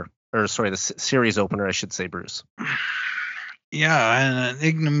opener, the series opener, I should say, Bruce. Yeah, and an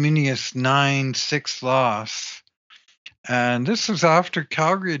ignominious 9-6 loss. And this was after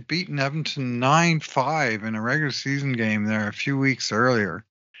Calgary had beaten Edmonton 9-5 in a regular season game there a few weeks earlier.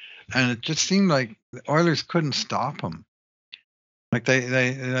 And it just seemed like the Oilers couldn't stop them. Like they,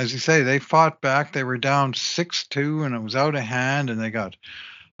 as you say, they fought back. They were down 6-2, and it was out of hand. And they got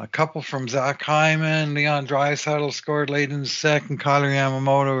a couple from Zach Hyman, Leon Draisaitl scored late in the second, Kyler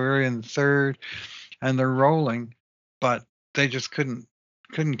Yamamoto early in the third, and they're rolling, but they just couldn't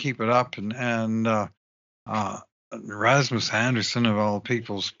keep it up. And Rasmus Anderson of all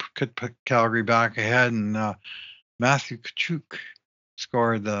people could put Calgary back ahead, and Matthew Tkachuk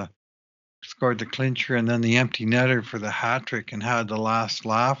scored the clincher, and then the empty netter for the hat trick, and had the last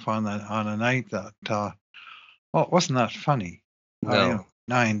laugh on a night that well, it wasn't that funny. No.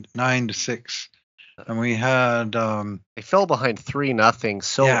 9-6, and we had they fell behind 3-0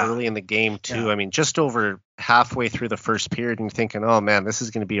 so early in the game too. I mean, just over halfway through the first period, and you're thinking, oh man, this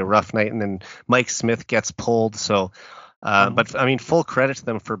is going to be a rough night. And then Mike Smith gets pulled. So, but I mean, full credit to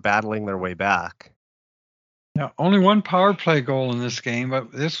them for battling their way back. Yeah, only one power play goal in this game,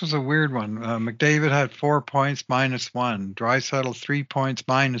 but this was a weird one. McDavid had 4 points, -1. Draisaitl 3 points,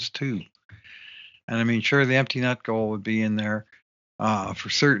 -2. And I mean, sure, the empty net goal would be in there for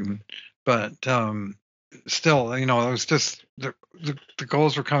certain, but still, it was just the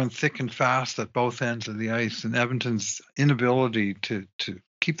goals were coming thick and fast at both ends of the ice, and Edmonton's inability to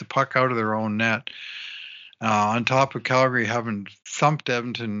keep the puck out of their own net, on top of Calgary having thumped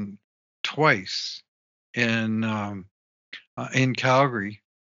Edmonton twice in Calgary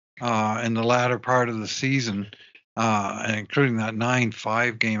in the latter part of the season, and including that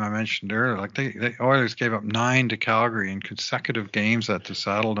 9-5 game I mentioned earlier. Like the Oilers gave up 9 to Calgary in consecutive games at the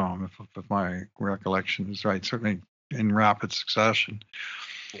Saddledome, if my recollection is right, certainly in rapid succession.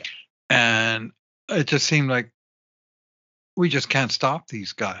 Yeah. And it just seemed like we just can't stop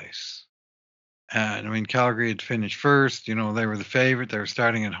these guys. And I mean, Calgary had finished first. They were the favorite. They were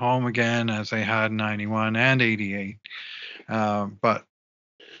starting at home again, as they had in 91 and 88. But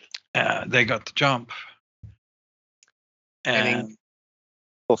they got the jump.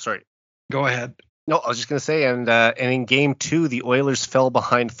 Sorry. Go ahead. No, I was just going to say, and in game 2, the Oilers fell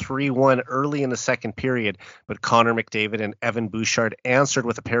behind 3-1 early in the second period, but Connor McDavid and Evan Bouchard answered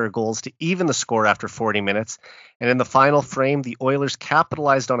with a pair of goals to even the score after 40 minutes. And in the final frame, the Oilers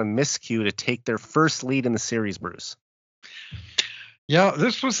capitalized on a miscue to take their first lead in the series, Bruce. Yeah,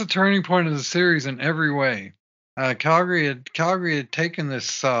 this was the turning point of the series in every way. Calgary had taken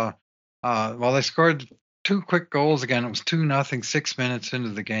this, they scored 2 quick goals again. It was 2-0 6 minutes into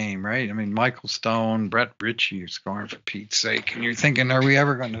the game, right? I mean, Michael Stone, Brett Ritchie scoring, for Pete's sake. And you're thinking, are we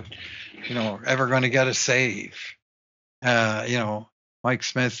ever going to get a save? Mike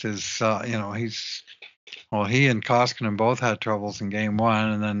Smith is, he and Koskinen both had troubles in game 1,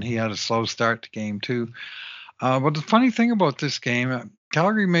 and then he had a slow start to game 2. But the funny thing about this game,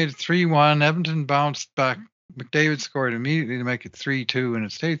 Calgary made it 3-1. Edmonton bounced back. McDavid scored immediately to make it 3-2, and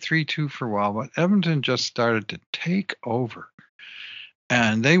it stayed 3-2 for a while, but Edmonton just started to take over.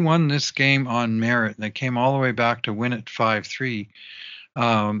 And they won this game on merit. They came all the way back to win it 5-3.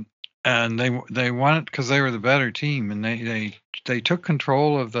 And they won it because they were the better team, and they took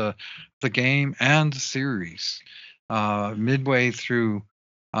control of the game and the series midway through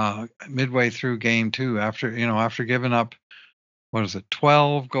game 2, after giving up,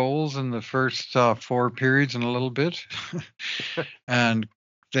 12 goals in the first 4 periods and a little bit. And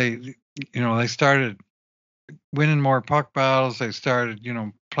they started winning more puck battles. They started,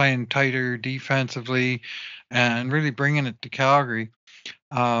 playing tighter defensively and really bringing it to Calgary.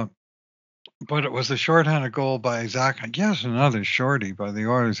 But it was a shorthanded goal by Zach. Yes, another shorty by the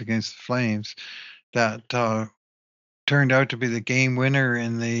Oilers against the Flames that turned out to be the game winner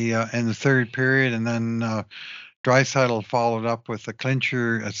in the third period. And then Draisaitl followed up with a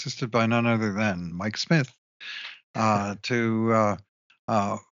clincher assisted by none other than Mike Smith to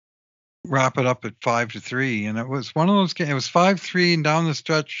wrap it up at 5-3. And it was one of those games. It was 5-3 and down the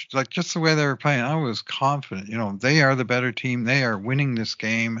stretch, like just the way they were playing. I was confident. They are the better team. They are winning this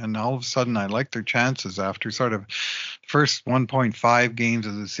game. And all of a sudden, I liked their chances after sort of first 1.5 games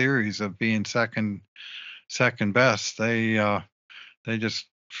of the series of being second best. They just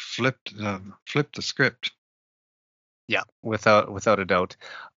flipped the script. Yeah, without a doubt.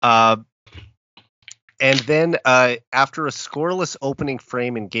 And then after a scoreless opening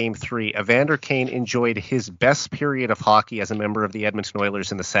frame in Game 3, Evander Kane enjoyed his best period of hockey as a member of the Edmonton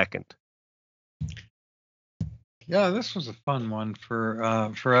Oilers in the second. Yeah, this was a fun one for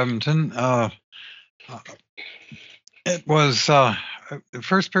Edmonton. It was the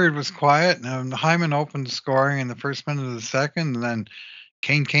first period was quiet. Hyman opened the scoring in the first minute of the second, and then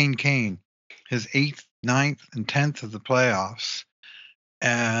Kane, his 8th, 9th, and 10th of the playoffs.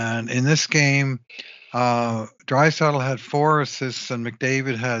 And in this game, Draisaitl had 4 assists and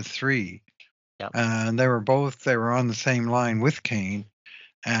McDavid had 3. Yep. and they were on the same line with Kane,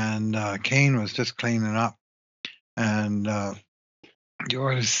 and Kane was just cleaning up, and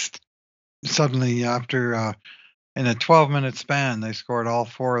yours suddenly after in a 12-minute span they scored all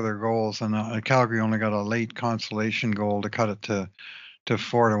four of their goals, and Calgary only got a late consolation goal to cut it to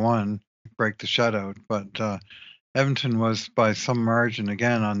 4-1, break the shutout. But Edmonton was by some margin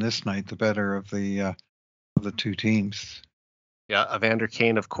again on this night the better of the two teams. Yeah, Evander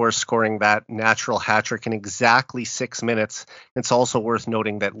Kane, of course, scoring that natural hat trick in exactly 6 minutes. It's also worth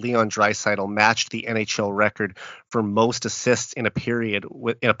noting that Leon Draisaitl matched the NHL record for most assists in a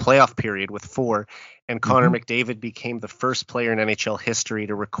playoff period with 4, and Connor McDavid became the first player in NHL history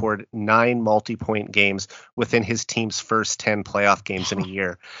to record 9 multi-point games within his team's first 10 playoff games in a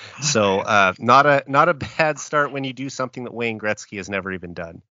year. So not a bad start when you do something that Wayne Gretzky has never even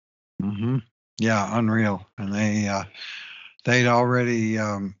done. Yeah, unreal, and they'd already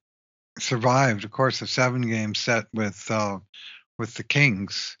survived, of course, a 7-game set with the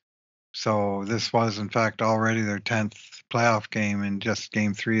Kings. So this was, in fact, already their 10th playoff game in just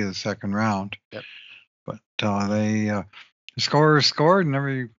Game 3 of the second round. Yep. But the scorers scored, and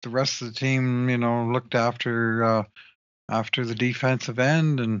the rest of the team, looked after the defensive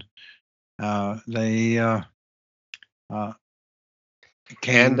end, and they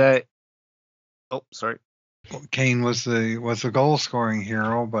Kane. And sorry. Kane was the goal scoring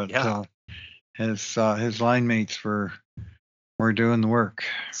hero, but his line mates were doing the work,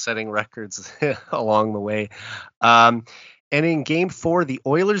 setting records along the way. And in Game 4, the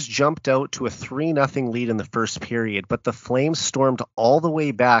Oilers jumped out to a 3-0 lead in the first period, but the Flames stormed all the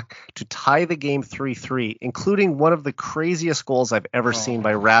way back to tie the game 3-3, including one of the craziest goals I've ever seen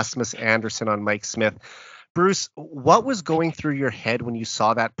by Rasmus Andersson on Mike Smith. Bruce, what was going through your head when you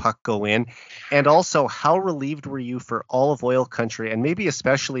saw that puck go in? And also, how relieved were you for all of Oil Country, and maybe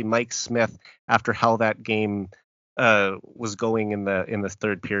especially Mike Smith, after how that game was going in the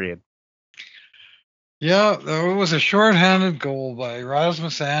third period? Yeah, there was a shorthanded goal by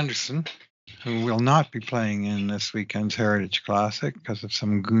Rasmus Andersson, who will not be playing in this weekend's Heritage Classic because of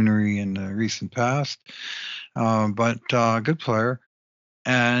some goonery in the recent past. But good player.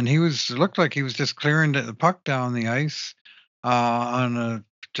 And looked like he was just clearing the puck down the ice on a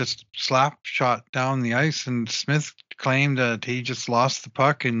just slap shot down the ice, and Smith claimed that he just lost the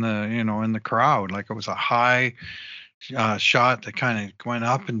puck in the crowd, like it was a high shot that kind of went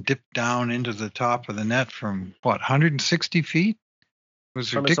up and dipped down into the top of the net from 160 feet. It was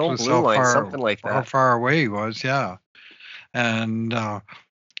from ridiculous his own blue line, something like that. How far away he was, yeah. And of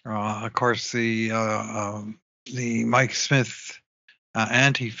course the Mike Smith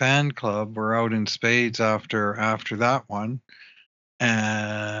anti-fan club were out in spades after that one,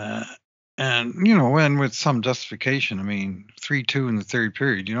 and and with some justification. I mean, 3-2 in the third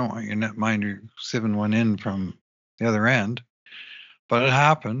period, you don't want your netminder sieving one in from the other end, but it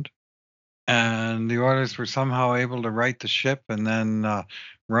happened, and the Oilers were somehow able to right the ship, and then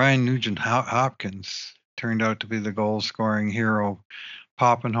Ryan Nugent-Hopkins turned out to be the goal-scoring hero,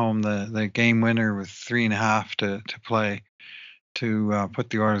 popping home the game winner with 3.5 to play to put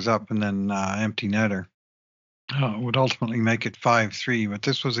the Oilers up, and then empty netter would ultimately make it 5-3. But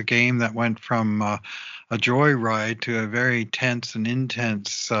this was a game that went from a joyride to a very tense and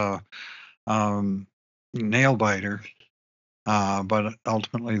intense nail biter, but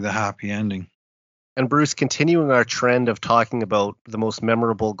ultimately the happy ending. And Bruce, continuing our trend of talking about the most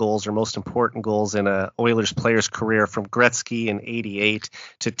memorable goals or most important goals in a Oilers player's career, from Gretzky in '88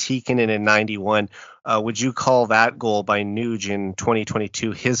 to Tikkanen in '91, would you call that goal by Nuge in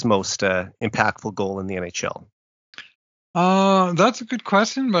 2022 his most impactful goal in the NHL? That's a good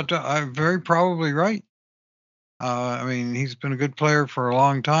question, but I'm very probably right. I mean, he's been a good player for a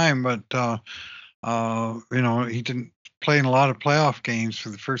long time, but he didn't play in a lot of playoff games for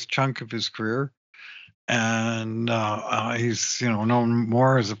the first chunk of his career. And he's known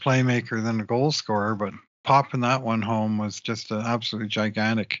more as a playmaker than a goal scorer, but popping that one home was just an absolutely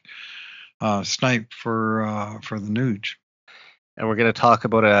gigantic snipe for the Nuge. And we're going to talk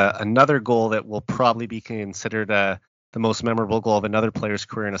about another goal that will probably be considered the most memorable goal of another player's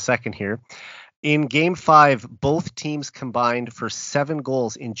career in a second here. In Game 5, both teams combined for 7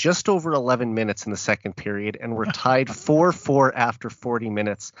 goals in just over 11 minutes in the second period, and were tied 4-4 after 40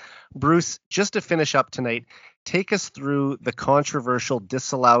 minutes. Bruce, just to finish up tonight, take us through the controversial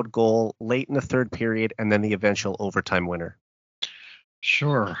disallowed goal late in the third period and then the eventual overtime winner.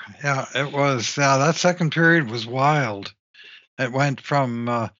 Sure. Yeah, it was. That second period was wild. It went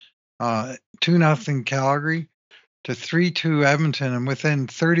from 2-0 Calgary to 3-2 Edmonton, and within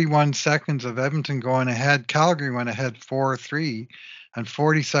 31 seconds of Edmonton going ahead, Calgary went ahead 4-3, And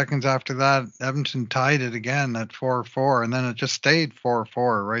 40 seconds after that, Edmonton tied it again at 4-4, and then it just stayed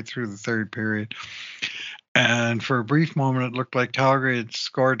 4-4 right through the third period. And for a brief moment, it looked like Calgary had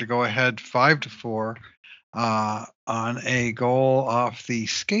scored to go ahead 5-4 on a goal off the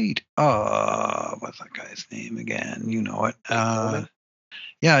skate. What's that guy's name again? You know it.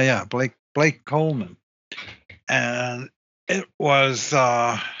 Yeah, Blake Coleman. And it was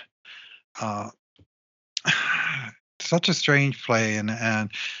such a strange play, and that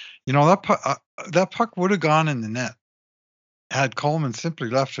puck would have gone in the net had Coleman simply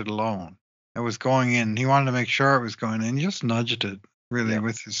left it alone. It was going in. He wanted to make sure it was going in. He just nudged it really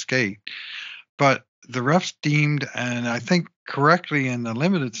with his skate. But the refs deemed, and I think correctly in the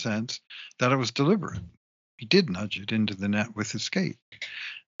limited sense, that it was deliberate. He did nudge it into the net with his skate.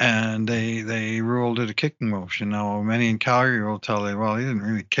 And they ruled it a kicking motion. Now, many in Calgary will tell you, well, he didn't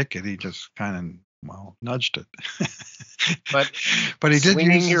really kick it. He just kind of, nudged it. But he did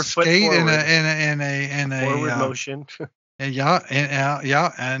use his skate in a forward motion. And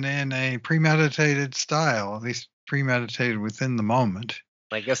in a premeditated style, at least premeditated within the moment.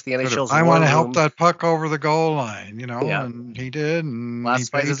 I guess the NHL's I want to help that puck over the goal line, and he did, and last he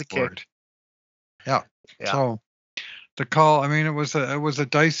fight paid is a for kick. it. Yeah. So the call, I mean, it was a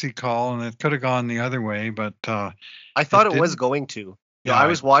dicey call, and it could have gone the other way, but I thought it was going to. Yeah, I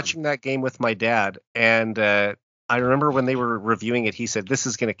was watching that game with my dad, and I remember when they were reviewing it, he said, "This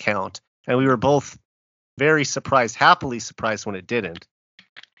is going to count," and we were both very surprised, happily surprised when it didn't.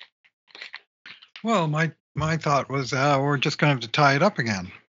 Well, my thought was, we're just going to have to tie it up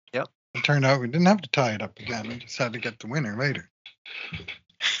again. Yep. It turned out we didn't have to tie it up again. We just had to get the winner later.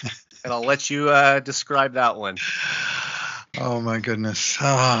 And I'll let you describe that one. Oh my goodness.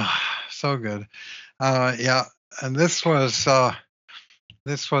 So good. And this was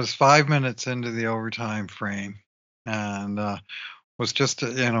 5 minutes into the overtime frame, and was just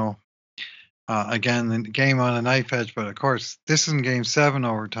again the game on a knife edge. But of course, this isn't Game 7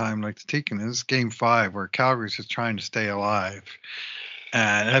 overtime like the Tican. This is Game 5 where Calgary's just trying to stay alive,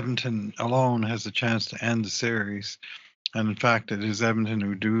 and Edmonton alone has a chance to end the series. And in fact, it is Edmonton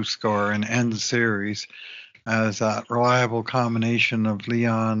who do score and end the series as that reliable combination of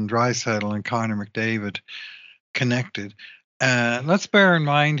Leon Draisaitl and Connor McDavid connected. And let's bear in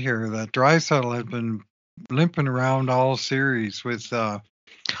mind here that Draisaitl had been limping around all series with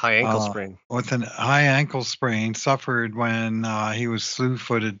high ankle sprain. With an high ankle sprain suffered when he was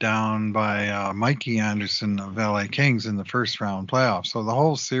slew-footed down by Mikey Anderson of LA Kings in the first round playoffs. So the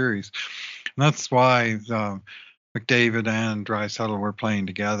whole series, and that's why McDavid and Draisaitl were playing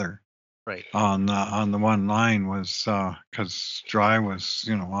together. Right. On the one line was because Dry was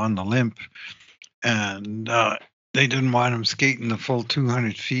on the limp, and they didn't want him skating the full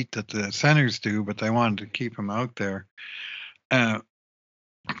 200 feet that the centers do, but they wanted to keep him out there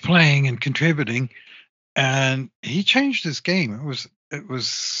playing and contributing. And he changed his game. It was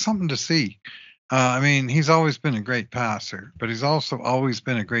something to see. I mean, he's always been a great passer, but he's also always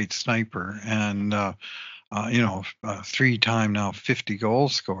been a great sniper, and a 3-time now 50 goal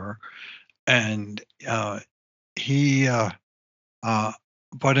scorer. And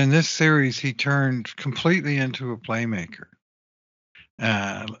but in this series, he turned completely into a playmaker.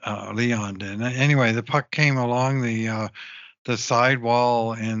 Leon did. Anyway, the puck came along the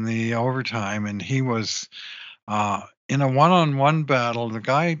sidewall in the overtime, and he was in a one-on-one battle. The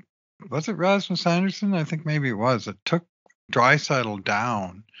guy, was it Rasmus Anderson? I think maybe it was. It took Draisaitl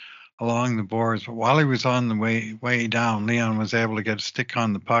down along the boards, but while he was on the way down, Leon was able to get a stick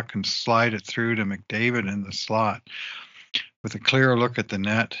on the puck and slide it through to McDavid in the slot with a clear look at the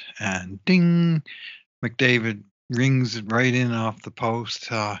net, and ding, McDavid rings it right in off the post,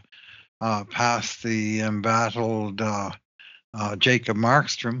 past the embattled Jacob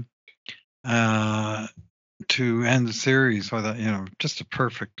Markstrom to end the series with just a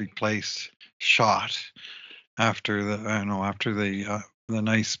perfectly placed shot after the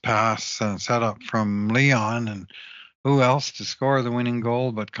nice pass set up from Leon, and who else to score the winning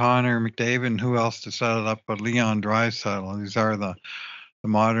goal but Connor McDavid, and who else to set it up but Leon Draisaitl. These are the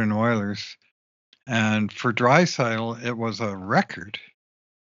modern Oilers. And for Draisaitl, it was a record,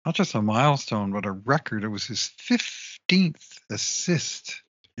 not just a milestone, but a record. It was his 15th assist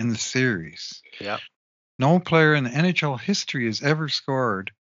in the series. Yeah. No player in the NHL history has ever scored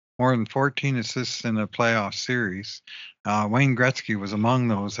more than 14 assists in a playoff series. Wayne Gretzky was among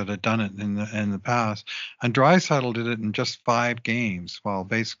those that had done it in the past, and Draisaitl did it in just 5 games, while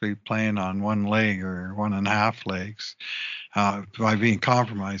basically playing on one leg or 1.5 legs, by being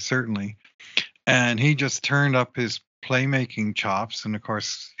compromised certainly. And he just turned up his playmaking chops, and of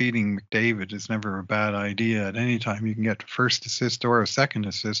course, feeding McDavid is never a bad idea. At any time, you can get a first assist or a second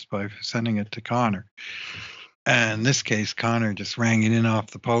assist by sending it to Connor. And in this case, Connor just rang it in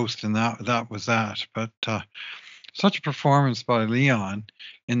off the post, and that was that. But such a performance by Leon.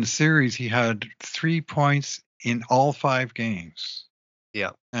 In the series, he had 3 points in all 5 games.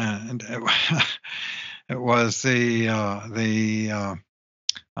 Yeah. And it was the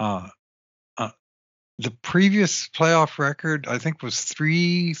previous playoff record, I think, was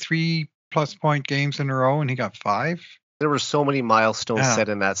 3+ point games in a row, and he got 5. There were so many milestones set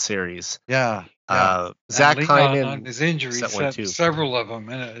in that series. Yeah. Zach Hyman on his injury set several of them,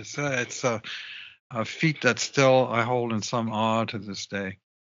 and it's a feat that still I hold in some awe to this day.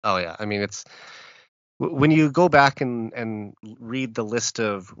 Oh yeah, I mean, it's when you go back and read the list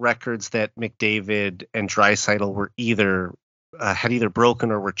of records that McDavid and Draisaitl were had either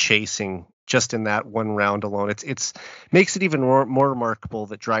broken or were chasing just in that one round alone. It's makes it even more remarkable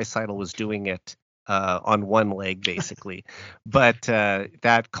that Draisaitl was doing it on one leg basically. But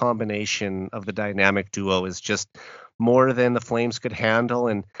that combination of the dynamic duo is just more than the Flames could handle,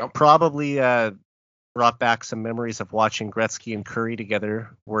 and probably brought back some memories of watching Gretzky and Curry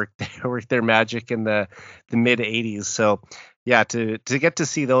together work their magic in the mid 80s. So yeah, to get to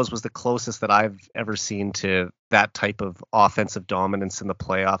see those was the closest that I've ever seen to that type of offensive dominance in the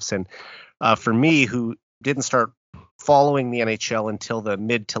playoffs. And for me, who didn't start following the NHL until the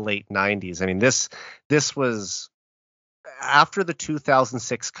mid to late 90s, I mean, this was after the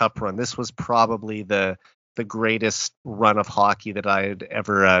 2006 Cup run. This was probably the greatest run of hockey that I had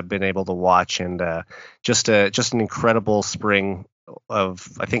ever been able to watch, and just an incredible spring of,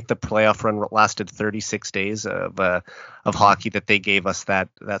 I think the playoff run lasted 36 days of hockey that they gave us that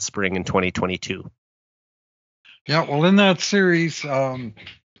spring in 2022. Yeah, well, in that series,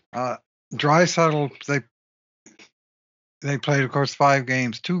 Draisaitl, they played, of course, 5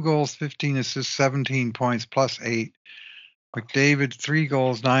 games, 2 goals, 15 assists, 17 points, plus 8. McDavid, 3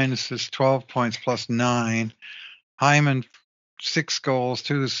 goals, 9 assists, 12 points, plus 9. Hyman, 6 goals,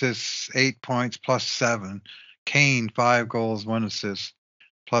 2 assists, 8 points, plus 7. Kane, 5 goals, 1 assist,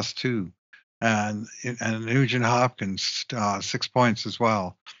 plus 2. And Nugent Hopkins, 6 points as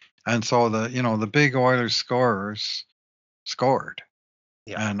well. And so the big Oilers scorers scored.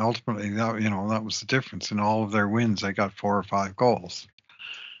 Yeah. And ultimately, that was the difference in all of their wins. They got 4 or 5 goals.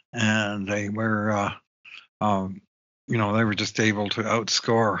 And they were, they were just able to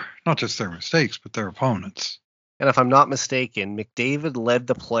outscore not just their mistakes, but their opponents. And if I'm not mistaken, McDavid led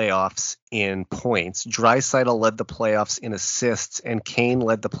the playoffs in points, Draisaitl led the playoffs in assists, and Kane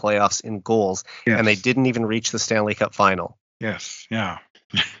led the playoffs in goals. Yes. And they didn't even reach the Stanley Cup final. Yes, yeah.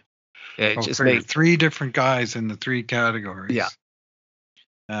 It just made 3 different guys in the 3 categories. Yeah.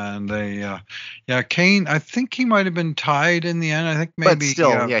 And they, Kane, I think he might have been tied in the end. I think maybe. But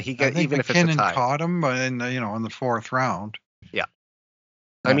still, he got, even if it's a tie. Caught him, but in the 4th round. Yeah.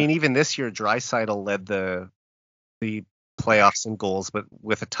 I mean, even this year, Draisaitl led the playoffs in goals, but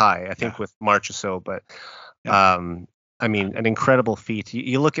with a tie, I think, with Marchessault. But I mean, an incredible feat.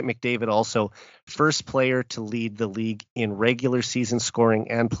 You look at McDavid also, first player to lead the league in regular season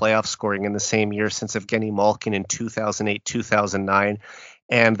scoring and playoff scoring in the same year since Evgeny Malkin in 2008-2009.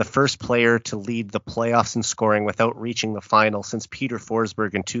 And the first player to lead the playoffs in scoring without reaching the final since Peter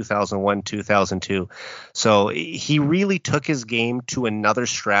Forsberg in 2001-2002. So he really took his game to another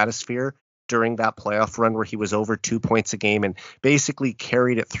stratosphere during that playoff run where he was over 2 points a game and basically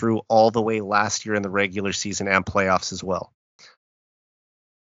carried it through all the way last year in the regular season and playoffs as well.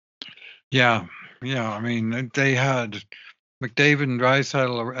 Yeah. I mean, they had McDavid and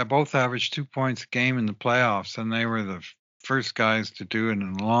Draisaitl both averaged 2 points a game in the playoffs, and they were the first guys to do it in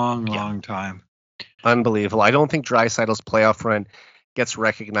a long time. Unbelievable. I don't think Draisaitl's playoff run gets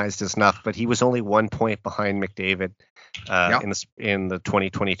recognized as enough, but he was only 1 point behind McDavid in the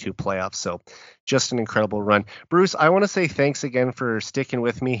 2022 playoffs. So just an incredible run. Bruce, I want to say thanks again for sticking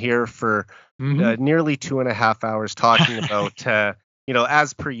with me here for nearly 2.5 hours talking about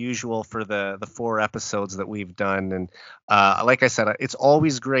as per usual for the 4 episodes that we've done. And like I said, it's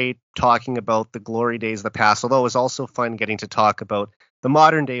always great talking about the glory days of the past, although it was also fun getting to talk about the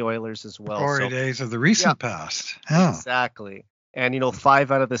modern day Oilers as well. Glory days of the recent past. Yeah. Exactly. And,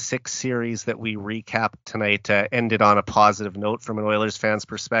 5 out of the 6 series that we recapped tonight ended on a positive note from an Oilers fan's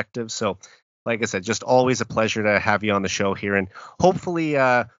perspective. So, like I said, just always a pleasure to have you on the show here. And hopefully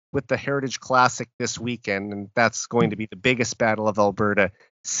with the Heritage Classic this weekend, and that's going to be the biggest Battle of Alberta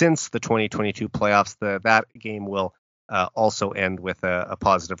since the 2022 playoffs, that game will also end with a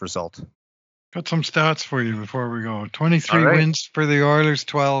positive result. Got some stats for you before we go. All 23 right. wins for the Oilers,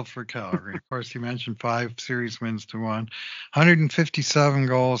 12 for Calgary. Of course, you mentioned 5 series wins to 1. 157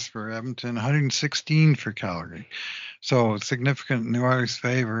 goals for Edmonton, 116 for Calgary. So significant in the Oilers'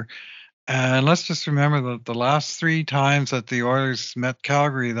 favor. And let's just remember that the last 3 times that the Oilers met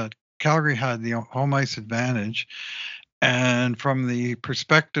Calgary, that Calgary had the home ice advantage. And from the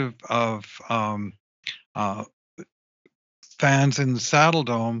perspective of uh, fans in the Saddle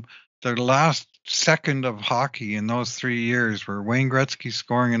Dome, the last second of hockey in those 3 years were Wayne Gretzky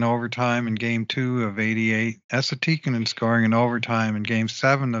scoring in overtime in Game 2 of '88, Esa Tikkanen scoring in overtime in Game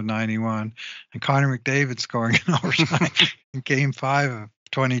 7 of '91, and Connor McDavid scoring in overtime in Game 5 of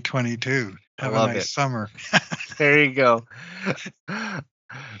 2022. Have a nice summer. There you go.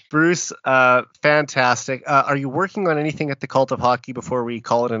 Bruce, fantastic. Are you working on anything at the Cult of Hockey before we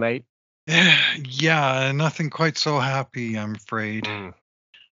call it a night? Yeah, nothing quite so happy, I'm afraid.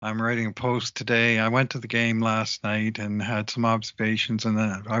 I'm writing a post today. I went to the game last night and had some observations, and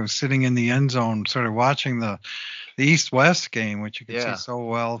then I was sitting in the end zone sort of watching the East-West game, which you can see so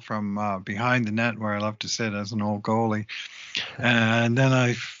well from behind the net where I love to sit as an old goalie. And then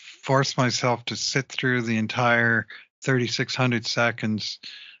I forced myself to sit through the entire 3,600 seconds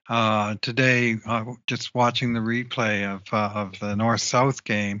today, just watching the replay of the North-South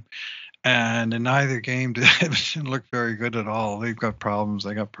game. And in neither game did Edmonton look very good at all. They've got problems.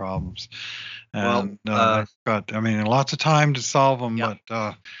 They got problems. And they've got, lots of time to solve them,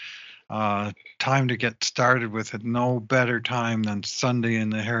 but time to get started with it. No better time than Sunday in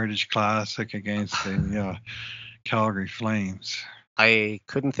the Heritage Classic against the Calgary Flames. I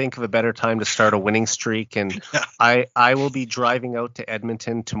couldn't think of a better time to start a winning streak, and I will be driving out to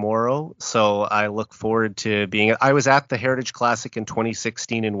Edmonton tomorrow, so I look forward to being. I was at the Heritage Classic in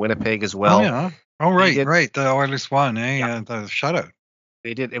 2016 in Winnipeg as well. Oh yeah. Oh right. The Oilers won, the shutout.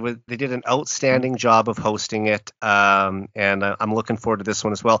 They did. They did an outstanding job of hosting it, and I'm looking forward to this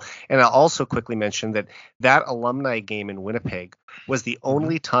one as well. And I'll also quickly mention that alumni game in Winnipeg was the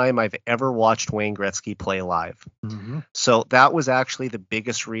only time I've ever watched Wayne Gretzky play live. So that was actually the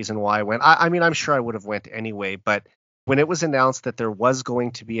biggest reason why I went. I'm sure I would have went anyway, but when it was announced that there was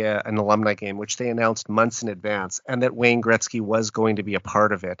going to be an alumni game, which they announced months in advance, and that Wayne Gretzky was going to be a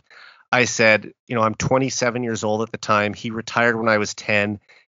part of it, I said, I'm 27 years old at the time. He retired when I was 10.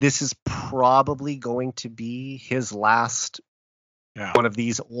 This is probably going to be his last one of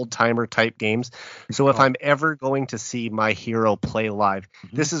these old timer type games. So if I'm ever going to see my hero play live,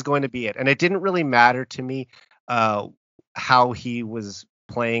 this is going to be it. And it didn't really matter to me how he was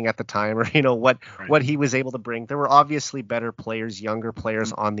playing at the time, or what he was able to bring. There were obviously better players, younger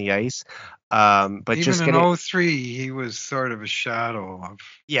players on the ice, but even just in 03 he was sort of a shadow of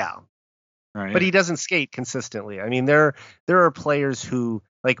right. But he doesn't skate consistently. There are players who,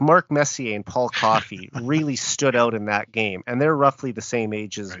 like Mark Messier and Paul Coffey, really stood out in that game, and they're roughly the same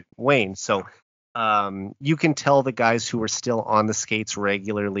age as Wayne. So you can tell the guys who are still on the skates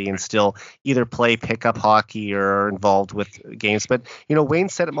regularly and still either play pickup hockey or are involved with games. But Wayne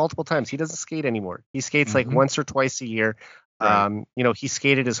said it multiple times. He doesn't skate anymore. He skates like once or twice a year. He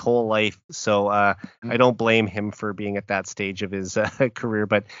skated his whole life, so I don't blame him for being at that stage of his career,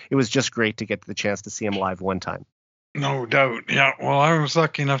 but it was just great to get the chance to see him live one time. No doubt. Yeah. Well, I was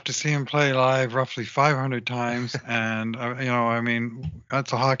lucky enough to see him play live roughly 500 times. And,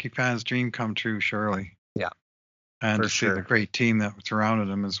 that's a hockey fan's dream come true, surely. Yeah. And to see the great team that surrounded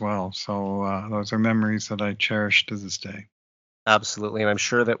him as well. So those are memories that I cherish to this day. Absolutely. And I'm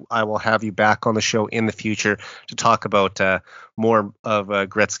sure that I will have you back on the show in the future to talk about more of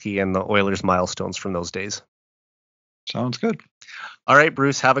Gretzky and the Oilers milestones from those days. Sounds good. All right,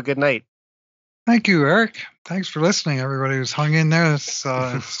 Bruce, have a good night. Thank you, Eric. Thanks for listening, everybody who's hung in there. It's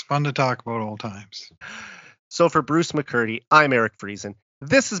fun to talk about old times. So for Bruce McCurdy, I'm Eric Friesen.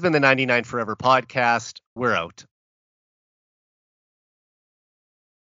 This has been the 99 Forever podcast. We're out.